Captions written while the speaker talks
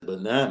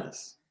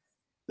bananas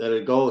that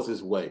it goes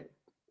this way.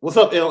 What's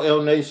up,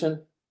 LL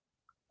Nation?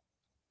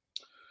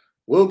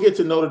 We'll get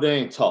to Notre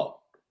Dame talk.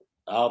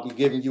 I'll be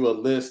giving you a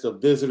list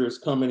of visitors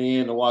coming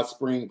in to watch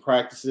spring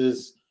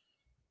practices.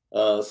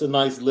 It's a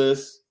nice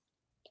list.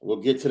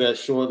 We'll get to that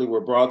shortly.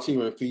 We're brought to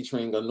you and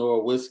featuring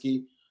Anora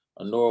Whiskey,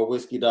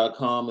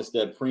 AnoraWhiskey.com. It's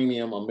that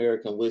premium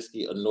American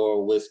whiskey,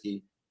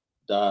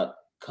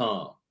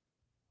 AnoraWhiskey.com.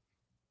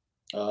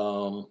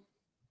 A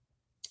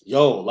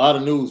lot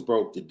of news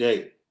broke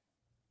today.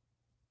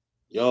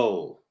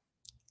 The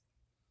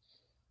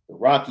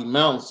Rocky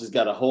Mountains just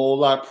got a whole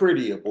lot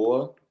prettier,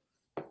 boy.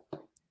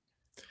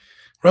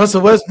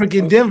 Russell Westbrook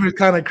in Denver is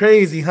kind of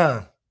crazy,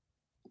 huh?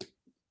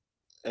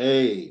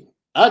 Hey,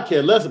 I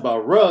care less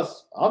about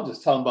Russ. I'm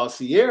just talking about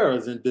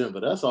Sierra's in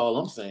Denver. That's all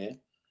I'm saying.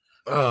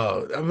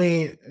 Oh, I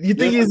mean, you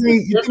think there's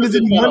any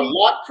money? A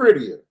lot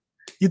prettier.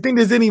 You think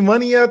there's any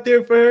money out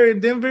there for her in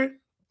Denver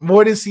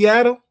more than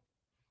Seattle?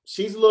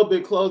 She's a little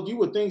bit close. You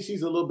would think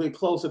she's a little bit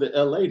closer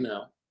to LA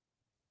now.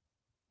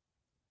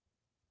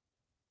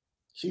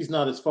 She's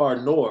not as far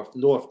northwest.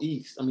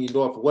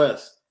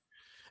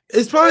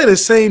 It's probably the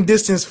same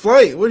distance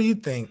flight. What do you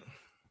think?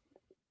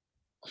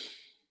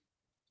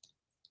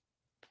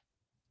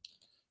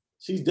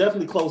 She's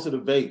definitely closer to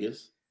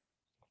Vegas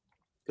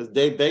because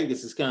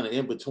Vegas is kind of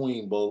in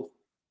between both.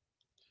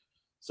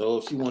 So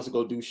if she wants to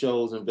go do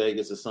shows in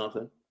Vegas or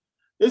something,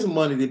 there's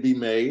money to be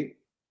made.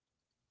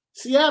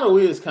 Seattle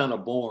is kind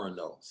of boring,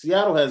 though.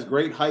 Seattle has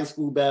great high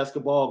school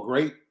basketball,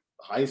 great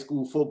high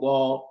school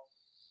football,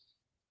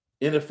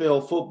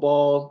 NFL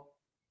football.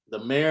 The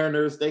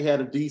Mariners, they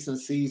had a decent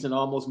season,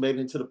 almost made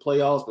it into the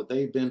playoffs, but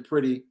they've been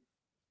pretty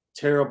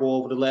terrible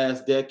over the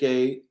last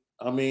decade.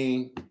 I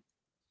mean,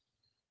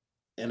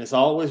 and it's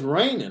always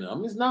raining. I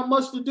mean, there's not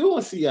much to do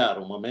in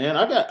Seattle, my man.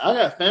 I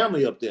got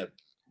family up there,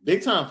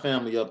 big time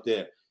family up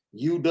there.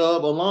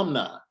 UW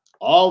alumni,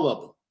 all of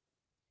them.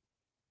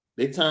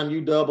 Big time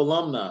UW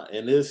alumni.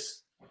 And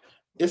it's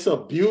a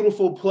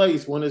beautiful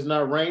place when it's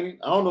not raining.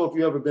 I don't know if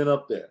you've ever been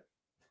up there.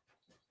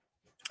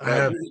 I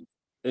have.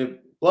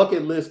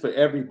 Bucket list for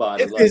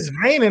everybody. If it's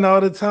raining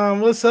all the time,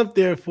 what's up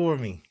there for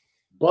me?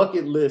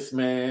 Bucket list,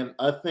 man.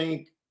 I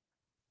think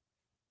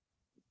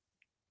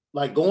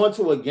like going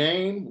to a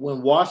game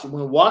when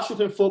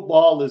Washington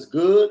football is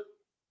good,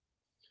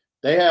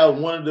 they have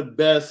one of the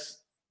best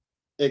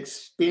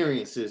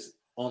experiences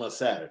on a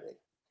Saturday.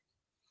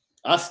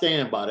 I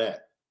stand by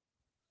that.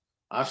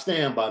 I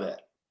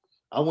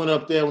went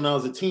up there when I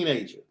was a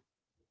teenager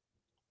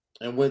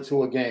and went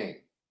to a game.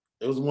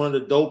 It was one of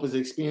the dopest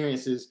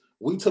experiences.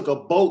 We took a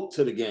boat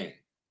to the game.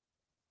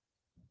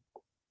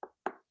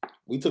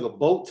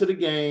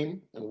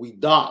 And we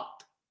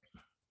docked.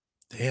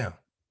 Damn.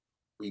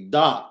 We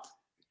docked.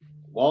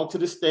 Walked to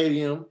the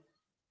stadium.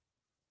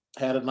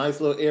 Had a nice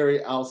little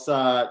area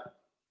outside.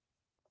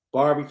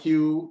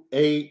 Barbecue,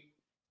 ate,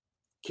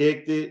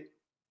 kicked it,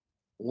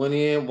 went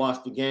in,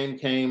 watched the game,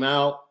 came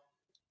out,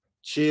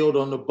 chilled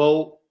on the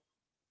boat.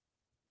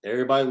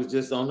 Everybody was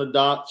just on the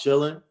dock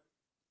chilling.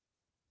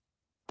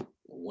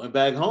 Went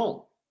back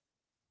home.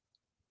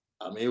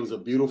 I mean, it was a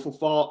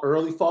beautiful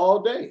early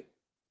fall day.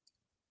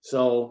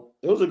 So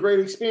it was a great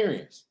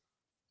experience.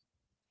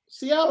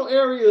 Seattle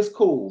area is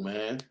cool,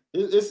 man.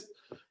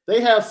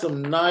 They have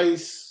some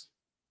nice.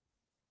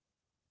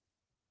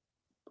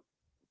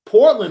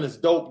 Portland is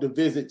dope to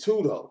visit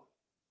too, though.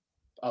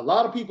 A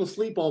lot of people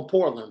sleep on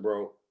Portland,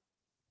 bro.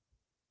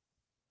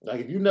 Like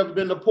if you've never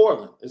been to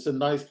Portland, it's a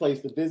nice place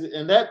to visit.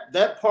 And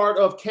that part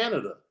of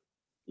Canada,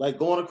 like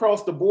going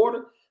across the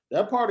border,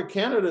 that part of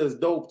Canada is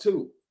dope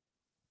too.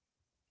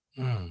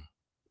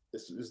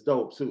 It's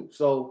dope too.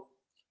 So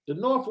the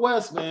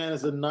Northwest, man,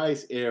 is a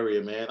nice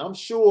area, man. I'm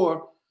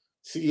sure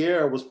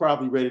Sierra was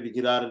probably ready to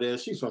get out of there.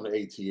 She's from the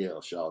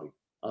ATL, shawty.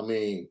 I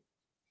mean,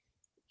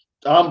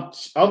 I'm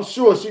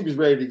sure she was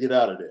ready to get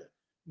out of there.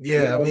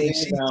 Yeah, I mean,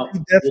 she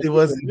definitely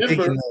wasn't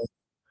thinking that.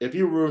 If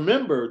you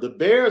remember, the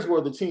Bears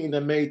were the team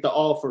that made the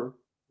offer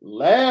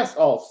last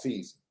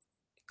offseason.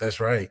 That's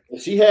right.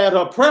 If she had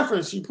her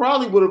preference, she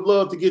probably would have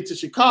loved to get to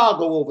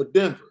Chicago over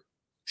Denver.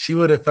 She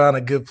would have found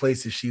a good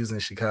place if she was in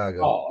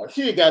Chicago. Oh, if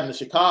she had gotten to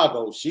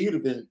Chicago, she'd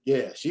have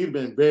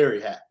been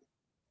very happy.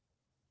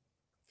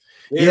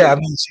 Yeah, I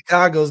mean,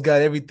 Chicago's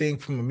got everything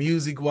from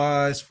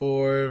music-wise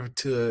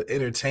to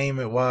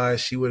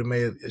entertainment-wise. She would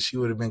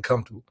have been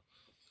comfortable.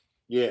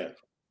 Yeah.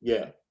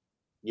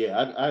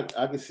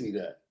 I can see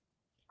that.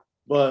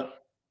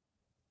 But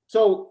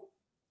so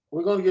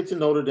we're going to get to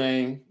Notre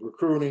Dame,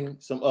 recruiting,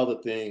 some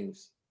other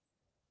things.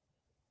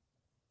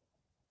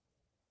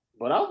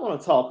 But I want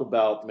to talk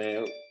about,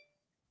 man,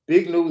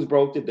 big news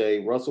broke today.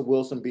 Russell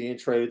Wilson being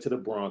traded to the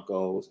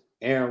Broncos.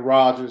 Aaron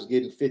Rodgers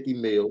getting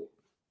 $50 million.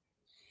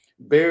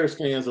 Bears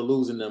fans are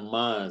losing their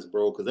minds,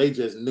 bro, because they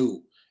just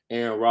knew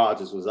Aaron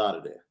Rodgers was out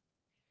of there.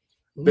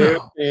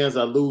 Bears fans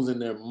are losing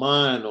their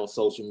mind on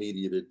social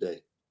media today.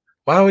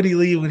 Why would he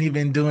leave when he's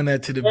been doing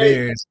that to the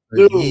Bears?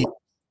 Dude,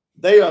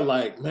 they are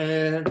like,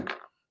 man,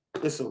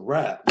 it's a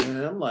wrap,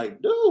 man. I'm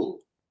like, dude,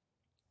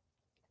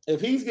 if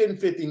he's getting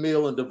 $50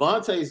 million and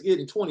Devontae's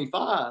getting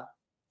 $25,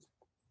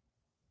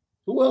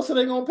 Who else are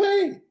they gonna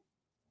pay?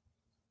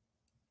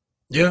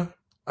 Yeah.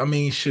 I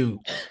mean, shoot.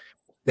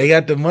 They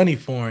got the money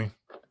for him.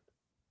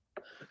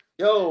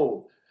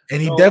 Yo.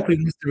 And he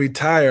definitely wants to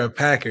retire a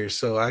Packer,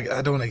 so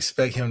I don't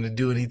expect him to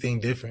do anything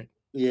different.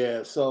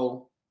 Yeah,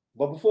 so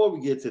but before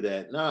we get to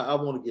that, now I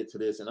want to get to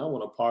this, and I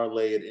want to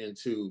parlay it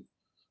into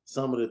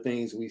some of the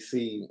things we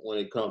see when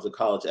it comes to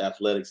college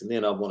athletics, and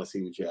then I want to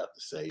see what you have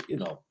to say.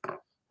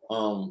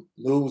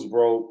 News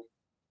broke.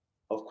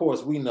 Of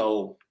course, we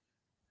know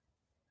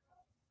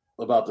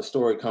about the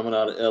story coming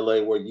out of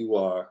LA where you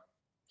are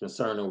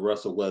concerning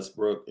Russell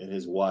Westbrook and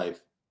his wife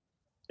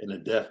and the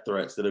death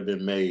threats that have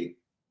been made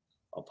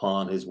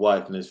upon his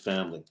wife and his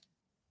family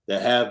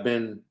that have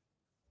been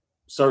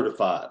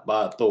certified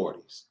by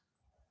authorities.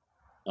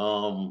 We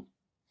all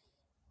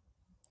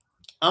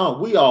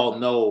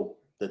know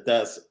that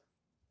that's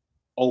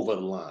over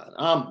the line.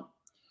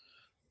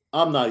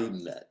 I'm not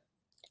even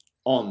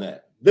on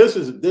that. This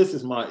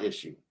is my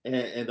issue,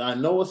 and I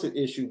know it's an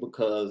issue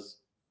because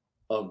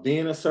of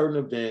being at certain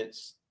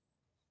events,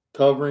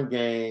 covering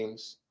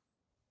games,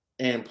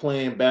 and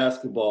playing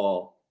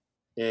basketball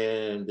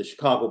in the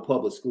Chicago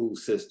public school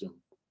system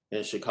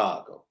in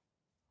Chicago.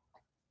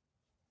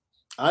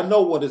 I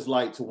know what it's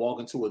like to walk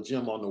into a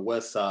gym on the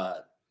west side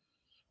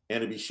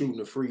and to be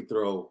shooting a free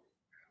throw,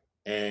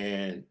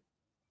 and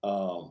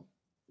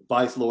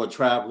Vice Lord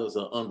travelers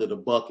are under the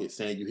bucket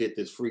saying, "You hit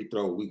this free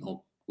throw, we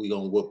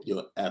gonna whoop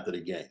you after the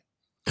game."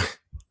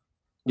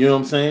 You know what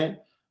I'm saying?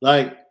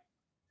 Like,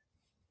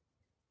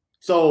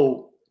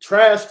 so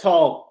trash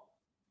talk,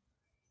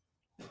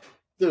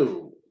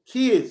 dude.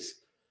 Kids,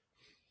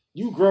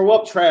 you grow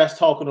up trash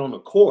talking on the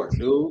court,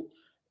 dude.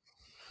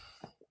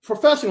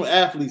 Professional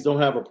athletes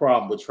don't have a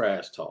problem with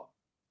trash talk.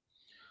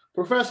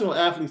 Professional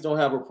athletes don't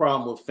have a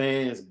problem with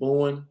fans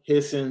booing,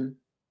 hissing,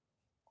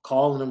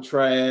 calling them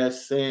trash,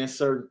 saying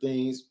certain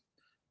things.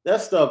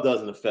 That stuff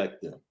doesn't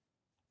affect them.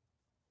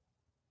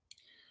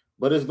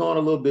 But it's gone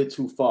a little bit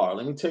too far.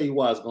 Let me tell you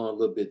why it's gone a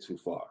little bit too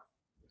far.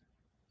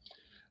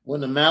 When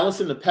the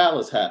Malice in the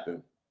Palace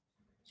happened,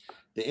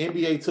 the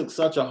NBA took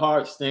such a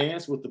hard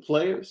stance with the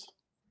players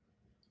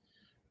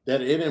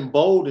that it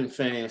emboldened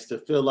fans to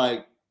feel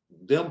like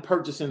them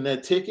purchasing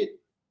that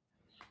ticket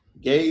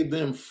gave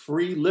them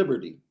free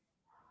liberty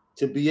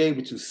to be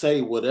able to say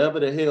whatever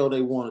the hell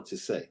they wanted to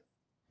say.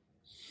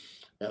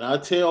 And I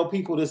tell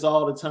people this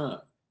all the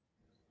time.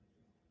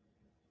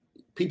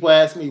 People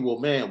ask me, well,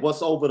 man,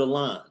 what's over the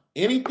line?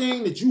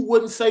 Anything that you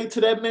wouldn't say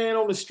to that man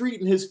on the street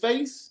in his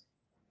face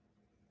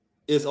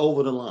is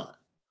over the line.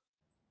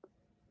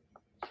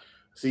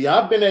 See,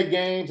 I've been at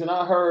games and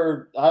I've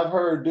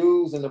heard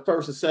dudes in the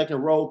first and second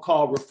row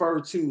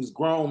referred to as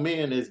grown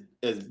men as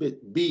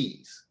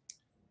bees.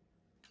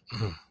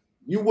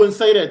 You wouldn't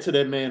say that to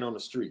that man on the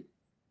street.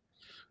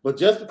 But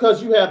just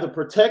because you have the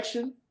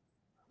protection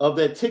of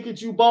that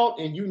ticket you bought,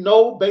 and you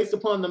know, based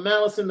upon the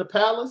Malice in the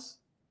Palace,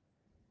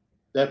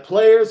 that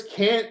players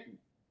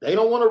they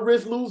don't want to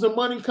risk losing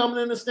money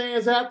coming in the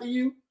stands after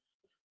you,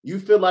 you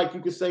feel like you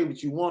can say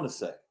what you want to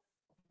say.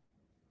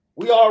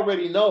 We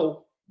already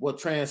know what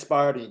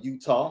transpired in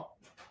Utah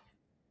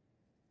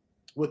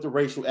with the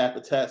racial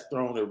epithets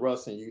thrown at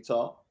Russ in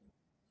Utah.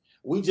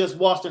 We just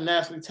watched a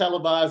nationally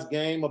televised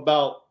game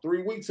about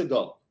 3 weeks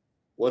ago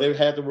where they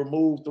had to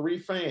remove 3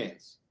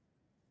 fans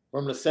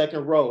from the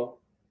second row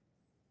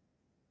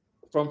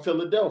from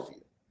Philadelphia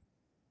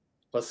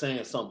for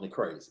saying something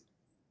crazy.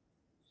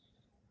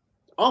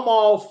 I'm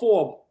all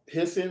for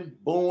hissing,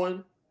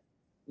 booing,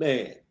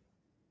 man,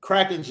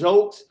 cracking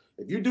jokes.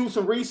 If you do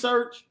some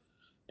research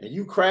and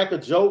you crack a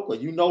joke, or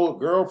you know a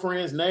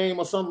girlfriend's name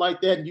or something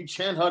like that, and you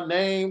chant her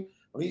name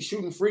when he's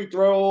shooting free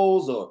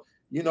throws, or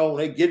you know, when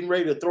they're getting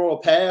ready to throw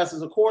a pass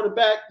as a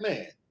quarterback,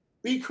 man,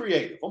 be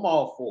creative. I'm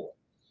all for it.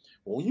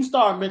 But when you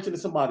start mentioning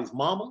somebody's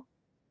mama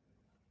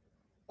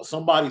or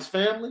somebody's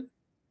family,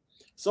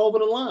 it's over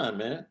the line,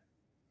 man.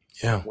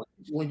 Yeah.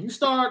 When you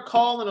start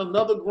calling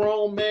another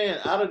grown man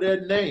out of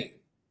their name,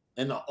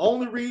 and the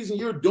only reason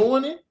you're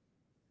doing it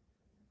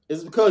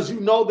is because you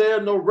know there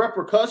are no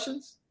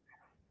repercussions,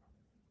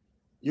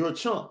 you're a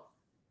chump.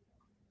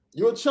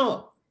 You're a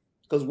chump.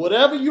 Because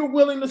whatever you're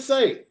willing to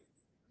say,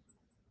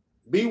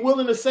 be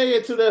willing to say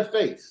it to their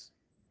face.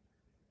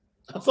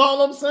 That's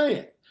all I'm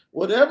saying.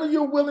 Whatever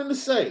you're willing to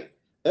say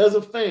as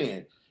a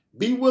fan,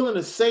 be willing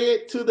to say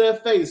it to their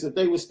face if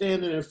they were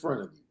standing in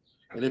front of you.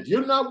 And if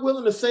you're not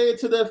willing to say it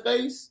to their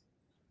face,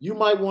 you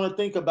might want to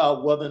think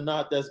about whether or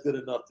not that's good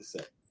enough to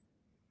say.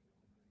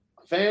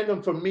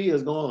 Fandom for me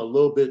has gone a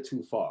little bit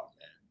too far,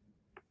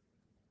 man.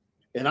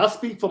 And I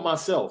speak for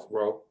myself,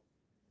 bro.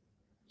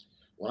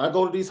 When I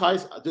go to these high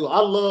schools, I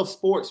love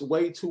sports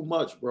way too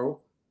much, bro.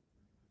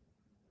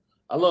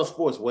 I love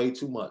sports way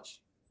too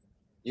much.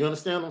 You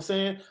understand what I'm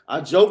saying?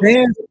 I joke. Do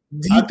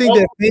you think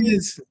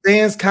that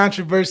fans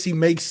controversy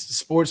makes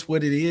sports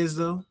what it is,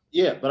 though?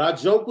 Yeah, but I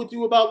joke with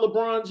you about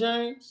LeBron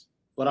James,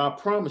 but I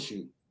promise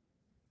you,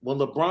 when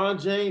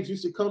LeBron James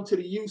used to come to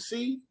the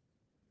UC,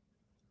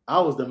 I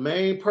was the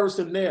main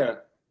person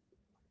there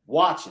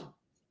watching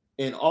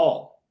in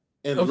awe.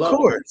 And of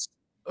course.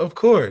 Of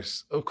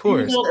course. He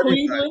was on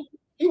Everybody. Cleveland.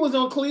 He was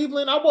on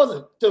Cleveland. I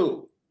wasn't,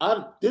 dude.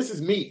 This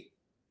is me.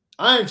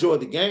 I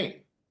enjoyed the game.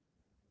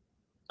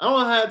 I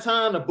don't have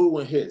time to boo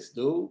and hiss,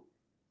 dude.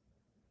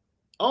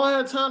 I don't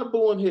have time to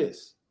boo and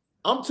hiss.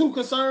 I'm too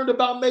concerned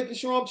about making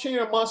sure I'm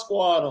cheering my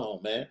squad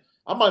on, man.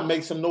 I might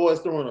make some noise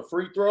throwing a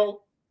free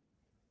throw.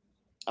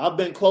 I've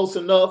been close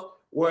enough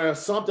where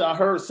I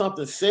heard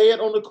something said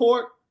on the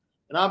court,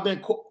 and I've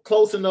been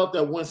close enough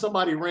that when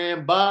somebody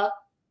ran by,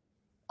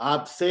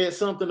 I said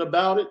something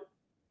about it,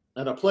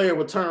 and a player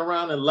would turn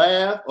around and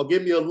laugh or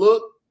give me a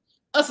look.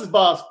 That's his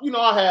boss.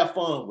 I have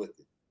fun with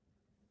it.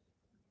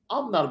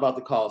 I'm not about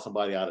to call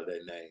somebody out of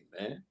their name,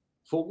 man.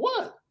 For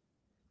what?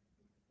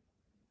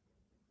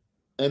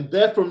 And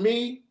that for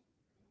me,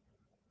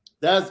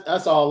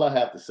 that's all I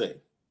have to say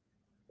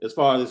as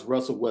far as this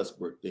Russell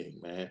Westbrook thing,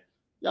 man.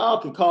 Y'all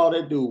can call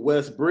that dude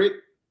Westbrick,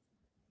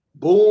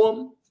 boo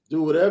him,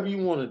 do whatever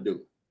you want to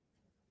do.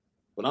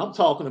 But I'm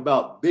talking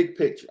about big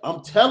picture.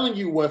 I'm telling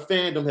you where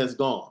fandom has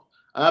gone.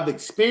 I've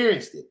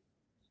experienced it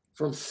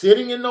from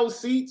sitting in those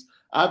seats.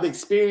 I've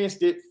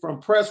experienced it from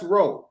press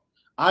row.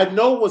 I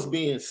know what's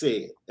being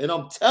said, and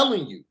I'm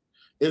telling you,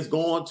 it's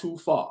going too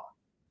far.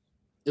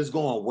 It's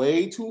going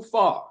way too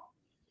far.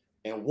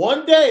 And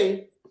one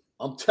day,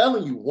 I'm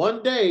telling you,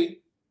 one day,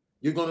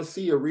 you're going to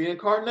see a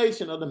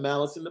reincarnation of the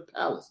Malice in the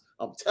Palace.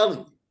 I'm telling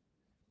you.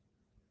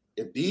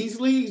 If these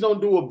leagues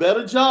don't do a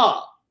better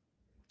job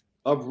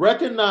of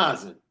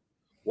recognizing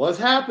what's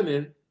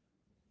happening,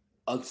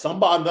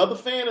 another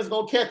fan is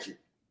going to catch it.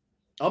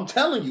 I'm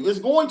telling you, it's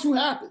going to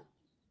happen.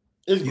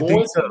 It's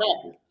going to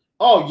happen.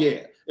 Oh,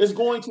 yeah. It's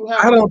going to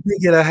happen. I don't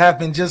think it'll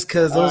happen just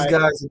because those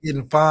guys are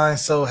getting fined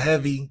so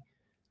heavy.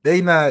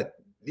 They not,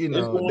 they're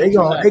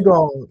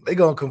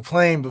gonna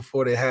complain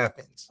before it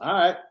happens. All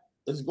right.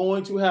 It's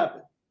going to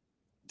happen.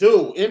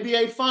 Dude,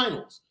 NBA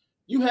Finals.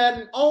 You had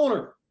an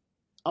owner,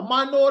 a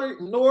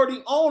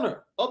minority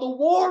owner of the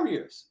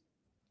Warriors.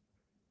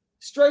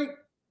 Straight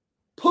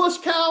push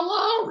Kyle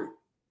Lowry.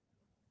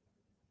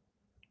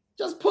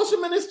 Just push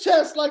him in his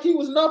chest like he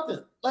was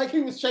nothing. Like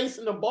he was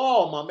chasing the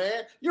ball, my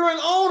man. You're an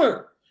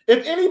owner.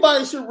 If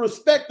anybody should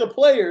respect the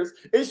players,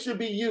 it should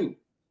be you.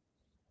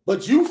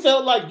 But you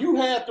felt like you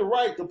had the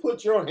right to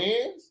put your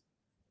hands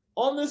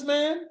on this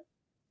man?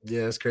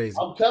 Yeah, it's crazy.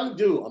 I'm telling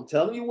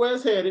you where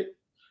it's headed.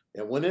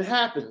 And when it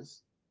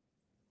happens,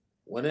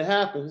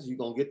 you're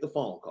going to get the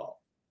phone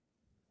call.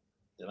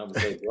 And I'm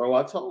going to say, bro,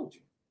 I told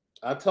you.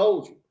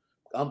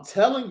 I'm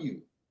telling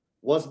you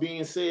what's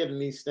being said in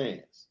these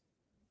stands.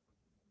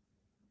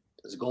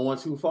 It's going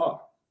too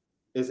far.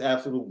 It's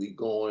absolutely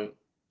going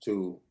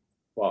too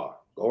far.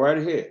 Go right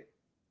ahead.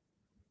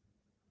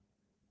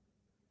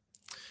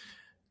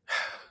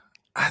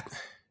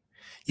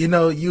 You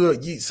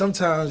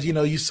sometimes,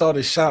 you saw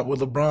the shot where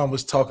LeBron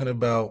was talking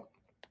about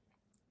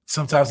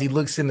sometimes he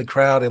looks in the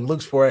crowd and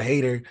looks for a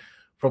hater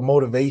for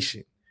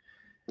motivation.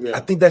 Yeah. I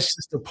think that's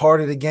just a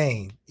part of the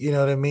game. You know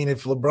what I mean?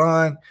 If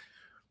LeBron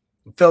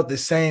felt the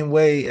same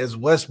way as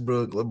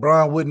Westbrook,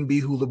 LeBron wouldn't be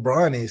who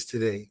LeBron is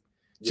today.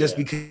 Just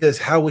because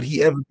how would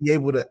he ever be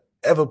able to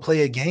ever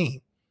play a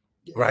game?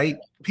 Right?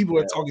 People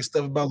are talking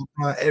stuff about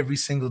LeBron every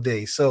single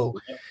day. So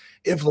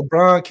if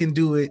LeBron can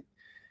do it,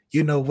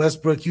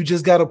 Westbrook, you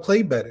just got to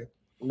play better.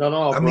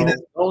 No, I mean,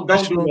 don't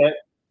do that.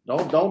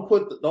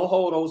 Don't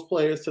hold those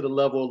players to the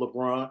level of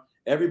LeBron.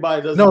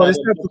 Everybody doesn't. No, it's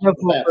not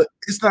the level.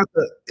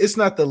 It's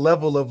not the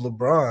level of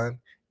LeBron.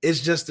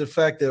 It's just the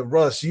fact that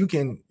Russ, you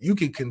can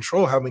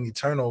control how many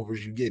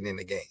turnovers you're getting in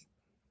the game.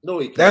 No,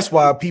 he can't. That's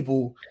why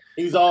people.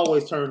 He's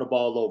always turning the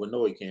ball over.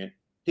 No, he can't.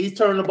 He's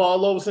turned the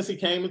ball over since he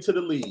came into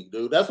the league,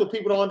 dude. That's what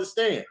people don't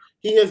understand.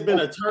 He has been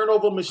a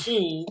turnover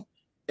machine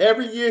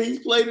every year he's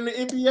played in the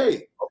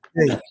NBA.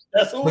 Okay.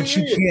 That's who but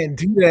you can't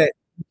do that.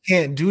 You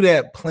can't do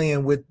that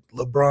playing with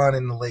LeBron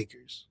and the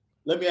Lakers.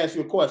 Let me ask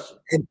you a question.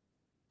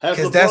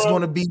 Because that's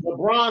going to be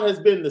LeBron has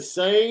been the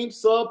same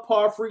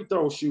subpar free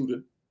throw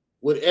shooter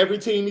with every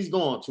team he's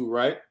gone to,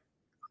 right?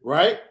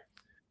 Right?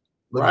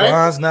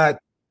 LeBron's not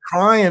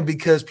crying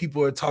because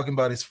people are talking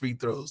about his free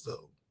throws,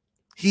 though.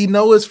 He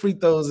knows his free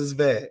throws is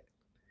bad,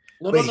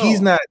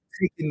 he's not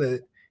taking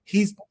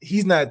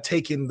he's not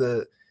taking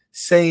the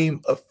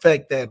same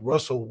effect that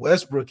Russell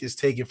Westbrook is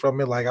taking from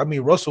it. Like, I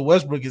mean, Russell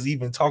Westbrook is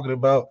even talking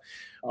about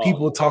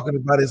people talking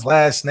about his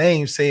last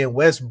name, saying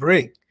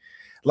Westbrick.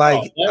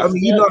 Like, I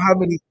mean, you know how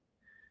many.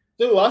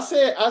 Dude, I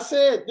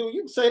said, dude,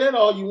 you can say that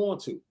all you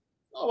want to.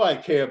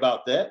 Nobody care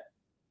about that.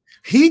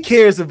 He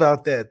cares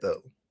about that,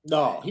 though.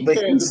 No, he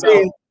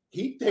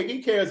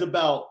cares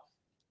about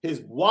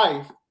his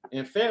wife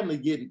and family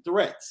getting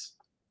threats.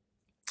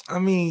 I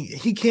mean,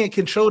 he can't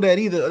control that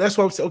either. That's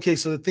why I'm saying, okay,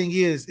 so the thing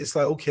is, it's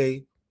like,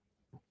 okay,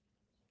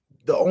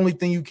 the only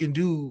thing you can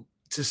do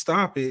to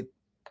stop it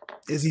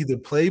is either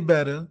play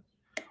better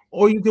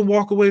or you can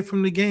walk away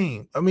from the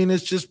game. I mean,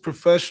 it's just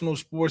professional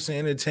sports and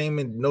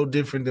entertainment, no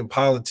different than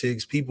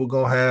politics. People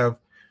going to have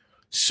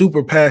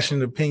super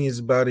passionate opinions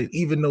about it,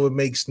 even though it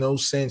makes no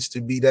sense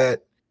to be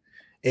that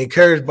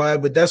encouraged by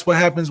it. But that's what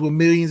happens when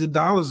millions of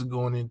dollars are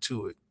going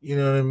into it. You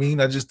know what I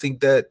mean? I just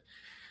think that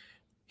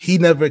He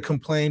never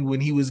complained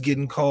when he was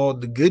getting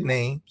called the good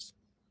names.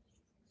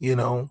 You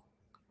know,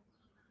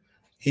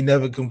 he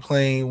never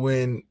complained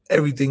when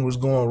everything was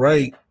going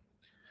right.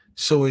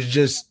 So it's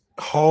just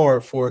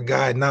hard for a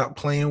guy not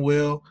playing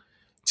well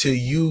to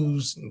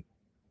use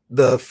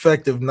the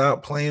effect of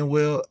not playing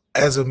well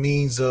as a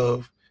means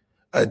of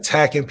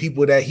attacking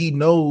people that he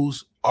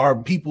knows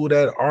are people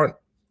that aren't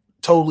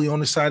totally on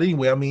the side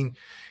anyway. I mean,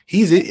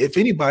 if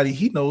anybody,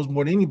 he knows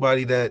more than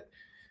anybody that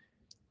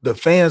the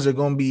fans are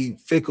going to be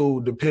fickle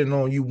depending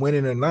on you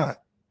winning or not.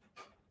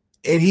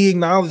 And he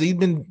acknowledged he's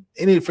been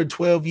in it for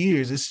 12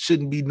 years. This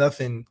shouldn't be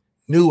nothing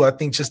new. I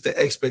think just the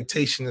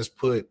expectation has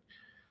put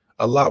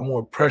a lot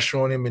more pressure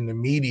on him in the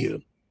media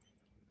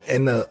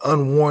and the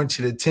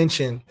unwarranted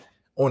attention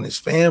on his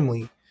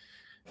family.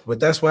 But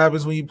that's what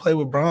happens when you play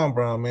with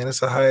Bron, man.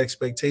 It's a high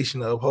expectation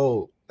to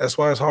uphold. That's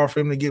why it's hard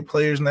for him to get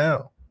players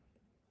now.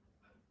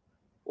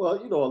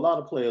 Well, a lot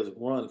of players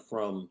run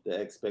from the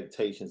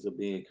expectations of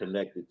being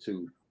connected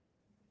to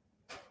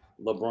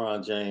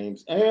LeBron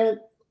James, and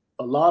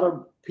a lot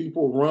of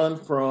people run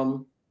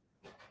from.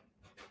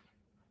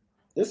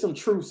 There's some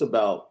truths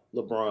about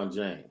LeBron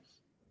James.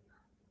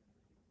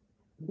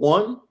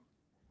 One,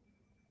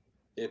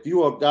 if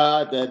you're a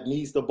guy that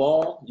needs the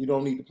ball, you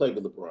don't need to play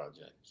with LeBron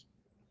James.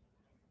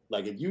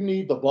 Like, if you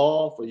need the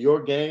ball for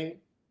your game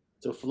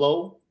to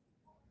flow,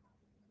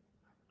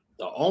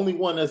 the only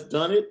one that's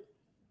done it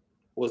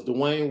was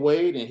Dwayne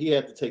Wade, and he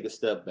had to take a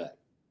step back.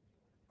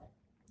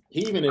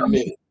 He even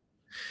admitted,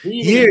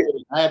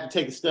 I had to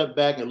take a step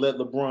back and let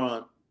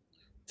LeBron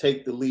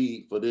take the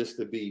lead for this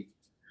to be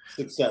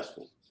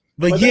successful.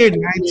 But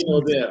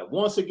there.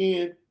 Once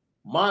again,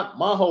 my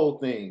whole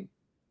thing,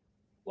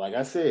 like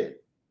I said,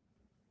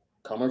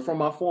 coming from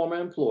my former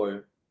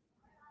employer,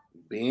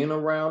 being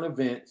around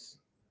events,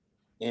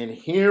 and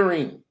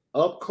hearing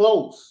up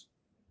close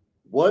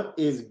what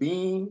is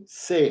being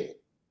said,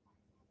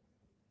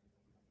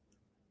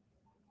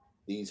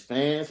 these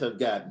fans have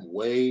gotten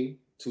way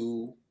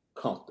too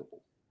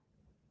comfortable.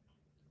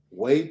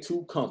 Way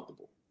too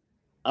comfortable.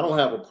 I don't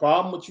have a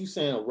problem with you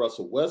saying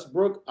Russell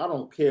Westbrook. I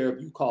don't care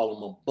if you call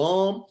him a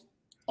bum,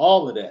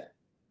 all of that.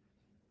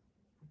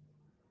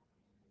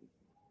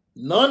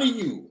 None of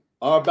you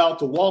are about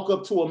to walk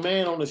up to a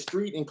man on the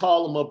street and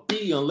call him a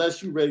B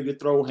unless you're ready to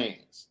throw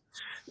hands.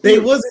 They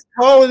wasn't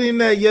calling him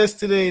that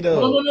yesterday,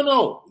 though.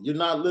 No. You're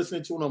not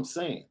listening to what I'm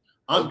saying.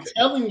 I'm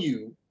telling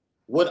you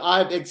what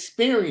I've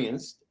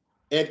experienced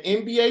at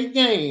NBA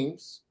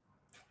games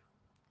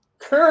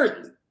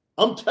currently.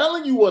 I'm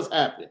telling you what's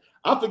happening.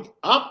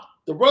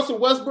 The Russell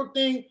Westbrook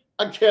thing,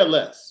 I care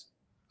less.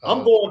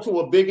 I'm going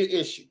to a bigger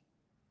issue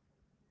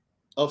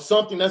of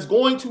something that's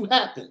going to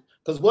happen.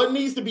 Because what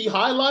needs to be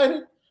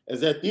highlighted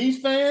is that these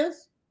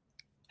fans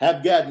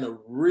have gotten a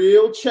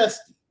real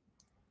chesty.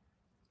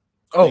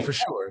 For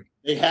sure.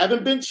 They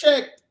haven't been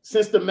checked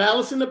since the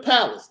Malice in the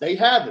Palace. They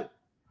haven't.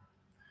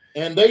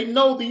 And they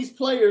know these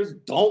players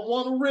don't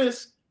want to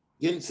risk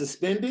getting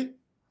suspended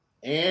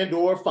and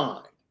or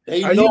fined.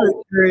 Are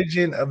you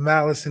encouraging a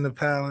Malice in the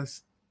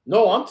Palace?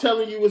 No, I'm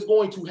telling you it's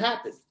going to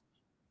happen.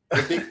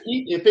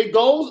 If it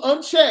goes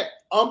unchecked,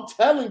 I'm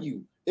telling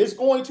you it's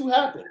going to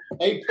happen.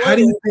 How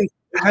do you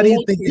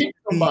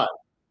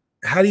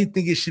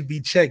think it should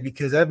be checked?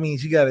 Because that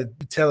means you got to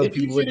tell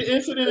people. Did you see the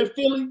incident in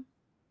Philly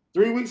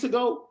 3 weeks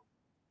ago?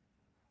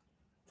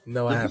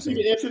 No, I haven't. Did you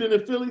see the incident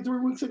in Philly 3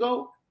 weeks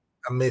ago?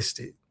 I missed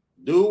it.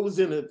 Dude was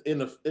in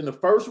the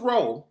first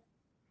row,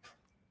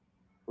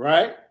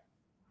 right?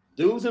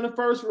 Dude was in the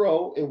first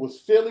row. It was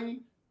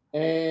Philly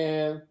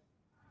and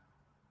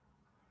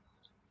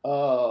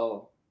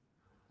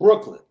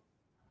Brooklyn.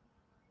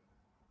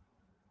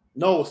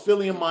 No, it was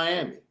Philly and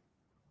Miami.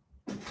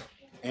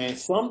 And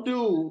some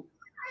dude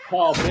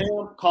called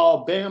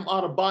Bam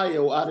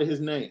Adebayo out of his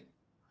name.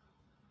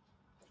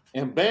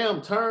 And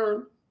Bam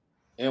turned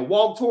and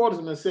walked towards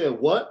him and said,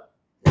 "What?"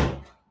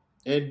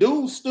 And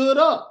dude stood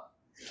up.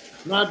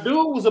 Now,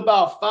 dude was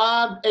about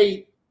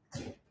 5'8",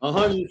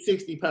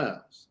 160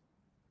 pounds.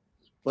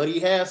 But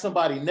he had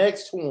somebody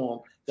next to him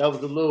that was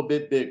a little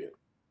bit bigger.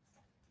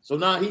 So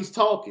now he's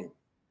talking.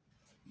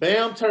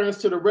 Bam turns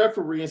to the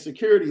referee and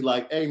security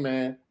like, "Hey,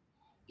 man,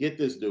 get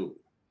this dude."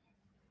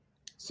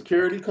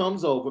 Security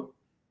comes over,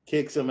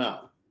 kicks him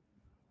out.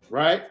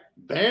 Right?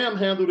 Bam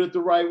handled it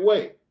the right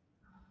way.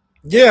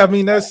 Yeah,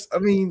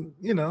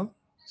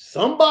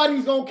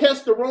 Somebody's going to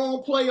catch the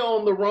wrong play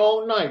on the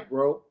wrong night,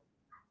 bro.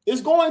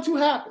 It's going to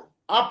happen.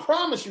 I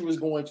promise you it's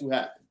going to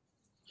happen.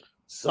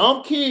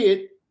 Some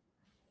kid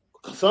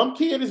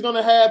is going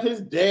to have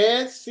his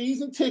dad's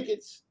season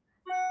tickets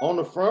on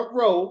the front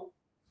row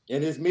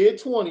in his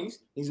mid-20s.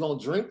 He's going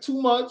to drink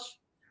too much.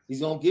 He's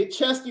going to get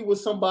chesty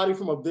with somebody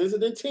from a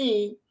visiting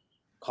team,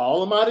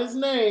 call him out his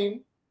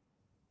name,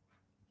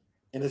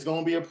 and it's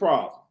going to be a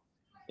problem.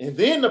 And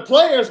then the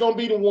player is going to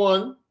be the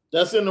one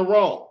that's in the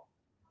wrong.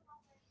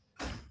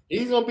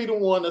 He's going to be the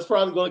one that's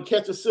probably going to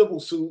catch a civil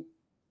suit,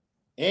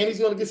 and he's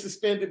going to get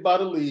suspended by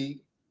the league,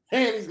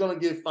 and he's going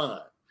to get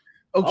fined.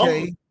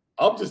 Okay.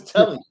 I'm just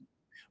telling you.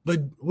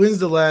 But when's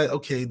the last?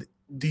 Okay,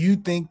 do you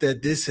think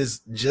that this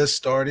has just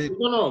started?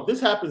 No. This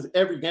happens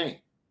every game.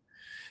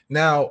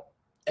 Now,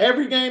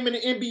 every game in the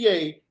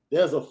NBA,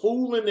 there's a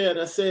fool in there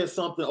that says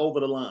something over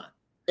the line.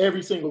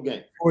 Every single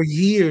game. For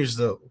years,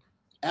 though.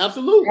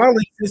 Absolutely.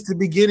 Probably since the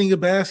beginning of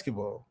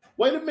basketball.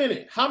 Wait a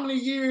minute. How many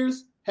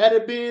years had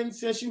it been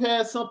since you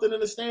had something in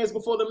the stands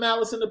before the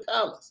Malice in the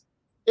Palace?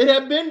 It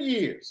had been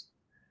years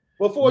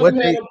before you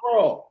had a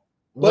brawl.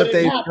 What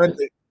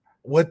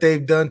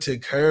they've done to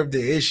curb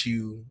the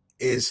issue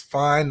is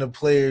fine the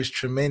players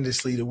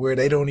tremendously to where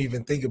they don't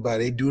even think about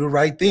it. They do the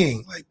right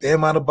thing. Like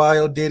Bam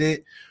Adebayo did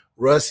it.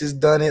 Russ has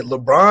done it.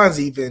 LeBron's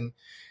even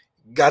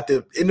got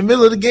in the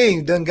middle of the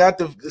game, got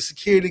the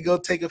security to go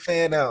take a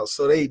fan out.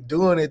 So they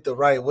doing it the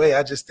right way.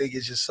 I just think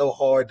it's just so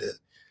hard to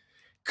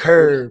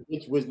curb.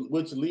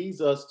 Which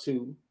leads us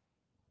to,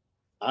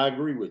 I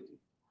agree with you,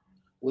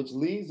 which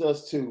leads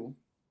us to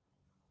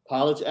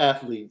college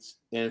athletes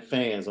and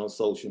fans on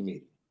social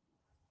media.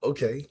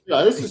 Okay.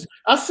 Yeah,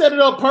 I set it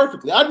up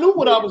perfectly. I knew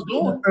what I was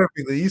doing.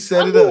 Perfectly. You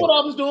set it up. I knew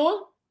what I was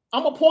doing.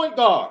 I'm a point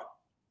guard.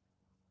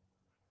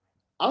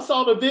 I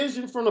saw the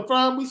vision from the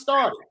time we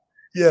started.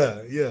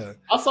 Yeah.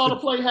 I saw the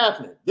play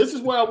happening. This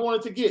is where I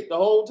wanted to get the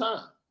whole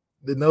time.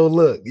 The no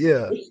look,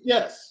 yeah.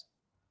 Yes.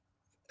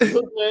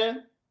 Look,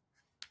 man.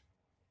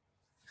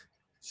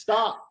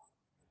 Stop.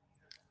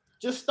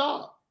 Just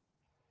stop.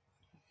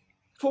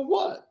 For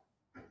what?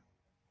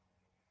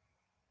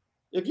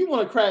 If you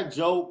want to crack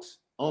jokes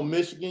on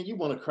Michigan, you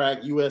want to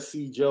crack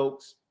USC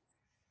jokes,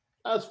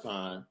 that's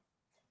fine.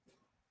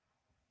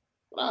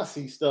 But I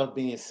see stuff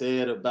being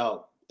said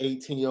about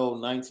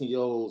 18-year-old,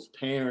 19-year-olds'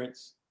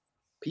 parents,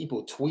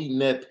 people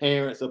tweeting at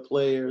parents of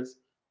players.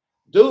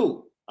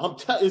 Dude,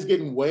 it's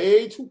getting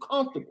way too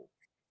comfortable.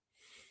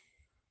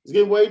 It's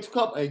getting way too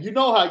comfortable. And you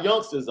know how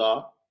youngsters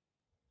are.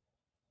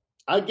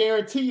 I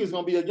guarantee you there's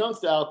going to be a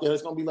youngster out there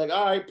that's going to be like,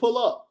 all right, pull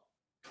up.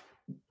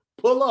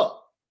 Pull up.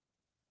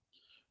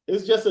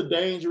 It's just a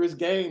dangerous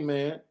game,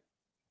 man.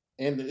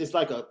 And it's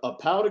like a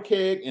powder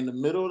keg in the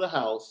middle of the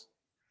house,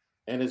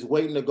 and it's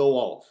waiting to go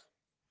off.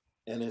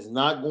 And it's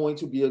not going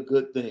to be a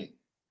good thing.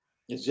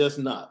 It's just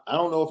not. I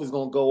don't know if it's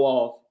going to go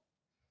off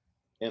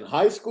in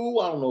high school.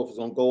 I don't know if it's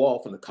going to go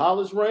off in the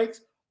college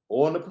ranks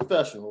or in the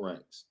professional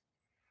ranks.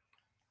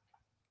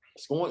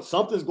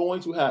 Something's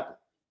going to happen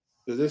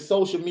because there's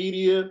social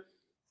media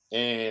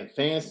and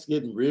fans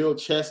getting real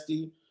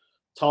chesty,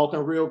 talking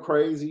real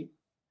crazy.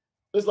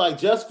 It's like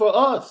just for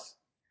us,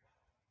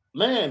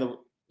 man,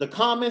 the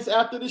comments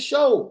after the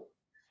show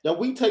that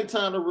we take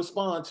time to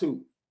respond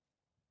to.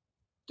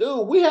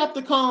 Dude, we have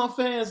to calm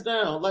fans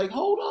down. Like,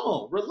 hold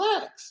on,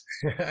 relax.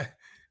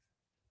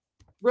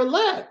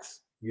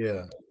 Relax.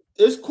 Yeah.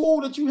 It's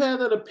cool that you have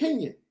that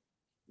opinion,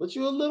 but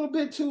you're a little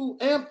bit too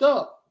amped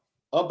up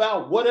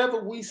about whatever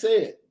we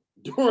said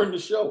during the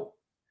show.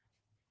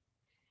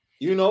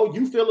 You know,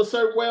 you feel a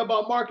certain way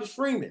about Marcus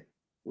Freeman.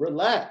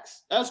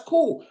 Relax. That's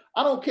cool.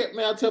 I don't care,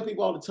 man. I tell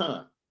people all the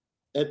time.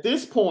 At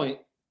this point,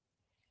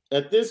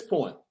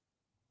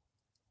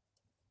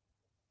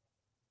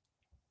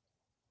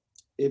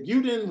 if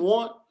you didn't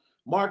want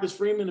Marcus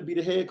Freeman to be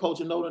the head coach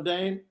of Notre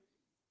Dame,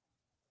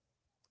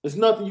 there's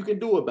nothing you can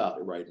do about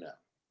it right now.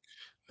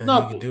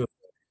 Nothing.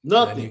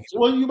 Nothing. So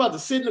what are you about to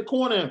sit in the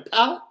corner and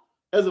pout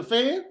as a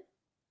fan?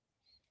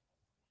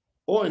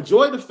 Or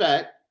enjoy the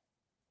fact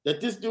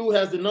that this dude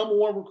has the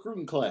 #1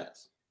 recruiting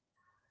class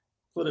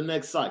for the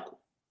next cycle.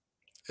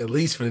 At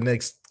least for the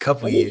next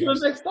couple of years. For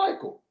the next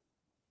cycle.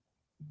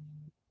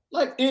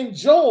 Like,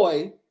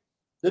 enjoy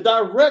the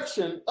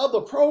direction of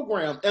the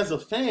program as a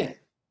fan.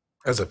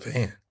 As a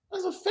fan.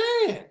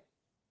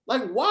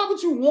 Like, why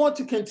would you want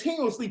to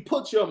continuously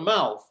put your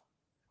mouth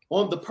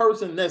on the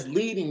person that's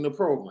leading the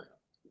program?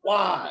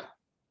 Why?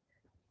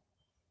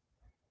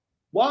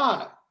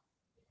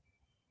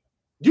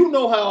 You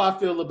know how I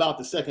feel about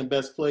the second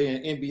best player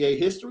in NBA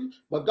history,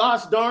 but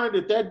gosh darn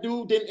it, if that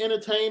dude didn't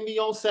entertain me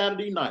on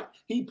Saturday night,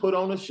 he put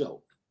on a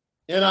show.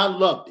 And I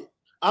loved it.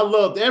 I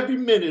loved every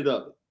minute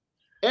of it.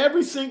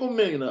 Every single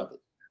minute of it.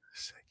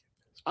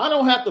 I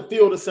don't have to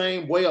feel the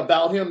same way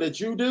about him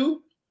that you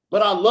do,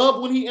 but I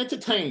love when he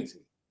entertains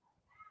me.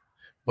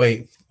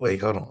 Wait,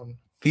 hold on.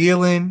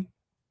 Feeling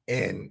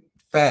and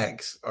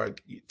facts are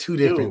two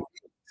different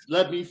things.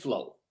 Let me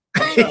flow.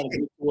 I'm trying to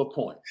get to a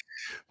point.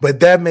 But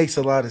that makes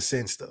a lot of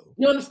sense, though.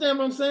 You understand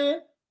what I'm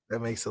saying? That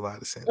makes a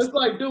lot of sense. It's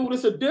like, dude,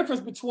 it's a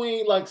difference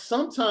between, like,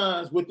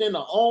 sometimes within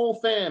the own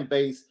fan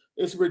base,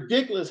 it's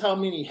ridiculous how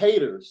many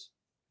haters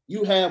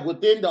you have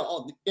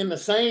in the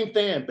same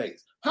fan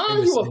base. How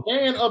are you a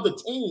fan of the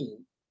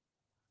team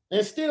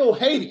and still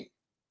hating?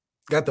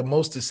 Got the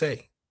most to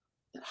say.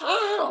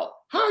 How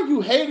are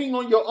you hating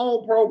on your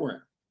own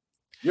program?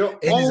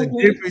 There's a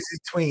difference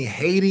between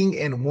hating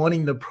and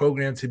wanting the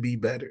program to be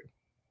better.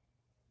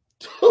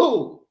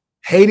 Dude.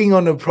 Hating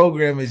on the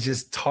program is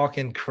just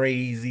talking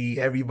crazy.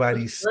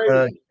 Everybody's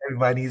stuck.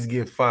 Everybody needs to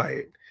get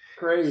fired.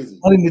 Crazy.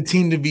 Wanting the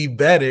team to be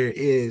better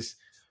is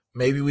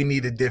maybe we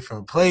need a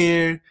different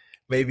player.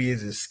 Maybe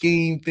it's a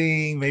scheme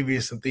thing. Maybe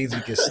it's some things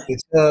we can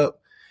stitch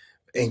up.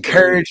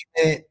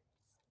 Encouragement.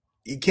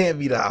 You can't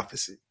be the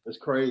opposite. It's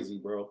crazy,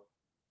 bro.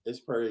 It's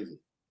crazy.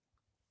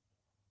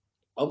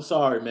 I'm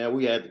sorry, man.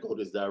 We had to go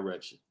this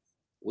direction.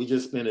 We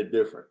just spin it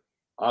different.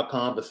 Our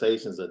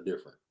conversations are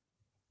different.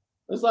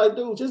 It's like,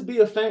 dude, just be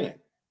a fan.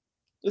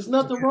 There's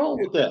nothing wrong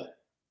with that.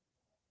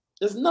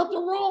 There's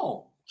nothing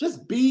wrong.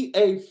 Just be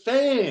a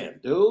fan,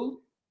 dude.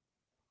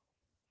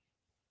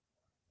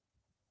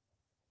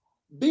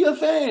 Be a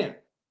fan.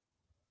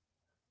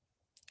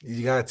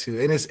 You got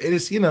to. And it's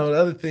the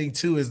other thing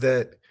too is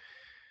that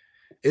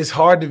it's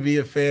hard to be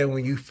a fan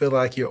when you feel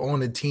like you're on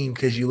the team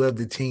because you love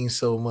the team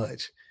so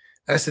much.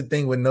 That's the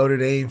thing with Notre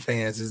Dame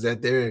fans is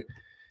that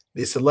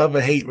it's a love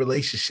or hate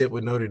relationship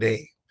with Notre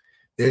Dame.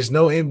 There's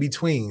no in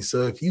between.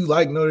 So if you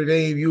like Notre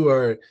Dame,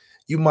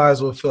 you might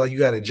as well feel like you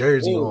got a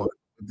jersey on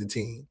with the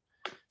team.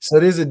 So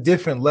there's a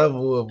different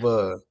level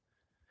of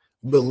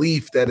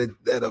belief that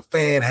a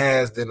fan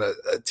has than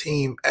a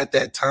team at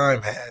that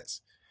time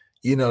has.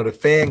 The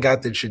fan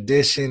got the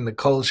tradition, the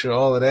culture,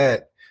 all of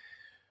that.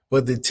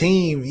 But the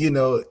team,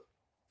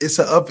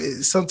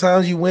 it's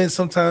sometimes you win,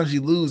 sometimes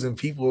you lose, and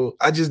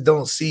I just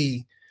don't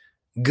see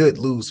good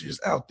losers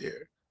out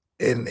there.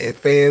 And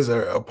fans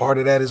are a part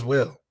of that as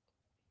well.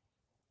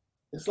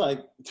 It's like,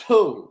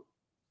 dude,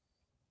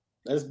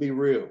 let's be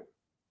real.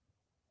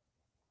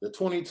 The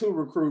 22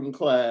 recruiting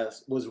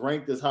class was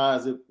ranked as high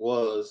as it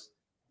was,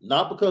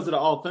 not because of the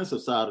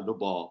offensive side of the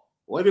ball.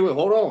 Wait a minute,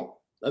 hold on.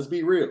 Let's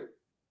be real.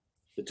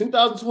 The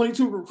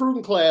 2022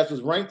 recruiting class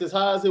was ranked as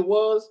high as it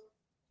was,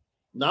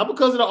 not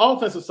because of the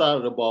offensive side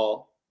of the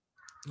ball.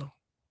 No.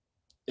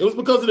 It was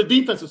because of the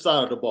defensive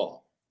side of the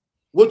ball,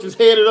 which was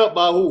headed up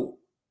by who?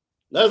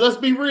 Let's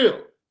be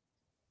real.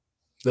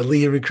 The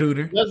lead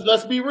recruiter.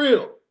 Let's be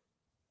real.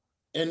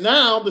 And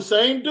now the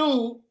same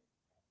dude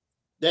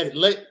that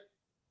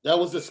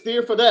was the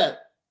spear for that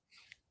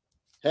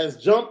has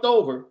jumped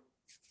over,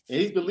 and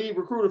he's the lead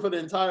recruiter for the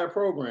entire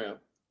program.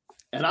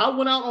 And I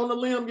went out on the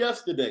limb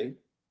yesterday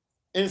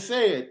and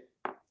said,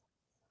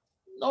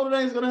 Notre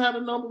Dame's going to have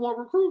the number 1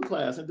 recruiting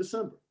class in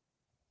December.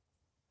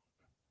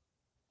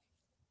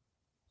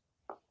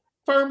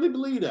 Firmly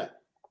believe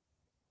that.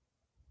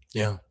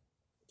 Yeah.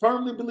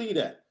 Firmly believe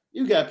that.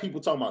 You got people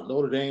talking about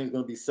Notre Dame's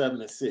going to be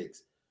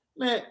 7-6.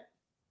 Man.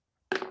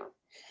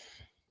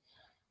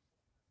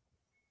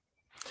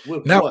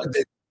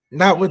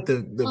 Not with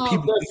the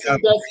people.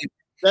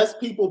 That's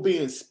people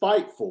being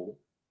spiteful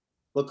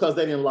because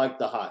they didn't like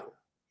the hire.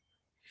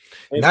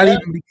 And not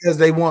even because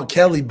they want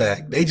Kelly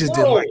back. They just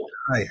didn't like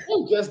the hire.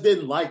 They just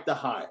didn't like the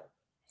hire.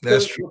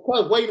 That's true.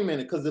 Because, wait a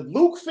minute, because if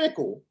Luke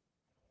Fickell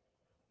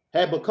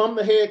had become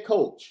the head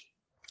coach.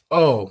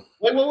 Oh.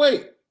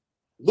 Wait.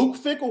 Luke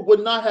Fickell would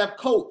not have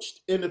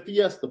coached in the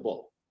Fiesta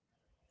Bowl.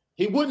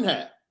 He wouldn't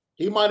have.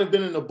 He might have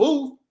been in the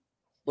booth,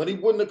 but he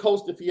wouldn't have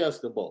coached the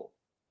Fiesta Bowl.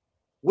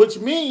 Which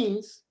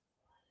means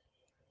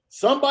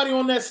somebody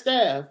on that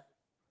staff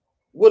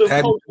would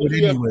have coached the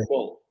Fiesta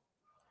Bowl.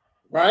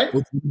 Right?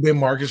 Would have been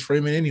Marcus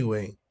Freeman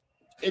anyway.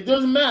 It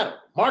doesn't matter.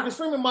 Marcus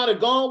Freeman might have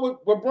gone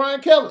with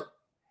Brian Kelly.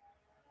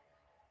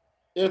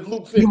 If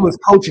Luke Fickell. He was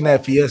coaching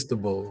that Fiesta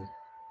Bowl.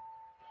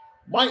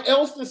 Mike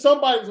Elston,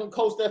 somebody's going to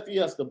coach that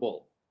Fiesta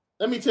Bowl.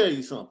 Let me tell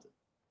you something.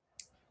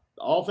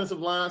 The offensive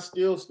line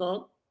still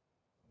stunk.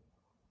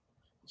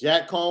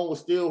 Jack Cohn was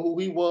still who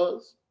he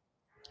was.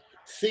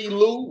 C.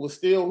 Lou was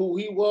still who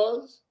he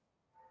was.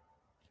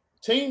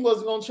 Team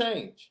wasn't going to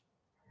change.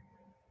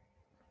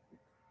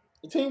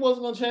 The team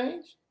wasn't going to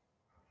change.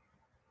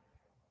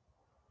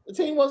 The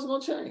team wasn't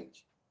going to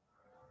change.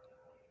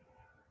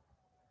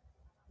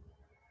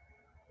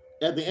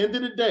 At the end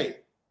of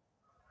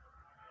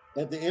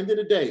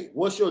the day,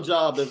 what's your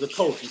job as a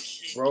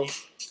coach, bro?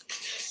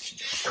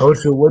 Coach,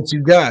 what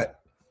you got?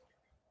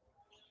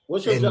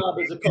 What's your job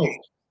as a coach?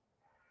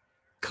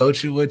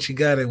 Coach, what you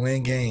got and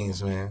win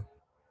games, man.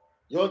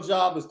 Your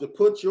job is to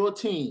put your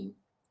team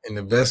in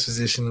the best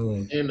position to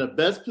win. In the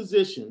best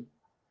position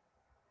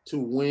to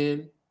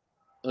win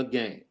a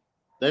game.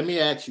 Let me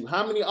ask you,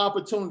 how many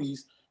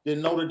opportunities did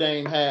Notre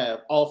Dame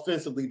have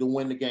offensively to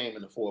win the game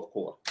in the fourth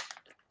quarter?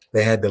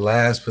 They had the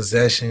last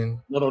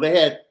possession. No, they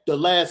had the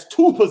last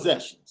 2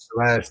 possessions.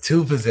 The last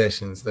 2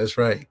 possessions. That's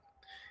right.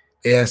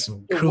 They had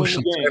some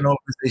crucial turnovers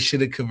they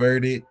should have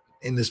converted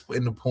in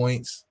the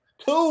points.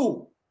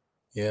 2.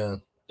 Yeah.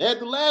 They had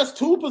the last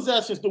 2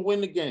 possessions to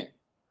win the game.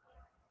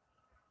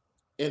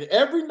 And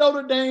every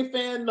Notre Dame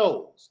fan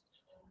knows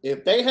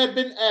if they had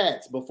been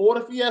asked before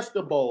the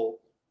Fiesta Bowl,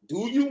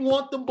 do you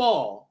want the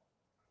ball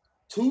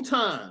 2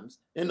 times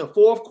in the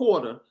fourth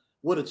quarter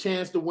with a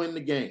chance to win the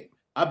game?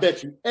 I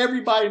bet you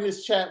everybody in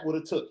this chat would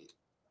have took it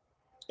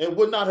and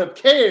would not have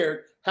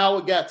cared how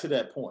it got to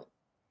that point.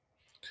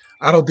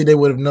 I don't think they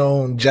would have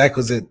known Jack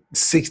was at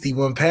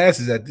 61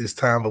 passes at this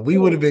time, but we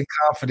would have been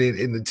confident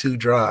in the 2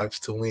 drives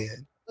to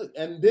win.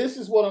 And this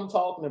is what I'm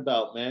talking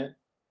about, man.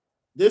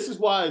 This is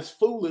why it's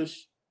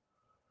foolish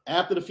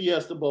after the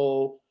Fiesta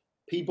Bowl,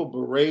 people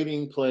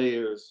berating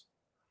players,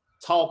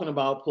 talking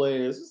about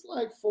players. It's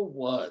like, for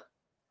what?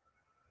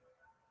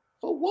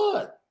 For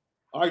what?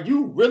 Are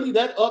you really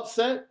that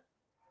upset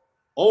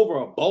over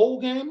a bowl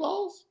game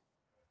loss?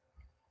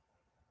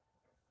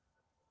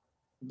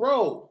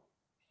 Bro,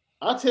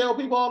 I tell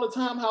people all the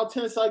time how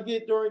tense I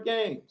get during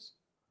games.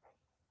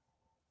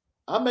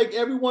 I make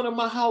everyone in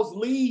my house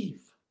leave.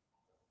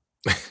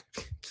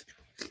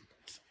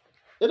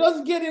 It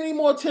doesn't get any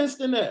more tense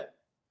than that.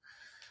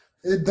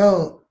 It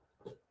don't.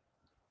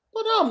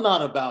 But I'm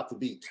not about to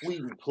be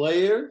tweeting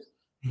players.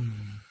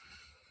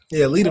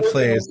 Yeah, lead the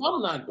players.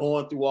 I'm not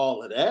going through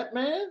all of that,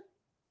 man.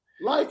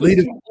 Life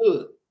is too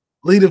good.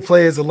 Leave the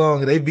players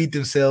alone. They beat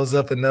themselves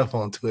up enough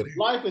on Twitter.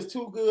 Life is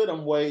too good.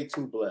 I'm way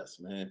too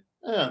blessed, man.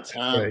 I don't have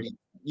time to be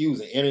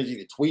using energy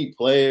to tweet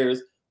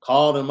players,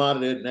 call them out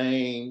of their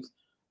names,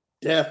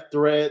 death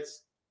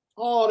threats,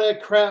 all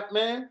that crap,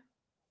 man.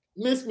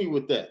 Miss me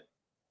with that.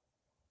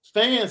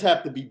 Fans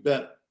have to be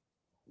better.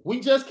 We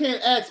just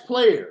can't ask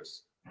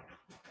players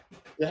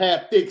to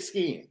have thick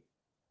skin.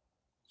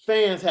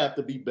 Fans have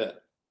to be better.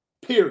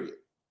 Period.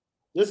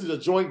 This is a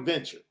joint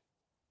venture.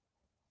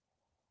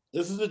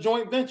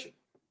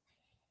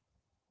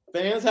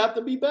 Fans have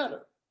to be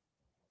better.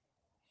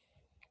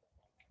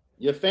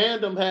 Your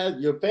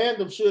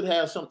fandom should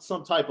have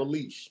some type of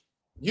leash.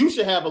 You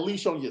should have a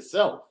leash on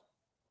yourself.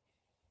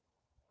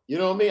 You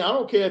know what I mean? I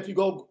don't care if you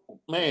go,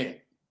 man,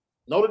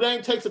 Notre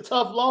Dame takes a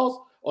tough loss,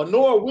 or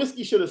Nora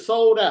Whiskey should have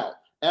sold out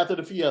after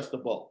the Fiesta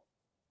Bowl.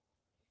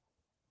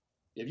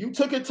 If you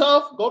took it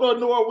tough, go to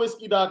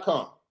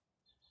NoraWhiskey.com.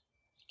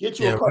 Get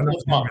you a couple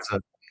of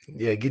bottles.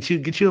 Yeah, get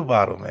you a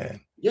bottle,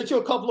 man. Get you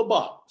a couple of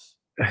bottles.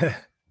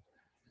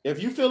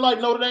 If you feel like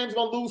Notre Dame's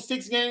going to lose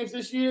 6 games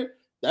this year,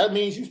 that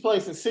means you're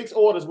placing 6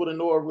 orders with a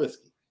Nora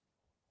Whiskey.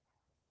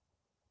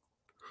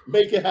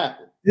 Make it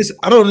happen.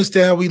 I don't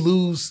understand how we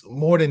lose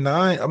more than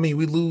 9. I mean,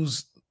 we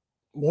lose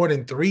more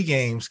than 3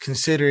 games,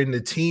 considering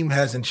the team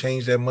hasn't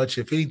changed that much.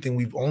 If anything,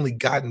 we've only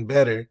gotten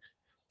better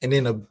and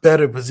in a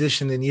better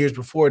position than years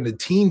before. And the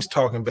team's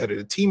talking better.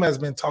 The team has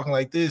been talking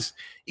like this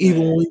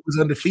even when we was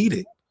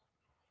undefeated.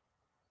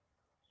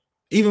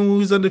 Even when we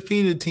was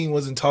undefeated, the team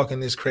wasn't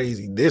talking this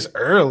crazy this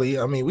early.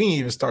 I mean, we didn't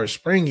even start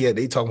spring yet.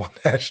 They talking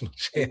about national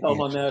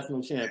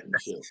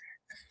championship.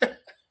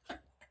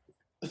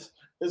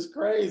 It's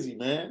crazy,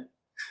 man.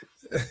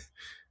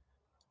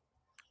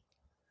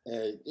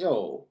 And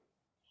yo,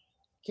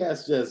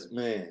 Cat's just,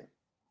 man.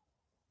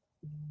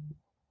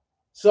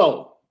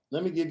 So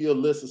let me give you a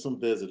list of some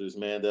visitors,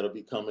 man, that'll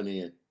be coming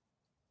in.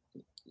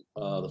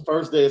 The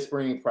first day of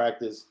spring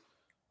practice,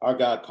 our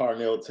guy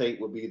Carnell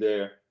Tate will be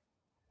there.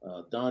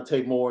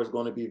 Dante Moore is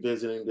going to be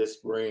visiting this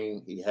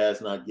spring. He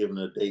has not given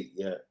a date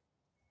yet.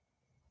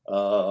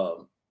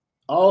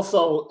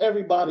 Also,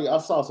 everybody, I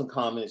saw some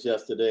comments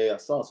yesterday. I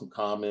saw some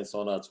comments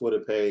on our Twitter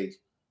page.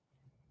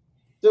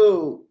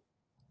 Dude,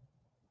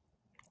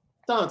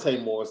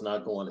 Dante Moore is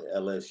not going to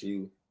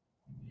LSU.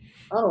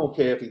 I don't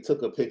care if he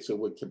took a picture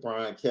with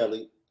Brian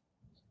Kelly.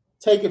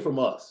 Take it from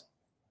us.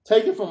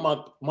 Take it from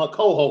my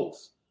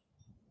co-host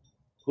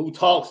who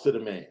talks to the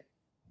man.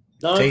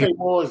 Dante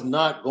Moore is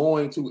not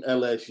going to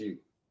LSU.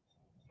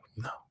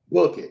 No.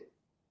 Book it.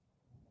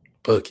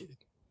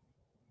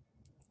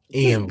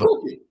 Ian,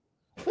 book it.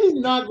 He's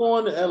not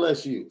going to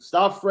LSU.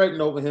 Stop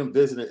fretting over him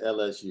visiting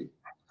LSU.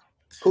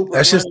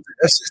 That's just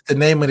the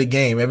name of the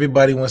game.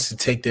 Everybody wants to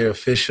take their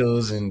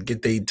officials and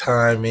get their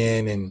time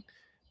in and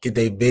get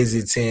their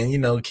visits in. You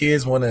know,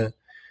 kids want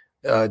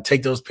to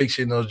take those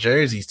pictures in those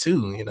jerseys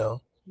too, you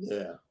know.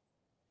 Yeah.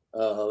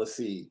 Let's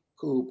see.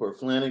 Cooper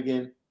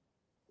Flanagan.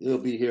 He'll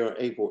be here on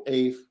April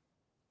 8th.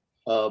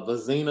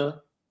 Vazina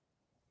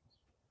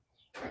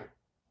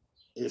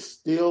is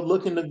still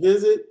looking to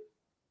visit,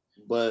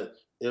 but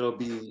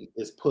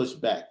it's pushed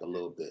back a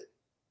little bit.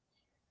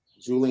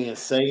 Julian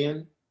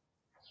Sayin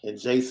and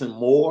Jason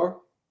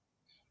Moore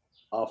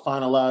are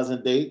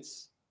finalizing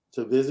dates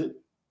to visit.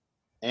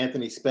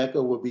 Anthony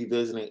Specker will be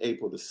visiting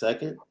April the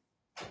 2nd.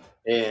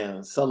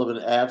 And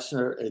Sullivan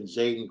Absher and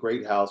Jaden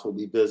Greathouse will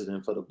be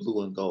visiting for the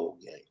blue and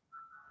gold game.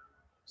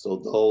 So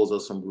those are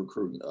some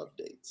recruiting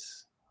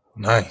updates.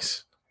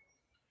 Nice.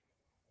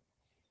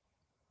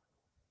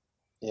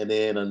 And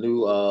then a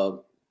new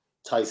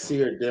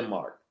Tyseer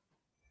Denmark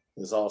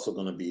is also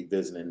going to be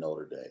visiting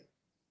Notre Dame.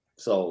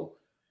 So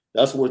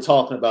that's what we're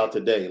talking about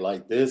today.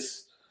 Like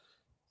this,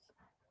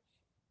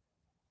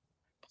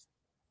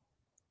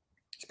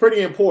 it's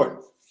pretty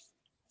important.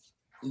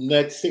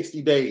 Next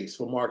 60 days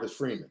for Marcus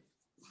Freeman.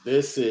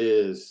 This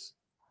is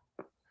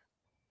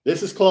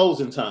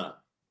closing time.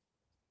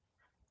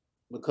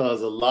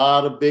 Because a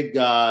lot of big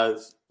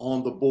guys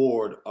on the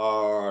board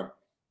are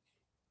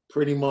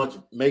pretty much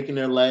making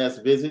their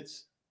last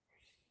visits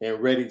and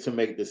ready to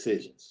make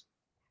decisions.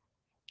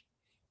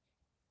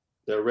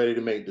 They're ready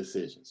to make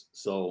decisions.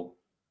 So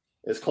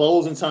it's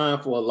closing time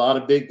for a lot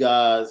of big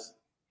guys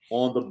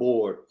on the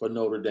board for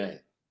Notre Dame.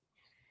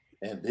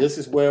 And this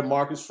is where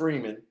Marcus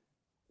Freeman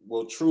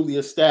will truly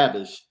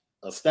establish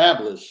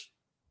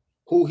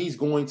who he's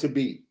going to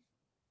be.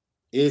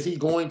 Is he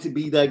going to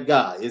be that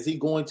guy? Is he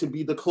going to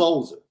be the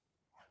closer,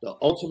 the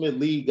ultimate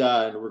lead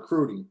guy in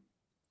recruiting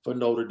for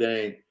Notre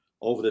Dame?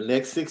 Over the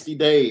next 60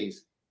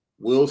 days,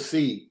 we'll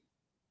see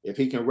if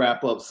he can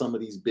wrap up some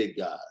of these big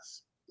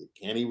guys.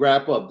 Can he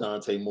wrap up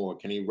Dante Moore?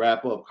 Can he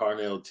wrap up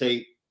Carnell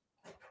Tate?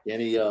 Can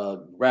he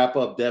wrap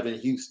up Devin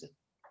Houston?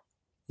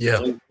 Yeah.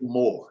 Jason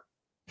Moore.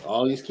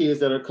 All these kids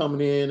that are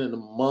coming in the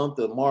month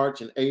of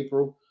March and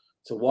April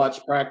to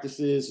watch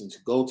practices and to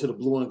go to the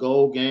blue and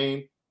gold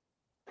game.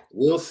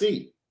 We'll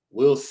see.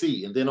 We'll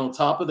see. And then on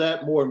top of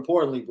that, more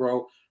importantly,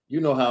 bro, you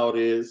know how it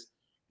is.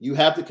 You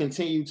have to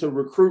continue to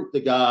recruit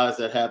the guys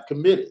that have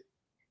committed.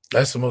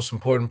 That's the most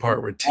important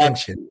part,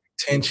 retention.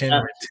 Retention.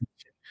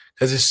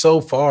 Because it's so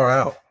far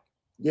out.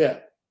 Yeah.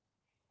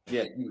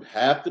 Yeah, you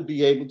have to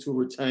be able to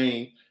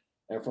retain.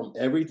 And from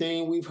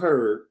everything we've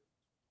heard,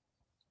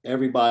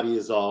 everybody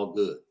is all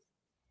good.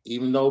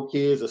 Even though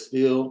kids are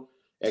still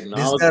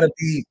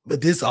acknowledging.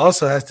 But this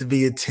also has to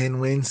be a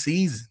 10-win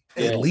season,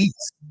 at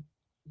least,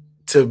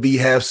 to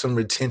have some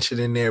retention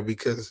in there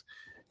because,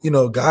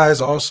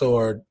 guys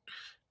also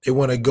they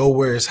want to go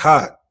where it's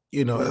hot.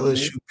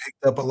 LSU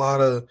picked up a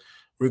lot of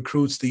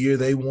recruits the year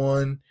they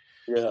won.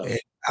 Yeah. And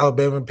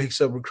Alabama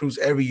picks up recruits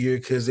every year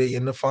because they're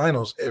in the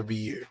finals every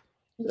year.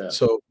 Yeah.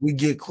 So we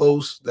get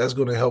close. That's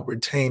going to help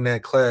retain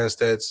that class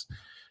that's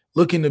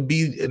looking to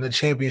be in the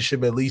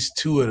championship at least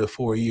 2 of the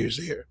 4 years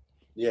there.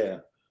 Yeah.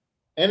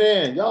 And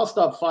then y'all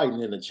stop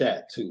fighting in the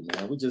chat too,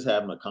 man. We're just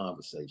having a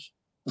conversation.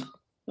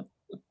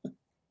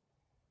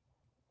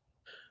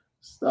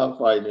 Stop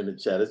fighting in the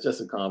chat. It's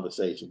just a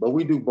conversation. But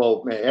we do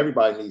both, man.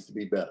 Everybody needs to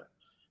be better.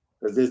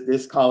 Because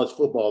this college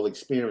football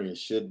experience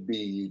should be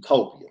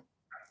utopia.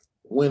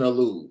 Win or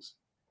lose.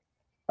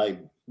 Like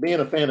being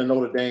a fan of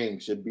Notre Dame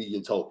should be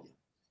utopia.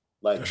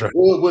 Like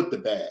good with the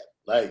bad.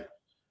 Like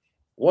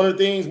one of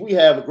the things we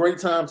have a great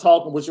time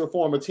talking with your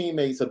former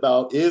teammates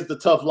about is the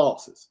tough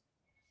losses.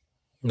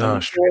 No,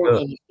 and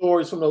the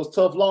stories from those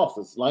tough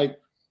losses. Like,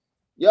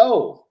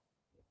 yo,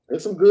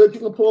 there's some good you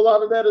can pull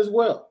out of that as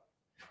well.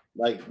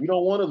 Like, you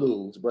don't want to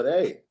lose, but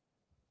hey,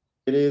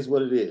 it is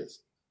what it is.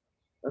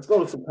 Let's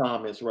go to some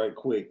comments right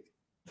quick.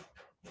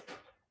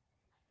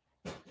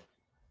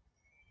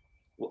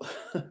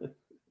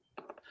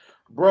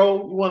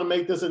 Bro, you want to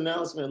make this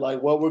announcement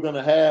like what we're going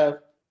to have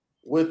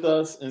with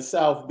us in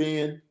South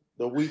Bend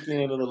the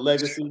weekend of the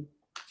Legacy?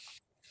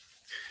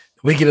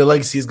 Weekend of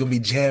Legacy is going to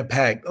be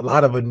jam-packed. A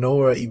lot of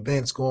Enora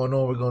events going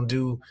on. We're going to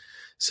do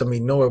some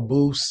Enora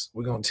booths.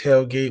 We're going to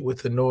tailgate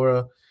with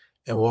Enora,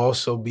 and we'll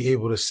also be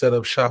able to set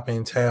up shop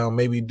in town,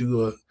 maybe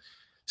do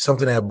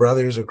something at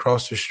Brothers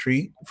across the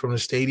street from the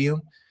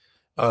stadium,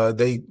 or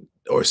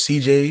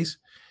CJ's.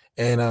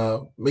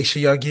 And make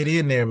sure y'all get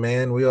in there,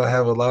 man. We all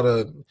have a lot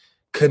of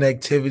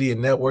connectivity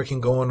and networking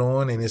going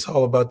on, and it's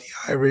all about the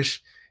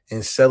Irish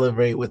and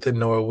celebrate with the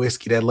Enora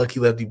whiskey. That Lucky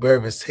Lefty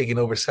bourbon is taking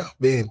over South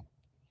Bend.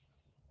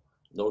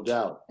 No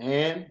doubt.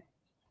 And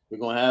we're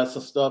going to have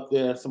some stuff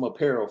there, some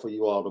apparel for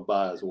you all to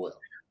buy as well.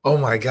 Oh,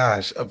 my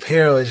gosh.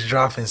 Apparel is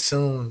dropping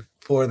soon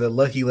for the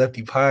Lucky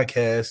Lefty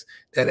podcast.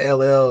 That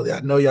LL, I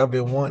know y'all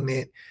been wanting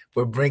it.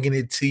 We're bringing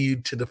it to you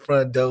to the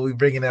front door. We're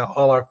bringing out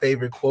all our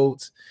favorite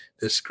quotes,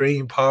 the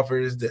Screen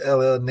Poppers, the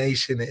LL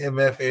Nation, the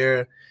MF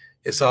Era.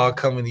 It's all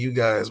coming to you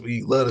guys.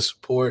 We love the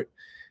support.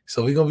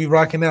 So we're going to be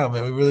rocking out,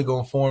 man. We're really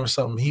going to form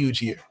something huge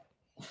here.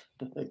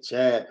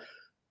 Chad,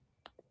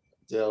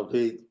 Del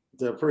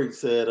Preach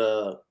said,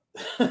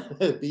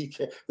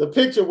 BK. The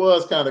picture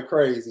was kind of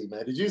crazy,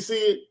 man. Did you see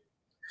it?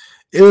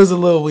 It was a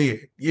little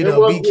weird. It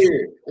was BK,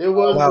 weird. It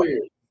was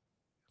weird.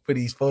 For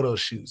these photo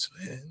shoots,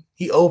 man.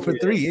 He 0 for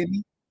 3, isn't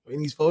he?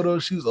 In these photo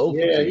shoots, 0 for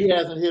 3. Yeah, he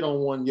hasn't hit on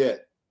one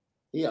yet.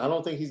 I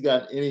don't think he's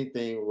got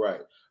anything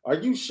right. Are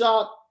you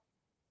shocked?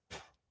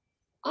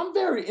 I'm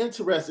very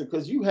interested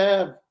because you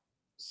have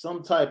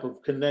some type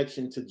of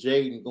connection to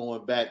Jaden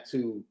going back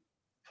to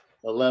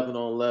 11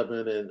 on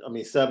 11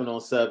 and 7 on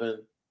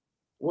 7.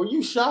 Were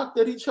you shocked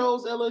that he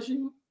chose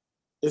LSU,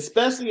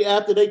 especially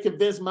after they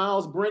convinced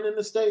Miles Brennan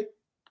to stay?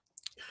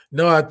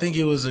 No, I think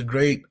it was a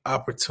great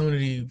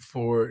opportunity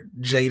for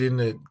Jaden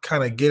to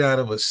kind of get out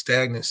of a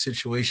stagnant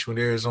situation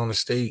with Arizona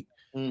State.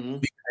 Mm-hmm.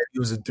 Because he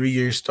was a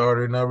 3-year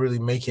starter, not really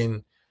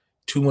making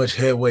too much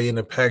headway in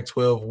the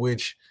Pac-12,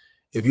 which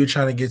if you're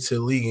trying to get to the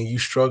league and you're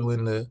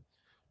struggling to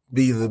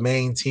be the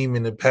main team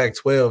in the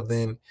Pac-12,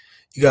 then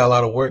you got a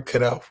lot of work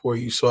cut out for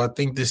you. So I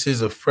think this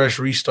is a fresh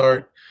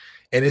restart,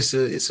 and it's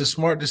a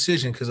smart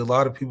decision because a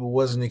lot of people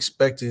wasn't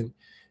expecting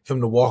him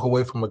to walk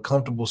away from a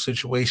comfortable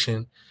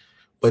situation.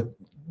 But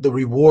the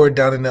reward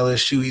down in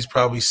LSU, he's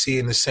probably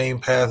seeing the same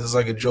path as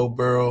like a Joe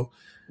Burrow,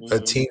 a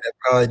team that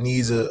probably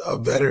needs a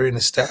veteran,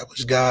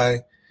 established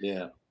guy.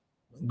 Yeah.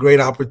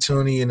 Great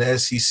opportunity in the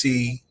SEC.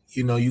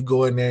 You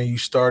go in there, you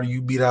start,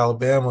 you beat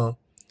Alabama,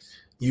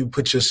 you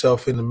put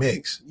yourself in the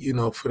mix,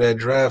 for that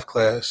draft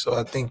class. So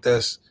I think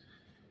that's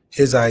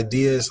his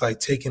idea, is like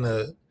taking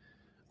a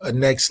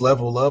next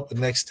level up, a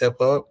next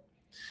step up.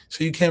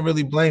 So you can't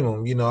really blame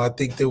him. I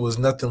think there was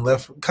nothing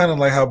left, kind of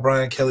like how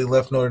Brian Kelly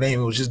left Notre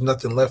Dame. It was just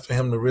nothing left for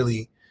him to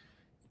really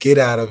get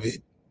out of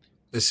it,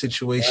 the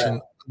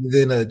situation,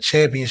 than a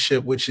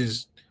championship, which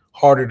is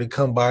harder to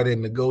come by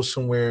than to go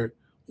somewhere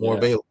more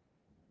available.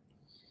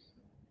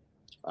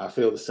 I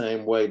feel the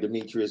same way.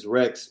 Demetrius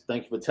Rex,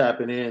 thank you for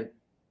tapping in.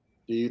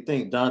 Do you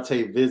think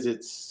Dante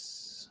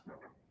visits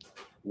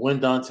when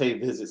Dante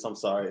visits,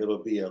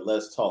 it'll be a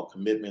let's talk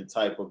commitment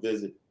type of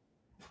visit.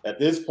 At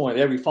this point,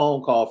 every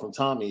phone call from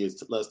Tommy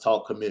is let's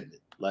talk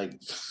commitment.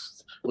 Like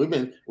we've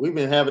been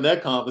having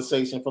that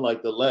conversation for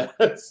like the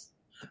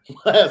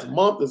last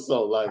month or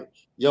so. Like,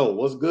 yo,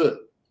 what's good?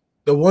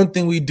 The one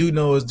thing we do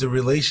know is the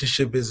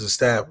relationship is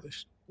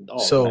established.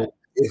 So man,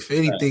 if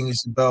anything,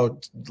 it's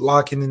about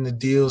locking in the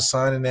deal,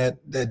 signing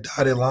that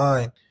dotted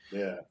line.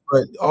 Yeah.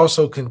 But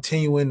also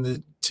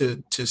continuing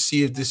to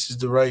see if this is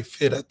the right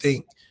fit. I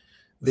think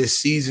this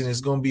season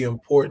is going to be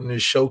important to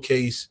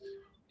showcase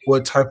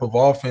what type of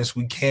offense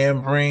we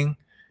can bring.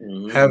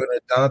 Mm-hmm. Having a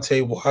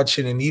Dante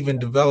watching and even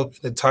developing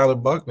a Tyler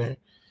Buckner.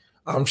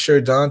 I'm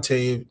sure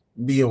Dante,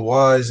 being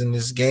wise in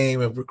this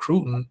game of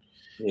recruiting,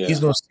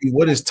 he's going to see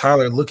what is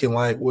Tyler looking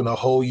like when a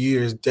whole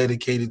year is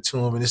dedicated to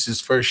him and this is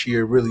his first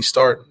year really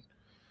starting.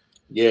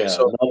 Yeah.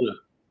 So,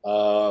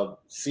 another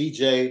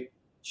CJ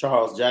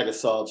Charles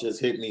Jagasaw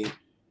just hit me.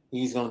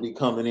 He's going to be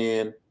coming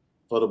in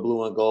for the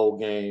blue and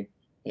gold game.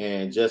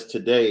 And just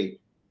today,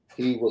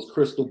 he was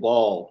crystal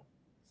balled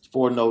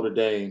for Notre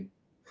Dame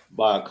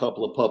by a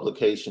couple of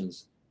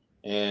publications.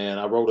 And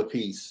I wrote a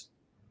piece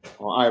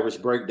on Irish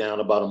Breakdown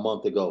about a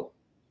month ago.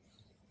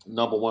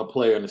 Number one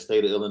player in the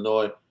state of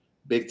Illinois,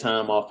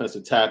 big-time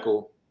offensive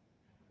tackle.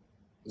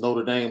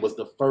 Notre Dame was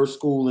the first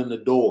school in the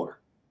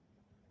door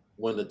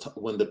when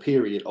the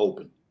period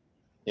opened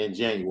in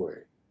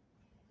January.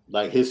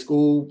 Like his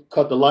school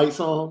cut the lights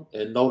on,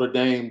 and Notre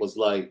Dame was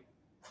like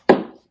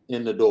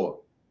in the door.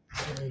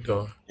 There you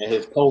go. And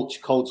his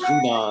Coach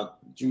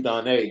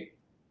Judon A,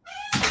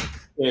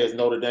 says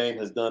Notre Dame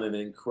has done an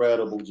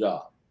incredible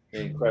job.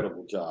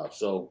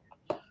 So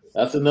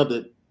that's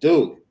another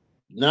dude.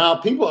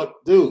 Now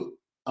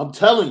I'm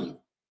telling you,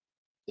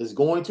 it's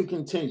going to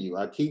continue.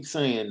 I keep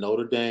saying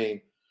Notre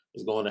Dame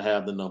is going to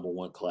have the number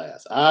one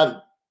class.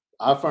 I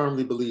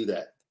firmly believe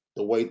that.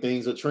 The way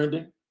things are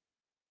trending,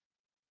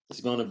 it's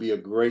going to be a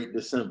great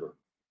December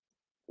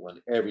when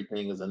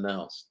everything is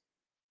announced.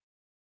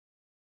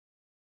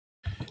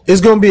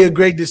 It's going to be a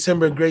great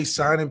December, a great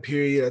signing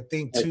period. I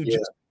think, too,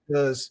 just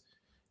because,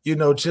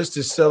 just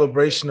the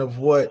celebration of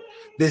what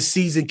this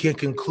season can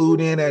conclude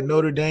in at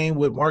Notre Dame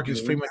with Marcus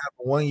Freeman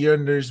having 1 year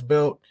under his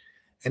belt,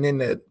 and then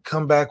to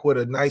come back with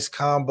a nice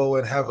combo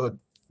and have a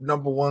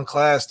number one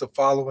class the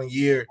following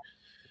year.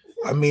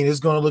 I mean, it's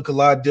going to look a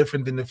lot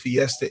different than the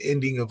Fiesta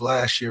ending of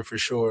last year for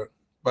sure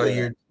by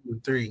year 2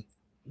 and 3.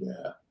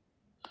 Yeah.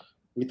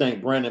 We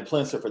thank Brandon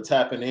Plinser for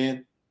tapping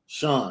in.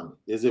 Sean,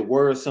 is it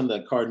worrisome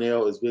that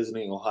Carnell is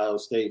visiting Ohio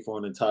State for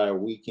an entire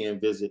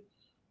weekend visit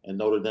and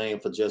Notre Dame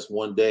for just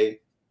 1 day?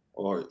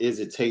 Or is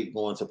it Tate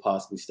going to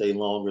possibly stay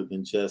longer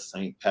than just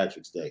St.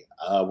 Patrick's Day?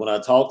 When I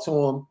talked to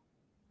him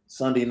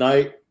Sunday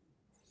night,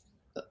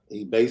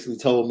 he basically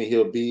told me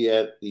he'll be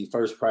at the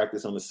first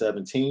practice on the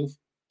 17th,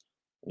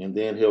 and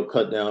then he'll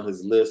cut down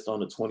his list on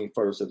the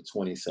 21st or the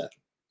 22nd.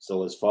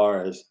 So as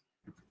far as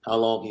how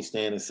long he's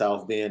staying in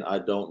South Bend, I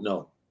don't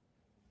know.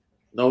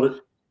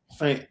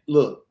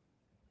 Look,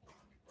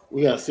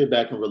 we got to sit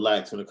back and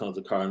relax when it comes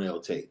to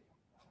Carnell Tate.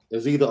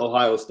 It's either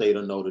Ohio State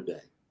or Notre Dame.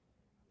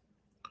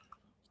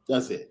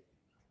 That's it.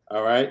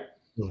 All right?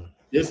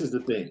 This is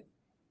the thing.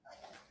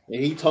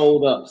 And he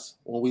told us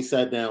when we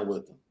sat down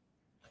with him,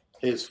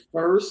 his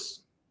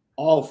first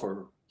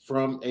offer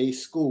from a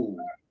school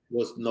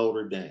was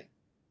Notre Dame.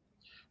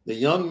 The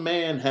young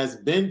man has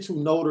been to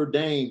Notre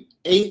Dame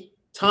 8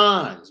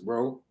 times,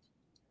 bro.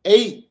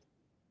 8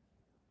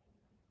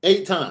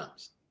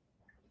 times.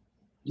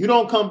 You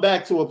don't come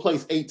back to a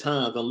place 8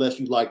 times unless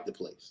you like the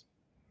place.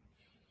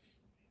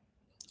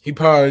 He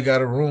probably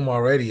got a room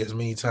already as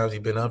many times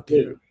he's been up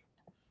there.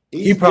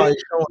 He probably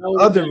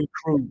showing other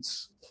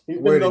recruits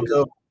where to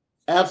go.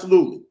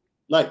 Absolutely.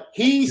 Like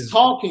he's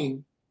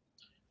talking.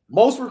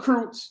 Most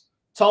recruits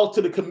talk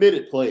to the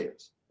committed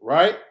players,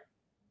 right?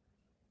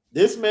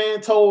 This man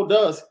told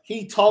us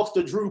he talks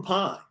to Drew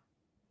Pine.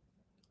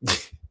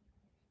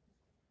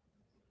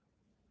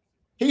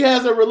 He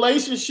has a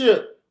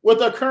relationship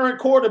with a current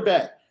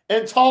quarterback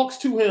and talks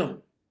to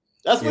him.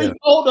 That's what he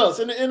told us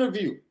in the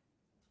interview.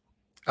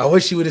 I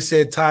wish he would have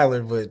said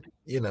Tyler, but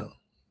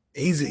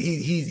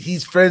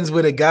he's friends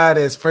with a guy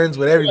that's friends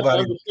with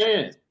everybody.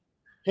 Understand.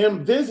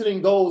 Him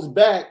visiting goes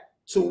back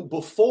to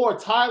before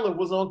Tyler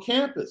was on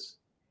campus.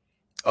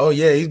 Oh,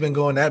 yeah, he's been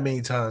going that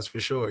many times for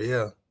sure,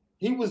 yeah.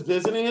 He was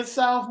visiting his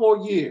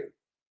sophomore year.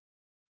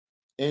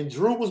 And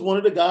Drew was one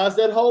of the guys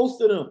that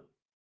hosted him.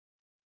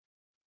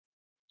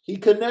 He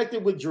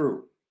connected with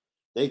Drew.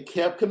 They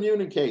kept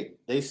communicating.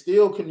 They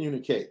still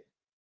communicate.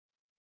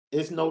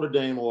 It's Notre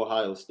Dame or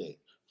Ohio State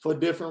for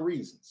different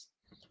reasons.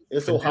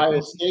 It's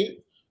Ohio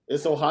State.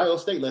 It's Ohio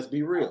State. Let's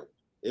be real.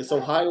 It's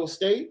Ohio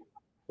State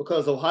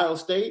because Ohio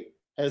State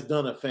has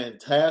done a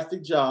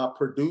fantastic job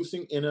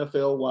producing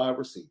NFL wide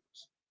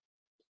receivers.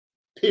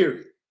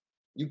 Period.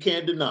 You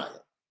can't deny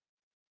it.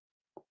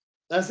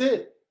 That's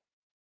it.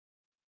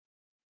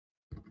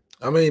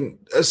 I mean,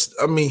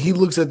 he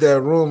looks at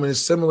that room and it's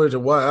similar to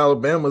why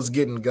Alabama's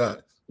getting guys.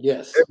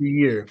 Yes. Every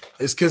year.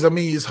 It's because, I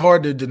mean, it's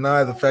hard to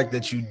deny the fact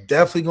that you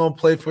definitely going to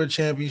play for a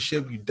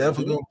championship. You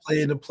definitely going to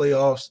play in the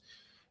playoffs.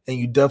 And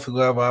you definitely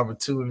going to have an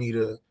opportunity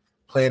to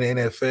play in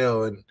the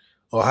NFL. And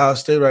Ohio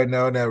State right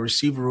now in that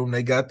receiver room,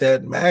 they got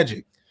that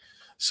magic.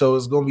 So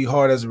it's going to be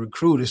hard as a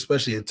recruit,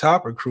 especially a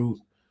top recruit,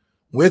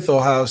 with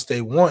Ohio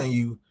State wanting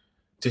you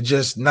to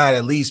just not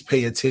at least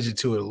pay attention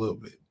to it a little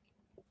bit.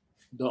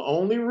 The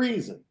only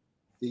reason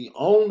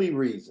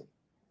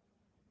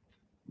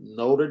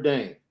Notre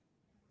Dame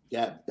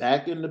got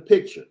back in the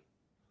picture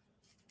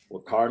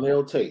with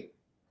Carnell Tate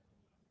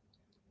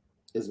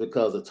is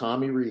because of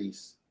Tommy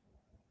Rees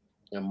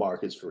and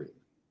Marcus Freeman.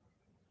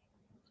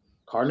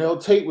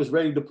 Carnell Tate was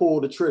ready to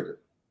pull the trigger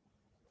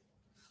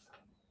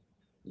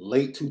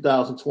late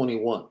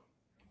 2021,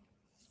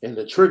 and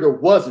the trigger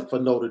wasn't for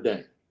Notre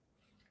Dame.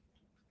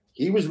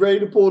 He was ready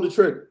to pull the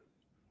trigger,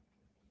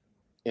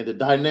 and the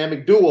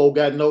dynamic duo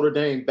got Notre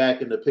Dame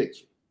back in the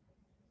picture.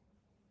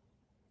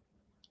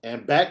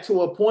 And back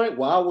to a point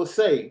where I would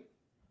say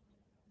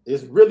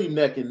it's really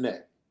neck and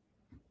neck,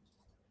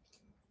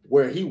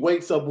 where he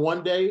wakes up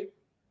one day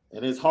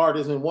and his heart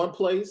is in one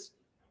place,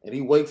 and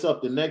he wakes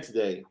up the next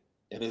day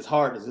and his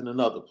heart is in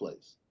another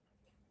place.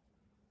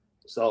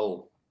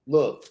 So,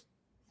 look,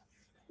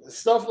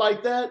 stuff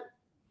like that,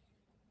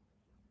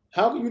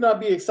 how can you not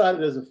be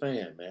excited as a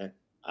fan, man?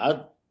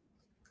 I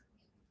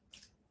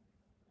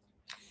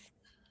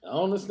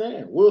don't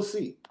understand. We'll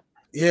see.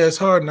 Yeah, it's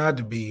hard not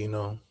to be, you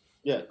know.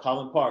 Yeah,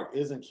 Collin Park.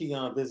 Isn't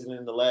Keon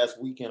visiting the last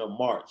weekend of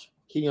March?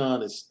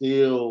 Keon is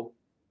still,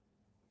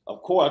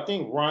 of course, I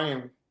think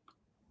Ryan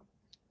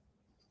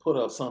put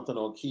up something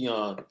on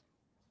Keon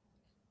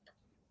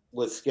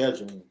with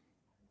scheduling,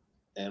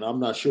 and I'm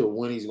not sure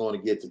when he's going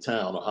to get to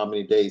town or how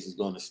many days he's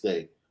going to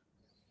stay.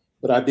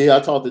 But I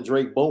talked to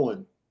Drake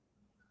Bowen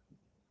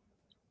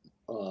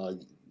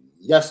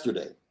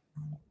yesterday.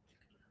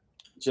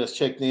 Just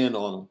checked in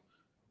on him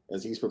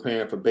as he's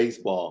preparing for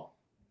baseball.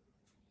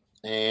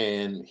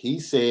 And he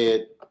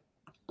said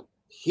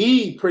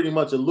he pretty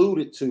much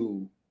alluded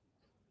to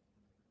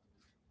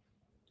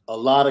a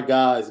lot of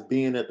guys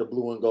being at the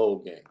blue and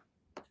gold game.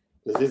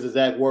 Because his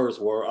exact words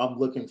were, I'm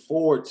looking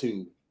forward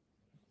to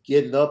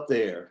getting up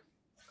there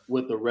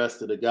with the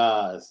rest of the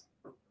guys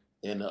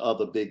and the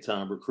other big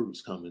time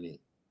recruits coming in.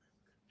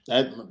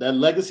 That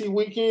legacy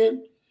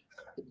weekend,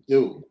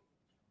 dude,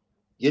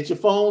 get your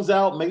phones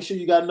out. Make sure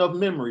you got enough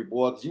memory,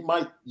 boy, because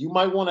you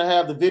might want to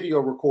have the video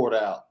recorder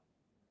out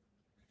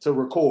to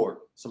record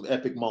some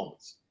epic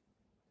moments.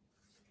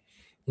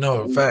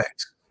 No,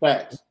 facts.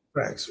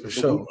 Facts for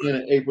sure.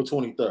 Weekend of April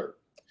 23rd.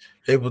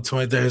 April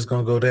 23rd is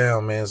going to go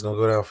down, man. It's going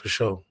to go down for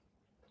sure.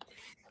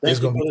 It's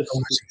going to be so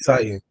much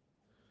exciting.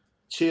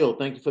 Chill.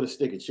 Thank you for the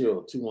sticker.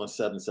 Chill.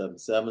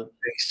 21777.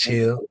 Thanks,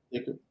 Chill.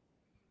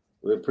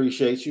 We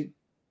appreciate you.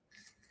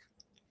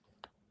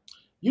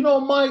 You know,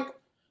 Mike,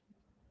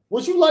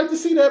 would you like to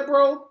see that,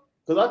 bro?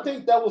 Because I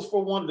think that was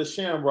for one of the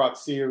Shamrock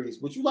series.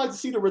 Would you like to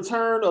see the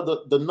return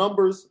of the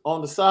numbers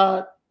on the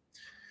side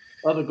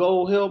of the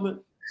gold helmet?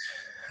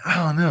 I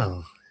don't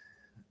know.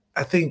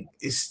 I think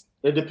it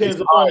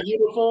depends upon the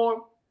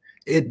uniform.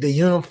 The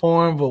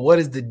uniform, but what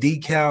does the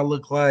decal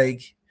look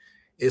like?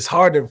 It's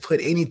hard to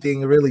put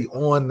anything really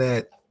on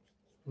that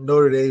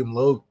Notre Dame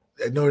logo,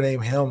 that Notre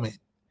Dame helmet.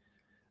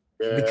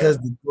 Yeah. Because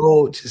the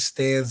gold just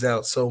stands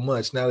out so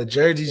much. Now the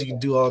jerseys you can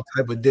do all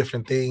type of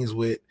different things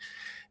with.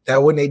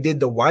 That when they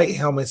did the white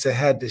helmets that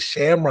had the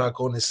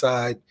shamrock on the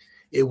side,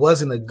 it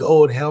wasn't a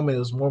gold helmet, it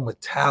was more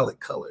metallic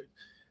colored.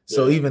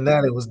 So even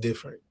that, it was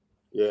different.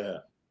 Yeah.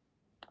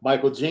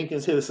 Michael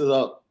Jenkins hit us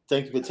up.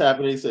 Thank you for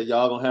tapping in. He said,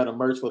 y'all gonna have the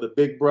merch for the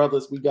big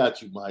brothers. We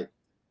got you, Mike.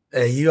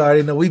 Hey, you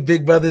already know we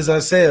big brothers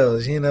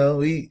ourselves. You know,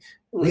 we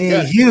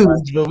ain't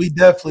huge, but we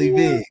definitely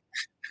big.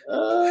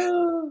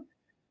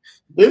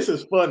 This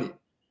is funny.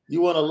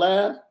 You want to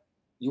laugh?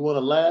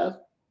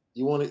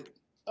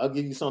 I'll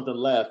give you something to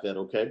laugh at,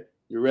 okay?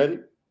 You ready?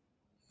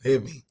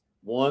 Hit me.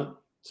 1,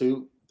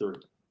 2, 3.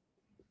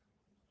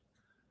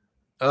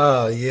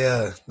 Oh,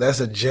 yeah. That's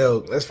a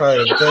joke. That's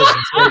probably the best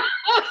joke.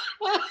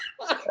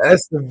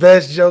 That's the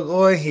best joke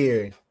on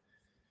here.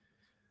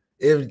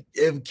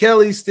 If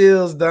Kelly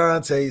steals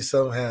Dante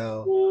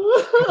somehow,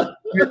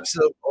 rips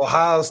up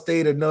Ohio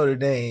State or Notre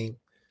Dame,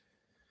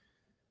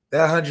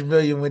 that $100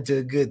 million went to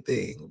a good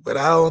thing. But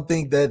I don't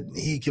think that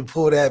he can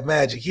pull that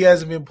magic. He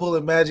hasn't been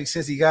pulling magic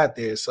since he got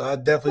there, so I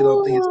definitely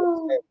don't think it's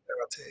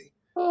Dante.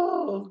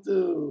 Oh,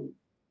 dude.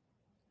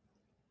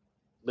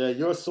 Man,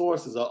 your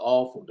sources are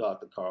awful,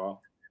 Dr.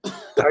 Carl.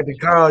 Dr.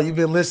 Carl, you've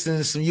been listening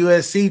to some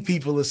USC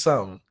people or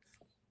something.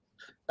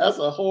 That's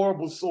a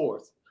horrible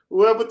source.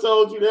 Whoever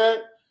told you that,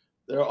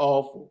 they're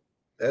awful.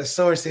 That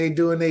source ain't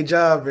doing their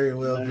job very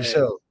well, man. For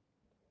sure.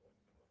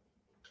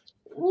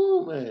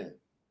 Ooh, man.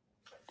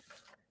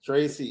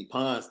 Tracy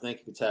Pons, thank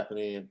you for tapping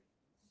in.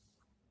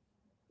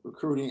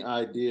 Recruiting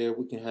idea,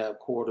 we can have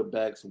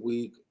quarterbacks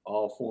week.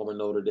 All former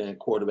Notre Dame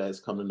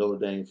quarterbacks come to Notre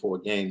Dame for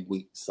a game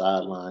week,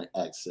 sideline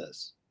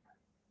access.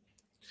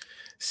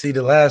 See,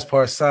 the last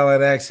part,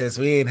 sideline access,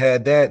 we ain't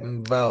had that in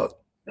about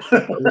a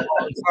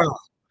long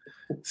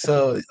time.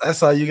 So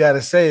that's all you got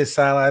to say is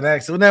sideline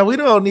action. Now we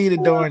don't need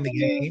it during the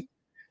game.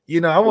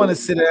 I want to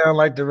sit down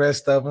like the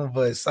rest of them,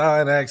 but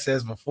sideline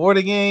access before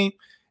the game,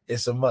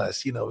 it's a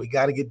must. We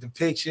got to get the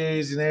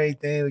pictures and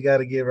everything. We got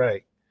to get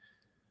right.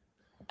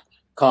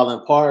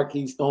 Colin Park,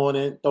 he's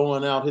throwing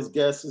out his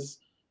guesses,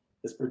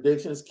 his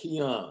predictions.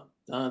 Keon,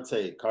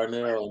 Dante,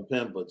 Carnell, and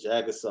Pemba,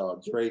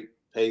 Jagasaw, Drake,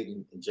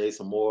 Peyton, and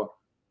Jason Moore.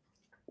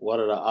 What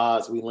are the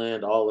odds we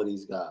land all of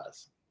these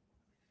guys?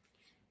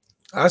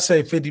 I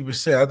say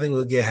 50%. I think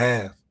we'll get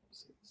half.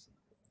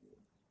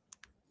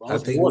 I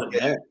think more than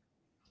that.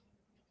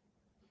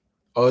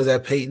 Oh, is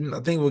that Peyton? I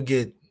think we'll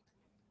get.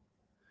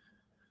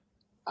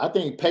 I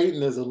think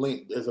Peyton is a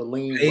lean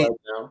right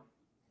now.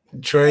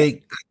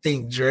 Drake, I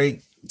think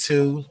Drake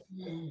too.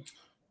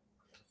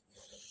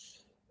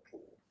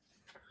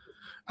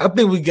 I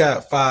think we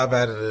got 5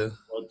 out of the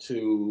 1,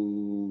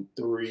 2,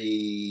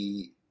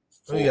 3.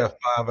 4. We got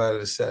 5 out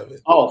of the 7.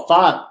 Oh,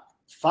 5.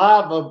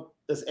 5 of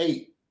that's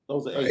 8.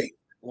 Those are 8. Right.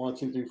 1,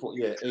 2, 3, 4.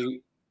 Yeah,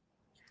 8.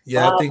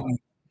 Yeah, 5, I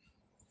think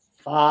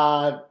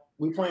 5.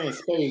 We playing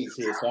spades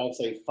here, so I'd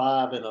say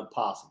 5 and a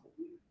possible.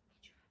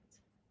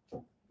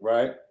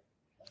 Right?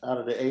 Out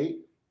of the 8.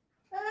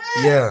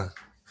 Yeah.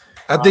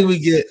 I think we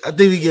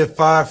get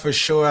 5 for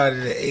sure out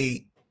of the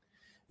 8.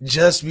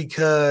 Just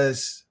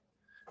because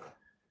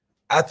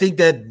I think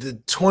that the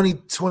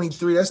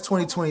 2023, that's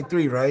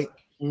 2023, right?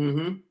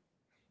 Mm-hmm.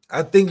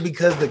 I think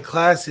because the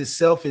class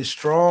itself is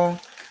strong,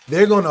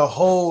 they're going to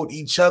hold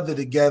each other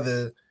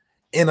together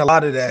in a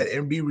lot of that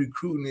and be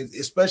recruiting,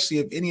 especially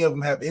if any of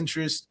them have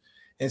interest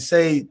and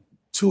say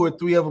 2 or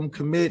 3 of them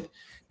commit,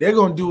 they're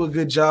going to do a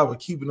good job of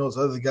keeping those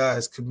other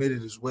guys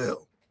committed as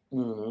well.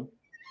 Mm-hmm.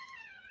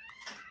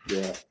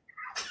 Yeah.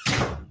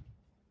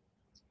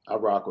 I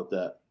rock with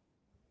that.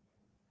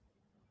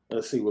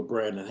 Let's see what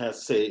Brandon has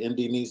to say. ND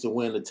needs to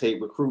win the Tate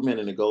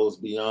recruitment, and it goes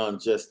beyond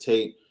just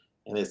Tate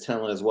and his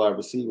talent as wide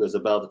receiver. Is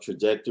about the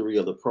trajectory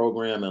of the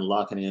program and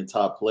locking in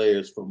top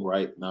players from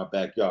right in our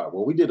backyard.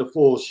 Well, we did a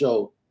full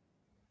show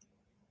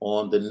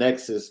on the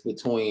nexus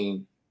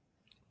between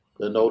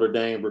the Notre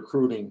Dame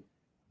recruiting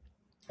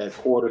at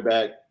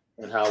quarterback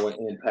and how it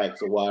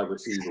impacts a wide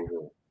receiver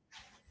room.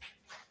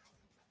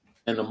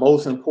 And the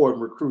most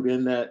important recruit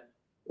in that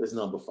is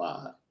number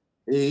 5.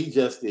 He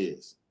just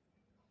is.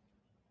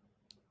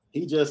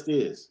 He just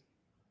is.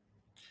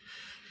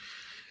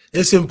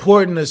 It's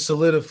important to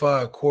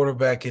solidify a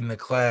quarterback in the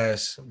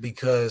class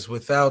because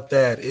without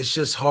that, it's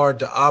just hard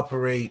to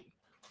operate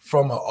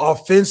from an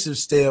offensive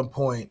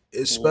standpoint,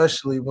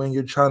 especially when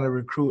you're trying to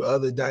recruit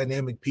other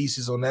dynamic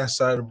pieces on that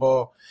side of the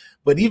ball.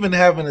 But even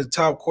having a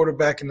top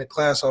quarterback in the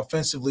class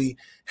offensively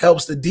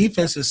helps the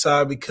defensive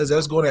side because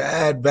that's going to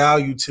add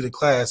value to the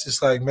class.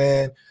 It's like,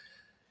 man,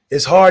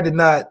 it's hard to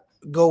not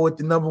go with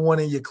the number 1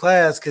 in your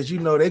class because they're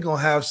going to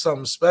have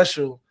something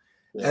special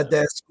at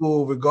that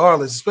school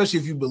regardless, especially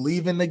if you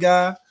believe in the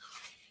guy.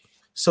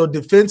 So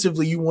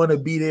defensively, you want to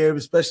be there,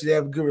 especially to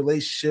have a good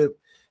relationship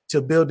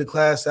to build the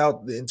class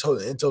out in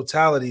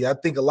totality. I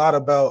think a lot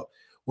about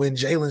when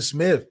Jalen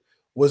Smith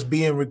was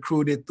being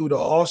recruited through the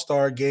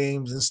All-Star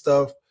games and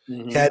stuff,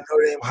 had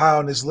Notre Dame high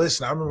on his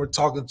list. And I remember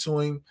talking to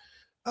him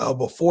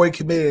before he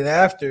committed and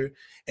after,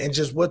 and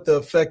just what the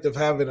effect of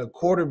having a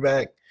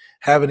quarterback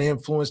having an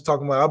influence,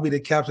 talking about I'll be the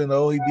captain of the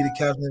O, he'd be the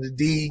captain of the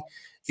D.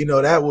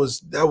 That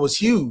was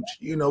huge,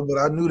 but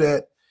I knew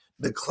that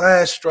the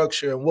class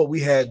structure and what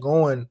we had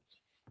going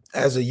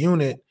as a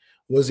unit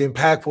was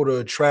impactful to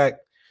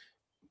attract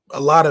a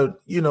lot of,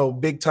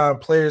 big time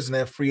players in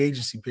that free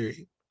agency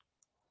period.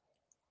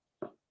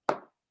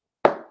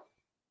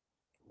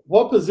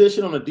 What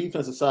position on the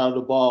defensive side of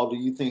the ball do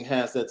you think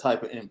has that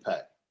type of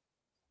impact?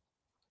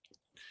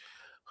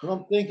 Well,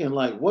 I'm thinking,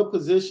 what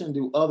position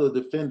do other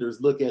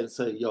defenders look at and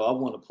say, yo, I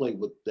want to play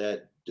with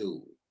that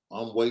dude.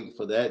 I'm waiting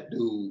for that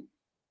dude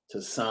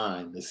to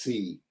sign the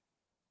seed.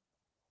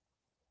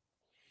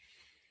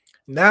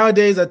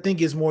 Nowadays, I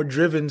think it's more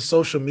driven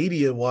social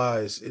media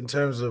wise in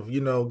terms of,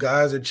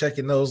 guys are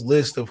checking those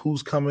lists of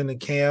who's coming to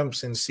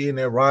camps and seeing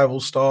their rival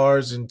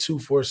stars and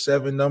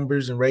 247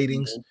 numbers and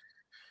ratings. Mm-hmm.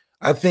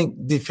 I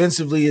think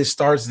defensively it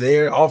starts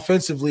there.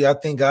 Offensively, I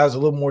think guys are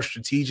a little more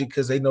strategic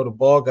because they know the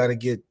ball got to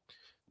get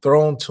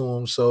thrown to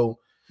them. So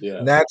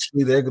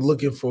naturally they're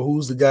looking for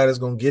who's the guy that's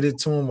going to get it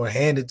to them or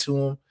hand it to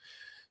them.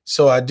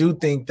 So I do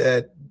think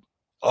that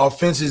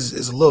offense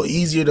is a little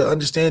easier to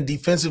understand.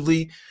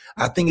 Defensively,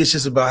 I think it's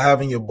just about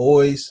having your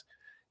boys,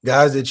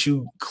 guys that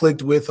you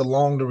clicked with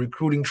along the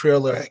recruiting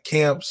trail or at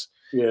camps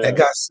that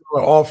got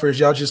similar offers.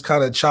 Y'all just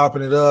kind of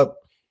chopping it up.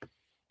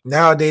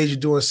 Nowadays, you're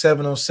doing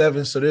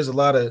 7-on-7, so there's a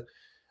lot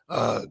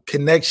of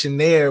connection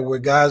there where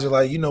guys are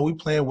like, we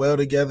playing well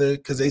together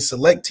because they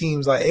select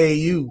teams like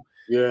AAU.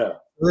 Yeah.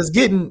 It's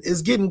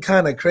getting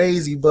kind of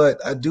crazy, but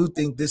I do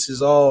think this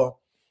is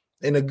all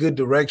in a good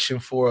direction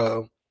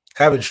for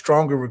having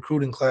stronger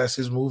recruiting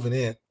classes moving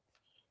in.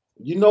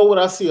 You know what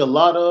I see a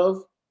lot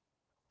of?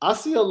 I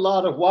see a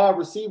lot of wide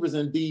receivers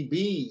and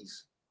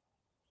DBs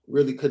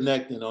really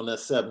connecting on that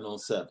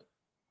 7-on-7.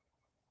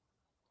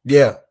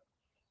 Yeah.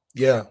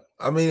 Yeah.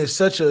 I mean, it's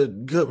such a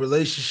good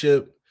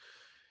relationship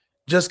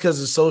just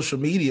because of social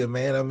media,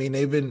 man. I mean,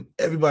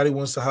 everybody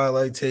wants to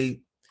highlight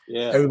tape.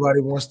 Yeah.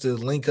 Everybody wants to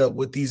link up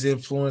with these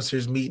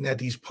influencers meeting at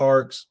these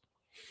parks,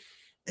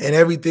 and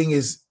everything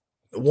is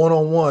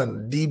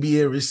one-on-one,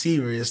 DB and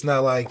receiver. It's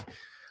not like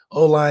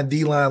O-line,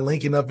 D-line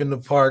linking up in the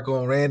park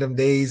on random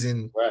days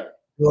and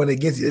going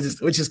against you,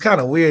 which is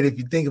kind of weird if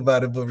you think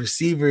about it. But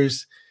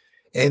receivers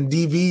and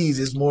DBs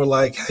is more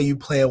like how you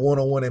play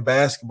one-on-one in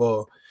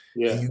basketball.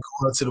 Yeah. And you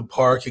go out to the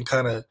park and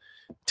kind of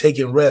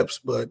taking reps.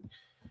 But,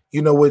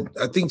 you know what,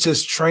 I think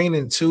just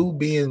training too,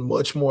 being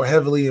much more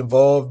heavily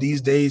involved these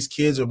days,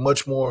 kids are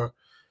much more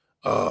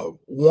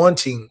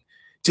wanting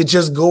to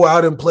just go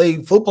out and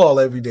play football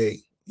every day.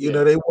 You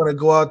know, they want to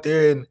go out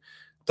there and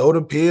throw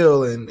the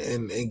pill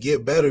and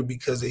get better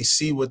because they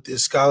see what the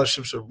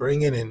scholarships are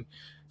bringing, and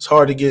it's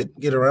hard to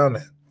get around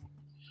that.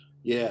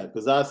 Yeah,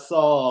 because I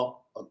saw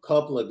a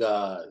couple of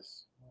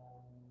guys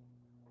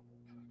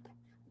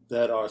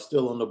that are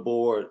still on the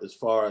board as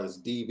far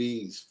as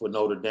DBs for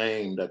Notre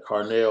Dame that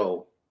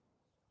Carnell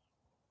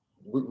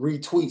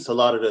retweets a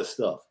lot of their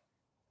stuff.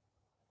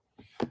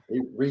 He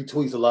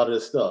retweets a lot of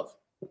this stuff.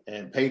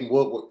 And Peyton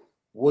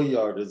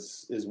Woodyard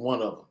is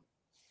one of them.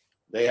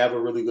 They have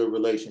a really good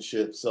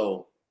relationship.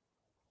 So,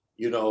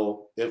 you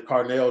know, if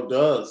Carnell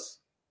does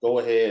go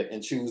ahead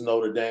and choose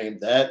Notre Dame,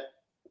 that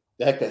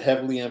could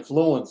heavily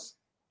influence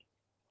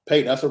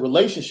Peyton. That's a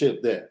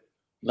relationship there.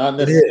 Not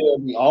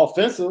necessarily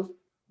offensive,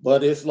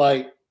 but it's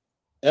like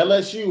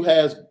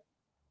LSU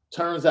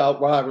turns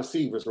out wide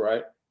receivers,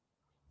 right?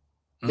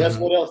 Guess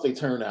what else they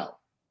turn out?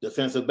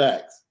 Defensive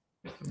backs.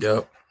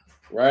 Yep.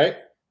 Right?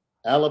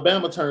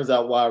 Alabama turns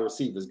out wide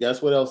receivers.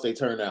 Guess what else they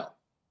turn out?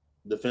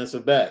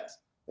 Defensive backs.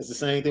 It's the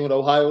same thing with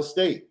Ohio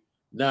State.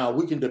 Now,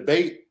 we can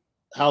debate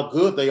how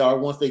good they are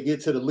once they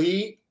get to the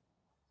league,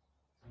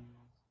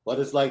 but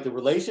it's like the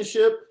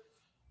relationship,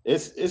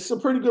 it's a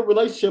pretty good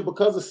relationship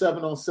because of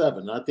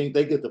 7-on-7. I think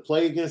they get to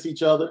play against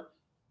each other.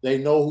 They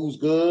know who's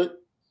good.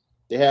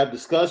 They have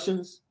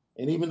discussions.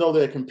 And even though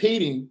they're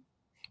competing,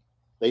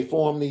 they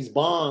form these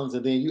bonds,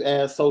 and then you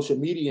add social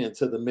media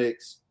into the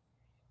mix,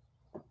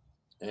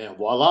 and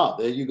voila,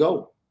 there you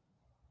go.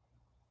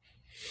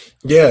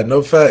 Yeah,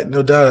 no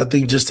doubt. I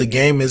think just the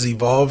game is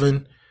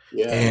evolving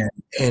and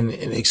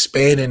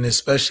expanding,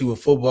 especially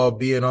with football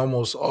being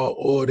almost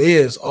all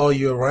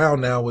year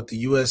round now with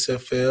the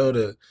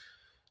USFL,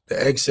 the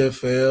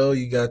XFL,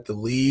 you got the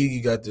league,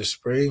 you got the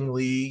spring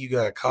league, you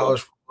got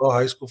college football,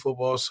 high school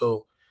football.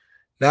 So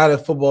now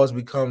that football has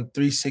become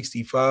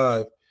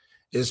 365,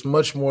 it's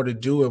much more to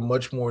do and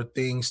much more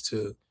things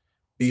to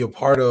be a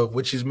part of,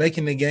 which is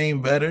making the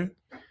game better.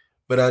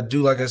 But I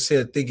do, like I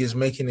said, think it's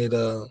making it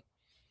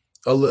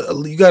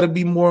you got to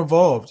be more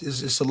involved.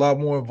 It's a lot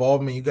more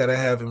involvement you got to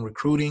have in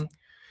recruiting.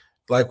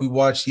 Like we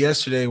watched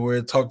yesterday where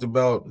it talked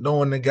about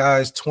knowing the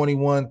guys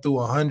 21 through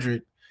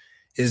 100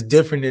 is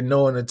different than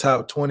knowing the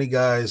top 20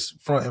 guys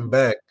front and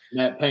back.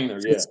 Matt Painter,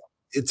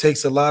 it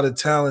takes a lot of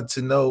talent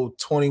to know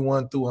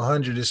 21 through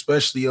 100,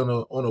 especially on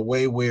a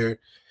way where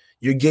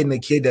you're getting a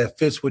kid that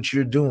fits what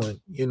you're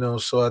doing, you know.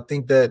 So I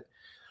think that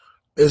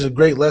is a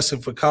great lesson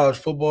for college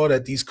football,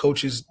 that these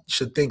coaches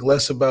should think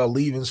less about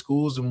leaving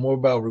schools and more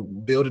about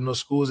building those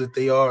schools that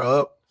they are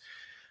up.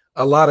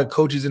 A lot of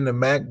coaches in the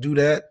MAC do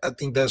that. I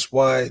think that's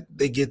why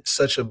they get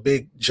such a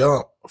big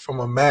jump from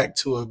a MAC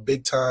to a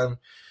big-time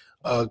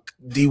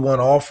D1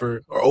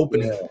 offer or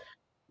opening.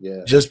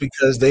 Yeah. Just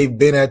because they've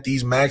been at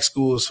these MAC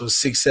schools for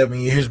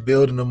 6-7 years,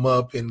 building them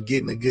up and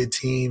getting a good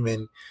team.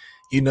 And,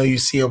 you know, you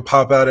see them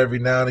pop out every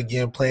now and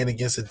again playing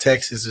against a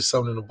Texas or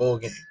something in a bowl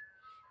game.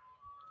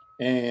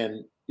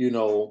 And, you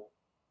know,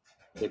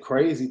 the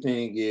crazy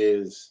thing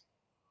is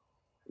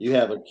you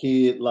have a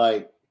kid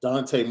like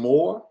Dante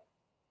Moore,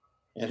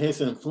 and his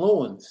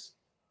influence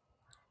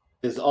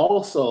is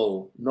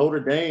also Notre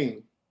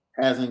Dame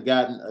hasn't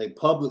gotten a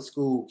public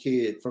school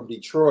kid from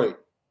Detroit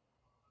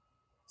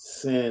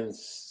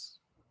since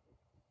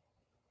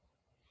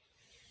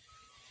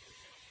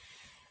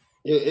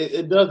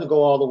it doesn't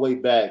go all the way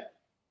back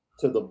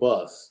to the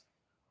bus.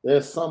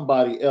 There's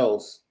somebody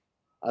else.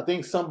 I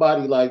think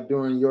somebody like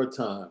during your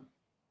time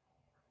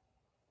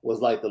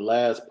was like the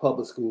last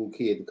public school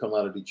kid to come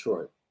out of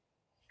Detroit.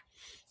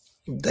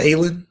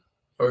 Dalen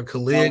or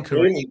Khalid?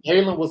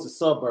 Dalen was the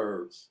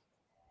suburbs.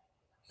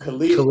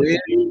 Khalid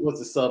was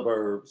the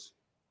suburbs.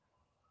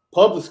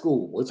 Public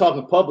school. We're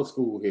talking public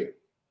school here.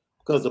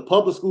 Because the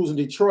public schools in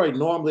Detroit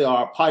normally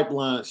are a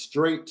pipeline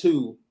straight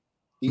to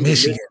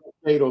Michigan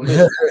State or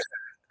Michigan.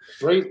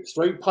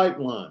 straight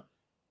pipeline.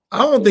 I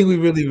don't think we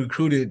really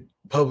recruited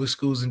public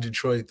schools in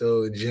Detroit,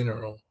 though, in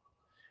general.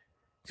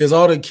 Because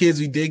all the kids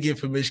we did get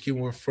from Michigan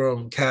were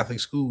from Catholic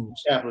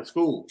schools. Catholic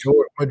schools.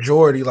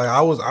 Majority. Like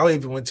I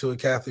even went to a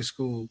Catholic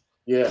school.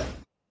 Yeah.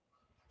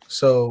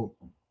 So,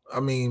 I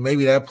mean,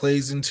 maybe that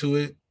plays into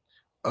it.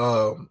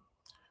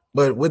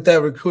 But with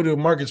that recruiter,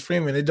 Marcus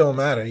Freeman, it don't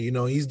matter. You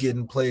know, he's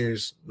getting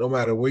players no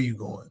matter where you're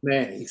going.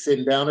 Man, he's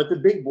sitting down at the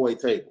big boy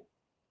table.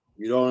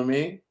 You know what I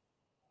mean?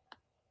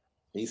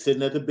 He's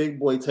sitting at the big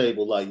boy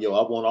table like, yo,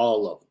 I want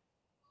all of them.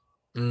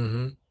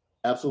 Mm-hmm.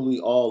 Absolutely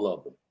all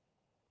of them.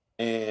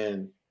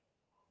 And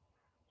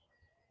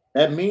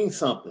That means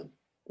something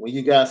when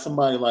you got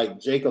somebody like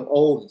Jacob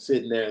Olden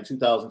sitting there in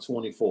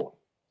 2024,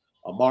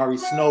 Amari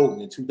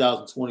Snowden in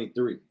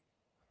 2023.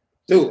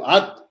 Dude,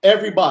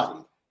 everybody,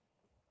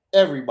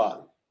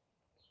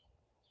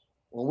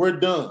 when we're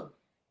done,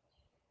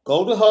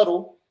 go to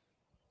Huddle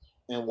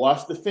and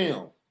watch the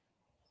film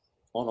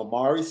on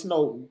Amari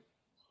Snowden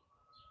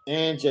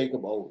and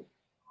Jacob Olden.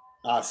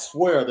 I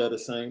swear they're the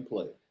same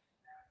player.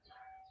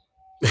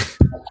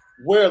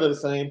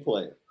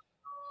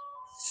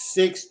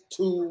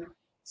 6'2",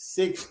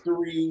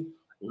 6'3",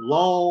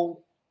 long.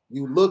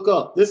 You look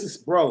up. This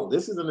is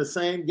in the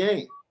same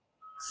game.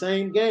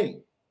 Same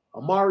game.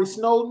 Amari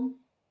Snowden,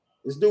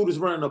 this dude is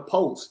running a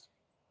post,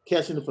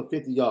 catching it for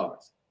 50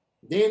 yards.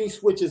 Then he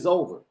switches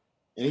over,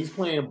 and he's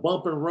playing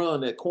bump and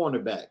run at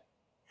cornerback.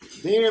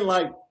 Then,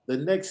 like the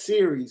next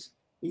series,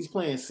 he's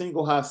playing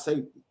single high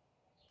safety.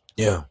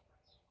 Yeah.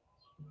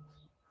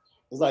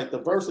 It's like the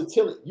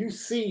versatility. You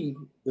see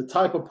the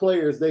type of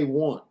players they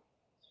want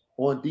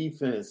on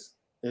defense: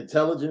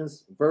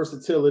 intelligence,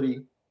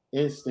 versatility,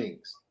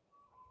 instincts.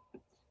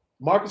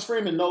 Marcus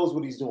Freeman knows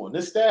what he's doing.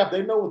 This staff,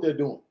 they know what they're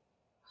doing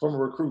from a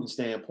recruiting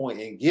standpoint.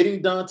 And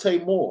getting Dante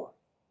Moore,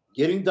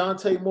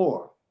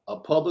 a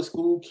public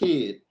school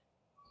kid,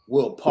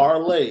 will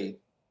parlay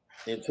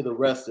into the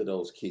rest of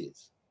those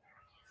kids.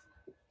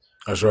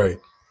 That's right.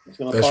 It's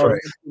going to parlay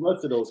into the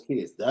rest of those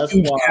kids. That's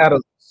why.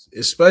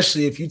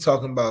 Especially if you're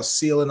talking about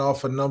sealing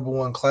off a number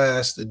one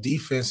class, the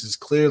defense is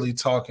clearly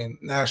talking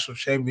national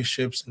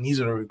championships, and these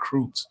are the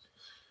recruits.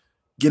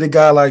 Get a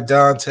guy like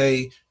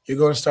Dante, you're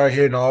going to start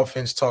hearing the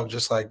offense talk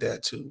just like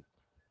that too.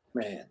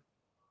 Man.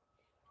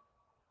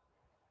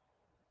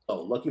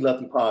 So, Lucky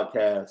Lefty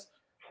Podcast,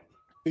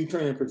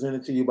 featuring and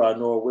presented to you by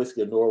Nora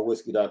Whiskey at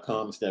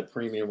NoraWhiskey.com. It's that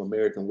premium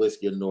American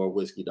whiskey at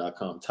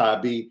NoraWhiskey.com. Ty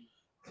B,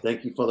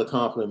 thank you for the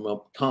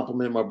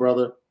compliment, my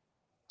brother.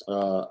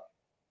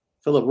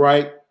 Philip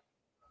Wright,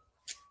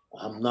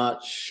 I'm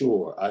not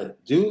sure.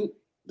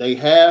 They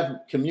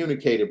have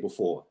communicated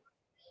before.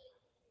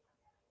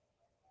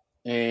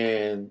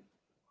 And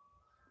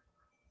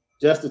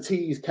just to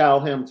tease, Kyle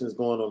Hamilton's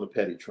going on the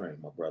petty train,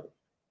 my brother.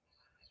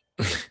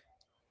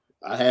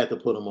 I had to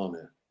put him on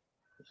there.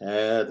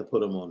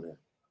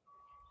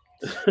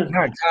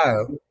 Not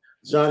Kyle.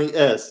 Johnny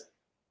S.,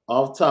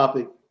 off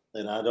topic,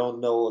 and I don't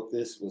know if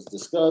this was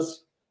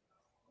discussed.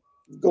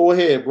 Go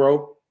ahead,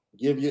 bro.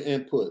 Give your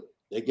input.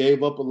 They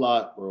gave up a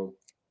lot, bro.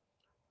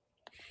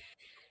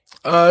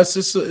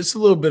 It's a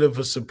little bit of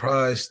a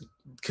surprise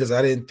because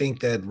I didn't think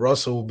that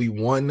Russell would be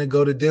wanting to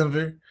go to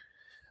Denver.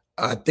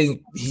 I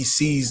think he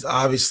sees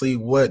obviously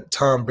what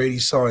Tom Brady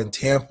saw in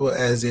Tampa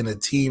as in a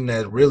team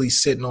that really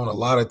sitting on a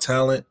lot of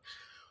talent,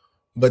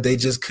 but they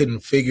just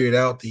couldn't figure it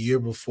out the year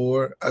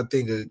before. I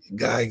think a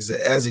guy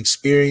as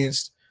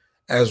experienced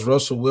as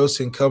Russell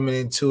Wilson coming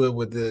into it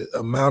with the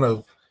amount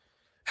of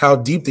how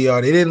deep they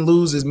are. They didn't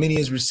lose as many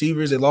as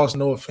receivers. They lost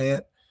Noah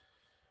Fant,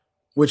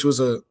 which was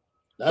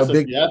that's a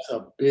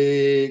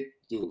big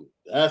dude.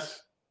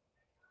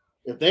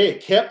 If they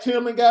had kept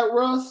him and got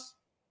Russ.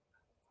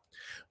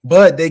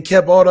 But they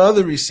kept all the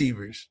other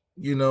receivers,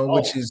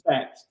 which is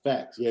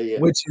facts. Yeah.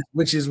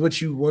 Which is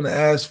what you want to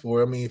ask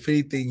for. I mean, if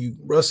anything,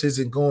 Russ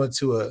isn't going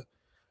to a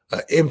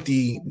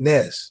empty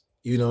nest.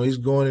 He's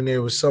going in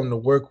there with something to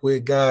work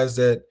with, guys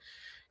that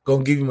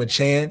gonna give him a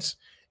chance.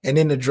 And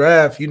in the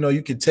draft,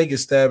 you can take a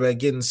stab at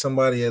getting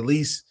somebody at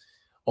least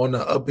on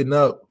the up and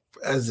up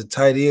as a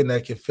tight end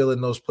that can fill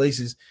in those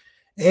places.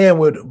 And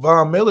with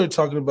Von Miller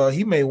talking about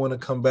he may want to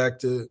come back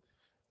to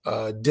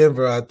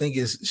Denver, I think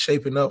is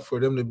shaping up for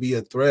them to be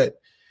a threat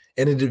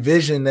in a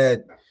division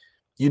that,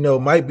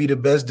 might be the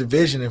best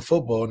division in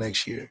football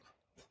next year.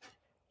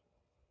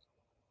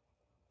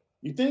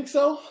 You think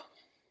so?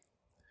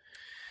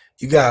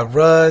 You got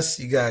Russ,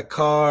 you got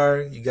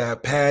Carr, you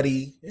got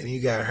Patty, and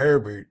you got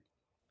Herbert.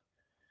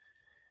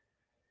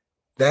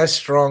 That's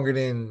stronger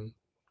than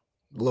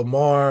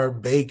Lamar,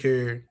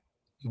 Baker,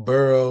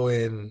 Burrow,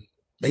 and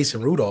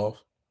Mason Rudolph.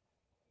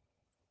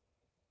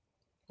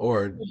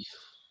 Or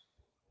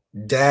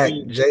Dak,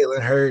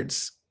 Jalen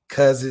Hurts,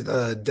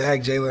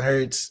 Jalen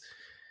Hurts,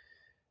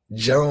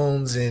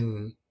 Jones,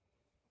 and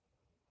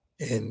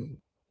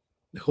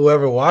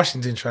whoever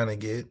Washington trying to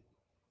get.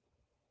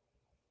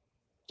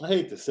 I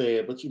hate to say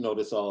it, but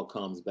this all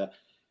comes back.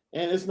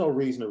 And there's no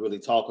reason to really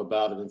talk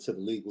about it until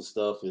the legal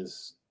stuff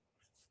is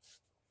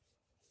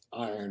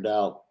ironed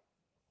out.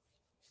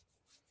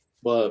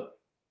 But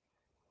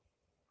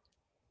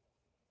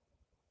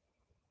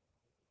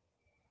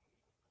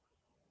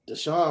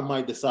Deshaun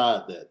might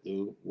decide that,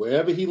 dude.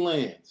 Wherever he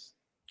lands.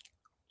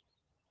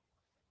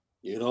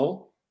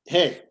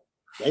 Heck,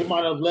 they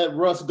might have let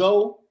Russ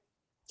go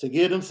to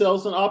give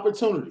themselves an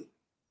opportunity.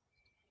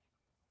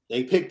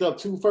 They picked up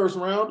 2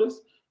 first-rounders.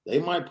 They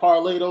might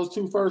parlay those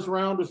 2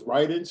 first-rounders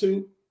right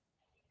into,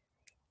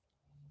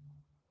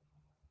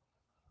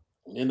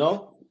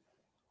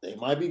 they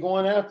might be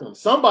going after him.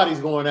 Somebody's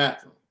going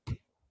after him.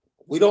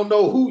 We don't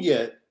know who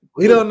yet.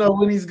 We don't know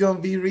when he's going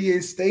to be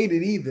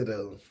reinstated either,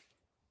 though.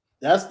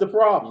 That's the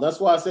problem.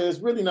 That's why I say it's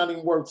really not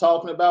even worth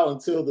talking about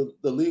until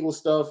the legal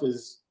stuff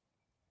is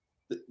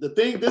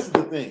This is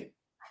the thing.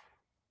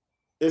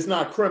 It's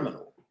not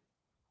criminal.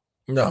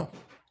 No.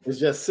 It's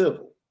just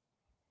civil.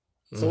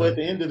 So at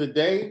the end of the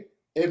day,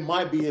 it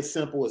might be as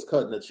simple as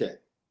cutting a check.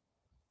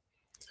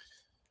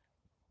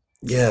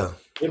 Yeah.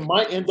 It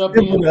might end up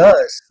being to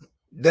us.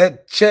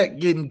 That check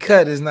getting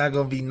cut is not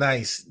going to be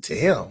nice to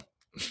him.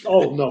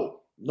 Oh,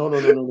 no. No.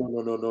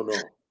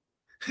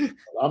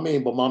 I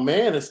mean, but my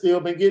man has still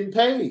been getting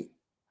paid.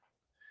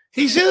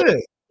 He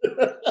should.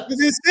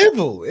 It's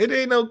civil. It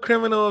ain't no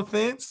criminal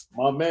offense.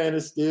 My man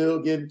is still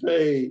getting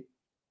paid.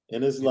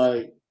 And it's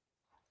like,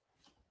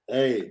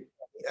 hey.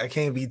 I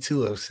can't be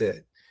too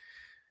upset.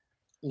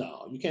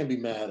 No, you can't be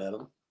mad at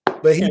him.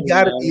 But he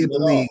got to be in the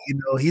league. You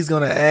know, he's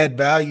going to add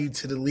value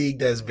to the league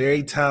that's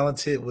very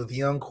talented with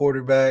young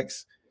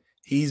quarterbacks.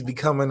 He's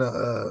becoming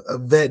a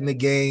vet in the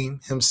game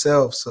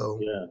himself. So,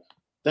 yeah.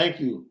 Thank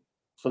you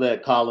for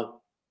that, Colin.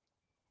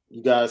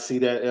 You guys see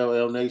that,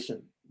 LL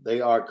Nation?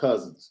 They are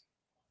cousins,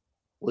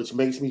 which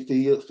makes me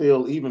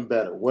feel even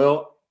better.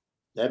 Well,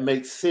 that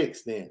makes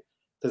 6 then,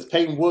 because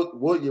Peyton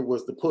Woodyard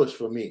was the push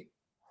for me.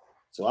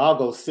 So I'll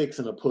go 6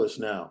 in a push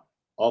now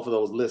off of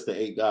those list of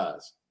 8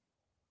 guys.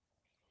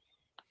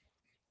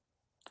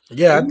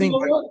 Yeah, I think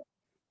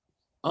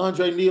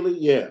Andre Neely,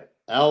 yeah.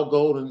 Al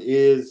Golden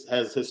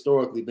has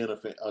historically been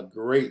a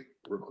great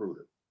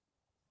recruiter.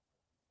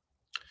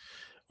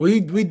 We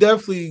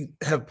definitely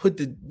have put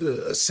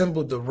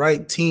assembled the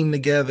right team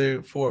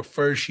together for a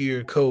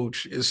first-year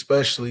coach,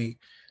 especially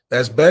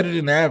that's better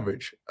than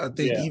average. I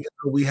think even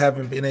though we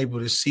haven't been able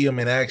to see him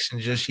in action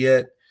just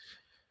yet,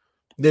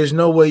 there's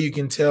no way you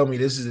can tell me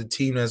this is a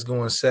team that's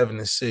going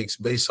 7-6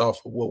 based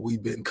off of what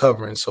we've been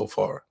covering so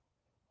far.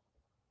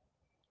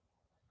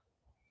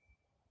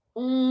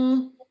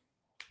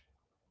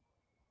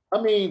 I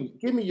mean,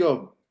 give me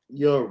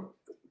your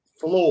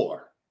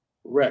floor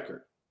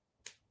record.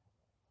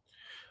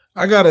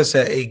 I got us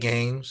at 8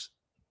 games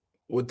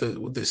with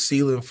the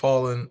ceiling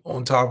falling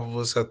on top of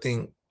us. I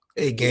think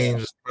 8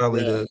 games is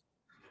probably the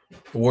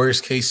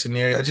worst case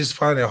scenario. I just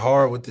find it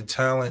hard with the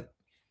talent.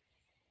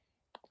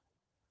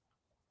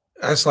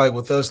 That's like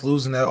with us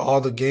losing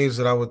all the games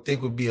that I would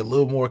think would be a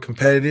little more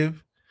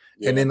competitive,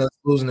 and then us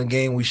losing a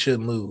game we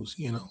shouldn't lose,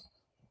 you know.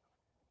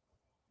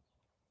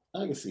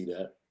 I can see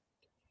that.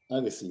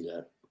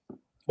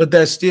 But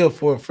that's still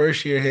for a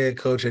first-year head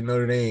coach at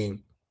Notre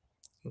Dame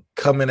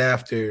coming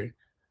after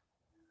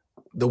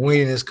the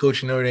winningest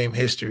coach in Notre Dame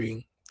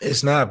history.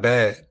 It's not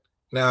bad.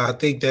 Now, I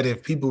think that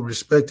if people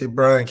respected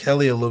Brian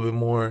Kelly a little bit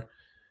more,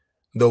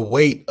 the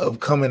weight of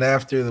coming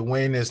after the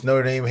winningest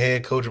Notre Dame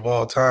head coach of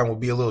all time would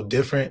be a little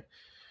different.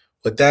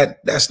 But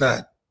that's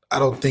not, I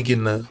don't think,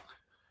 in the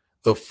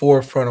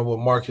forefront of what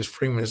Marcus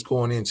Freeman is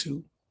going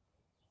into.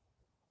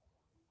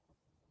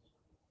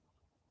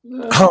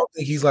 No. I don't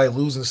think he's like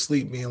losing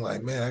sleep, being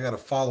like, man, I got to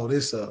follow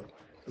this up,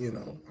 you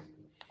know.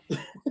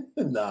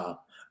 Nah,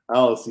 I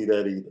don't see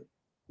that either.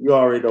 You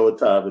already know what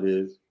time it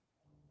is.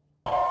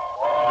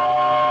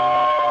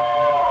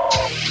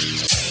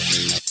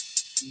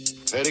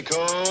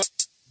 Petticoat.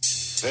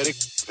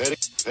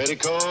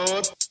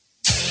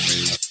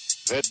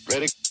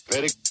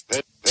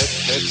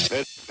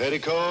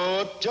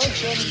 Petticoat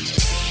Junction.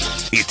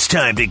 It's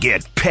time to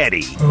get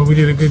petty. Oh, we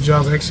did a good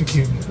job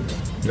executing.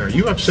 Are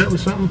you upset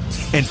with something?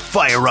 And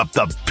fire up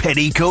the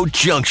Petticoat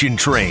Junction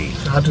train.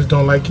 I just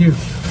don't like you.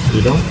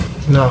 You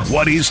don't? No.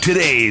 What is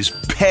today's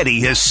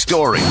petty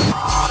historic?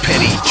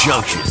 Petty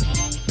Junction.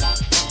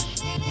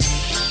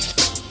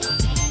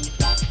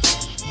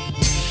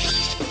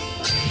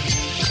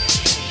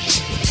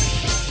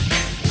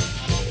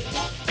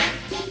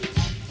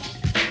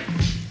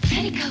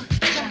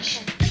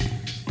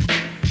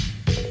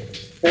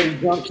 Petty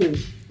Junction,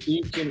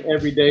 each and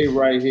every day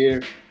right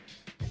here.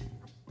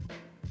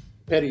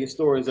 Petty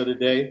stories of the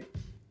day.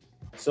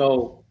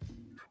 So,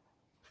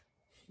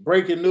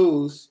 breaking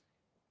news,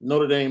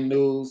 Notre Dame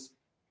news.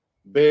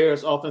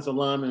 Bears offensive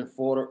lineman,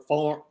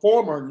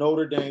 former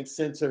Notre Dame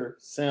center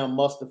Sam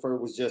Mustipher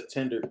was just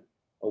tendered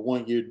a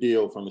 1-year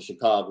deal from the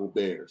Chicago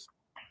Bears.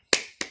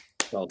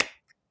 So,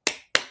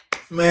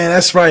 man,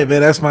 that's right,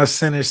 man. That's my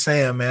center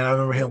Sam, man. I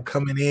remember him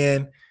coming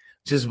in,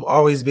 just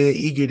always being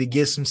eager to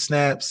get some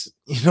snaps,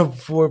 you know,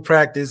 before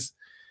practice.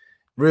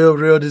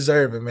 Real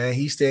deserving, man.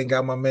 He stayed and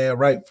got my man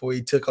right before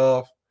he took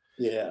off.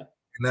 Yeah.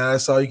 Now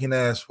that's all you can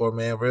ask for,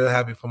 man. Real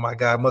happy for my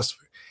guy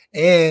Mustipher.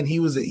 And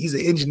he's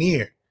an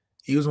engineer.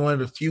 He was one of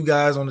the few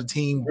guys on the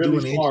team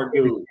really smart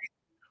dude.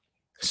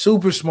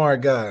 Super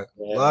smart guy.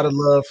 Yeah. A lot of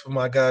love for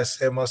my guy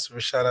Sam Mustipher.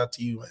 Shout out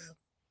to you, man.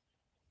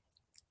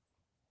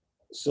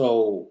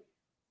 So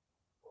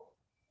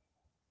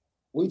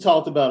we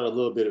talked about it a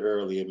little bit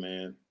earlier,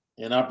 man,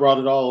 and I brought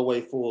it all the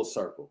way full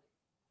circle.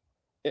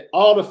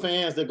 All the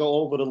fans that go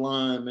over the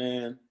line,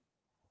 man,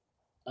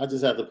 I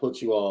just have to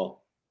put you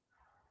all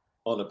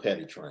on the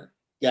petty train.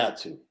 Got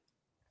to.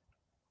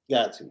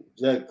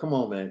 Jack, come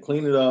on, man.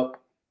 Clean it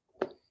up.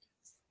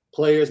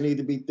 Players need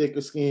to be thicker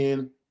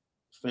skinned.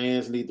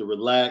 Fans need to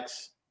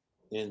relax,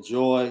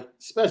 enjoy,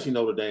 especially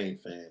Notre Dame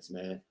fans,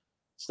 man.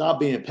 Stop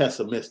being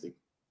pessimistic.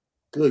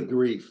 Good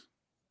grief.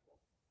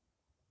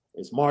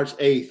 It's March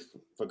 8th,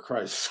 for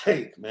Christ's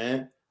sake,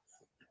 man.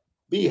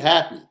 Be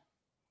happy.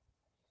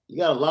 You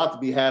got a lot to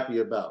be happy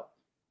about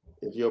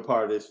if you're a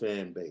part of this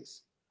fan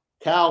base.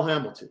 Kyle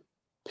Hamilton,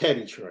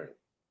 petty train,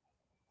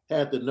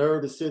 had the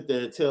nerve to sit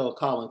there and tell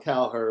Colin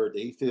Cowherd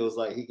that he feels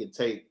like he can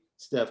take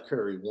Steph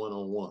Curry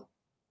one-on-one.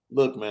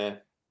 Look, man.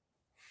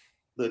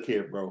 Look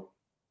here, bro.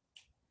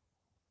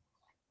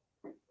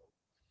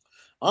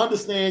 I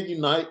understand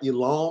you're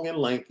long and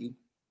lanky.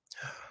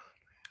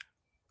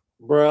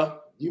 Bruh,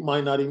 you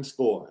might not even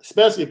score,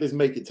 especially if it's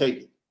make it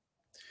take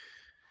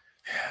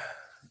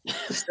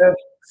it.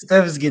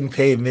 Steph is getting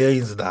paid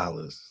millions of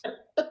dollars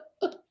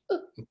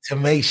to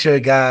make sure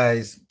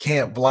guys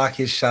can't block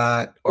his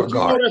shot or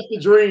guard. That's the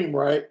dream,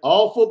 right?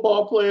 All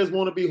football players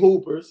want to be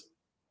hoopers,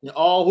 and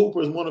all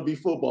hoopers want to be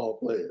football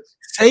players.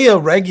 Say a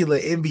regular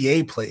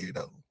NBA player,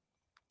 though.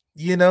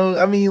 You know,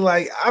 I mean,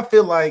 like, I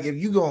feel like if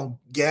you're going to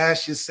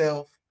gas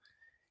yourself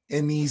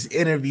in these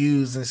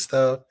interviews and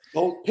stuff,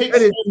 go pick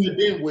Spencer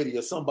Dinwiddie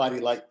or somebody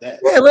like that.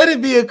 Yeah, let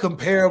it be a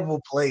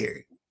comparable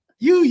player.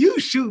 You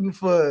shooting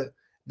for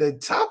the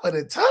top of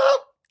the top?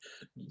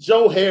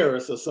 Joe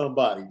Harris or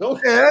somebody. Go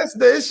ahead.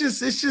 Yeah, it's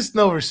just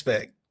no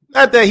respect.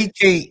 Not that he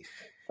can't,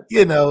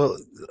 you know.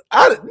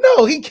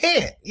 No, he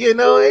can't. You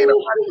know, ain't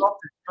nobody off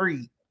the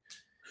street.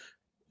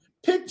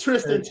 Pick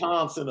Tristan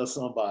Thompson or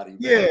somebody.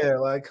 Yeah,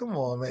 like, come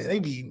on,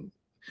 man.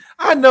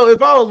 I know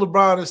if I was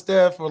LeBron or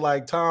Steph or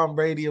like Tom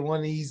Brady or one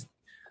of these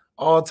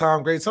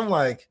all-time greats, I'm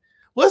like,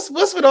 what's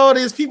with all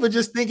these people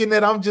just thinking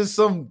that I'm just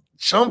some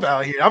chump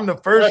out here? I'm the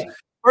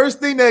first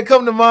thing that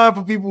come to mind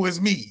for people is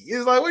me.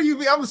 It's like, what do you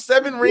mean? I'm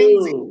 7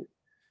 rings.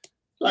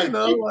 Like, you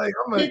know, like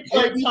I'm pick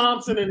Klay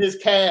Thompson and his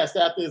cast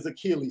after his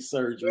Achilles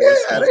surgery.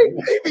 Yeah,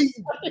 they be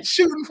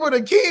shooting for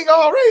the king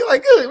already.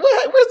 Like, good.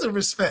 Where's the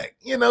respect?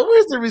 You know,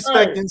 where's the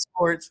respect in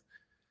sports?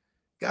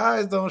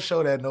 Guys don't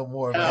show that no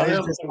more, man.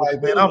 It's just like,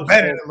 man, I'm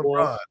better than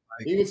LeBron. Like,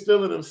 he was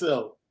feeling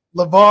himself.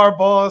 LeVar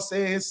Ball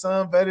said his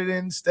son better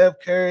than Steph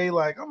Curry.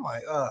 Like, I'm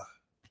like,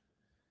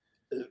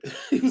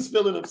 He was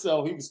feeling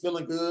himself. He was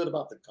feeling good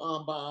about the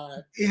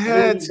combine. He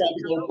had to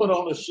go put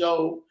on a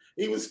show.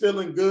 He was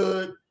feeling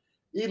good.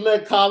 He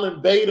let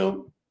Colin bait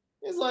him.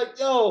 It's like,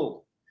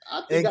 yo.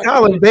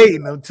 Colin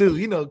baiting him too.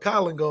 You know,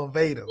 Colin gonna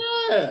bait him.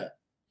 Yeah.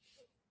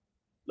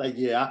 Like,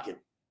 yeah,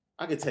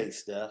 I can take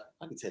Steph.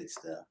 I can take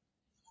Steph.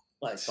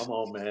 Like, come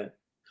on, man.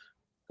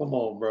 Come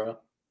on, bro.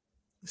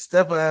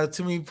 Steph will have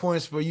too many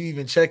points for you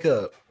even check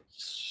up.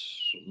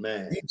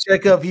 Man. You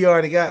check up, he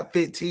already got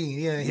 15.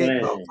 He done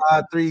hit about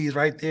 5 threes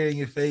right there in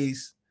your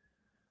face.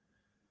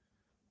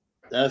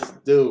 That's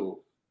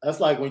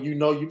like when you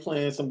know you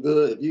playing some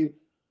good.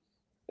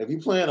 If you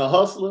playing a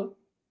hustler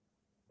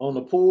on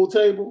the pool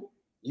table,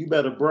 you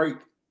better break.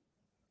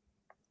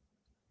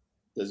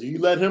 Because if you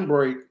let him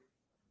break,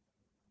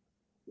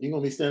 you're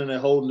gonna be standing there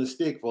holding the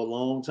stick for a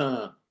long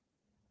time.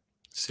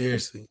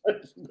 Seriously.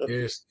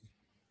 Seriously.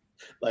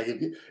 Like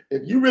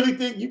if you really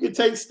think you can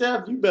take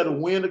Steph, you better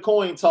win the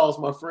coin toss,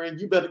 my friend.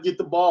 You better get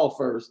the ball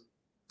first.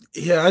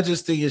 Yeah, I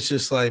just think it's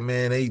just like,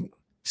 man,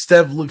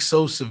 Steph looks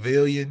so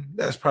civilian.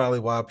 That's probably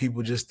why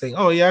people just think,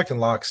 oh yeah, I can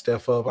lock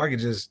Steph up. I can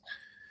just,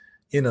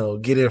 you know,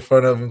 get in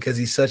front of him because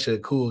he's such a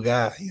cool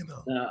guy, you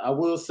know. Now, I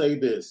will say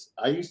this.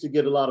 I used to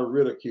get a lot of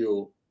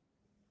ridicule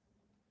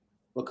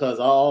because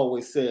I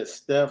always said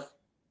Steph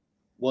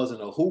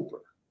wasn't a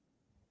hooper.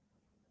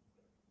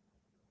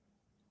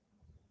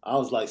 I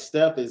was like,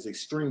 Steph is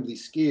extremely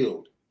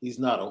skilled. He's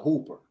not a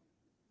hooper.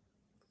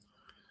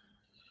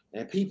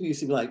 And people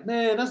used to be like,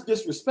 man, that's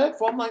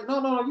disrespectful. I'm like,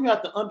 no, you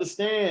have to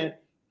understand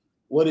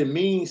what it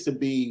means to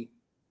be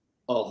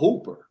a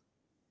hooper.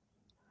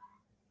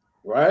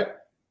 Right?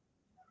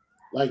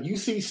 Like, you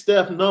see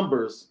Steph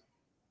numbers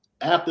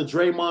after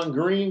Draymond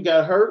Green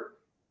got hurt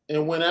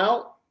and went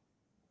out.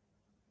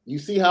 You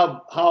see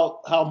how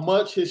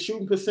much his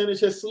shooting percentage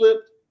has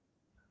slipped.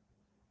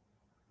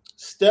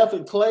 Steph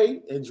and Klay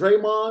and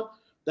Draymond,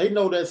 they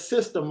know that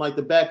system like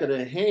the back of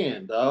their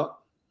hand, dog.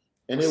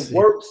 And it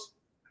works.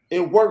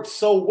 It works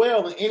so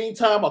well. And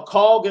anytime a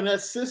cog in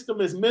that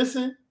system is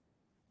missing,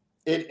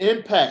 it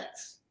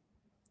impacts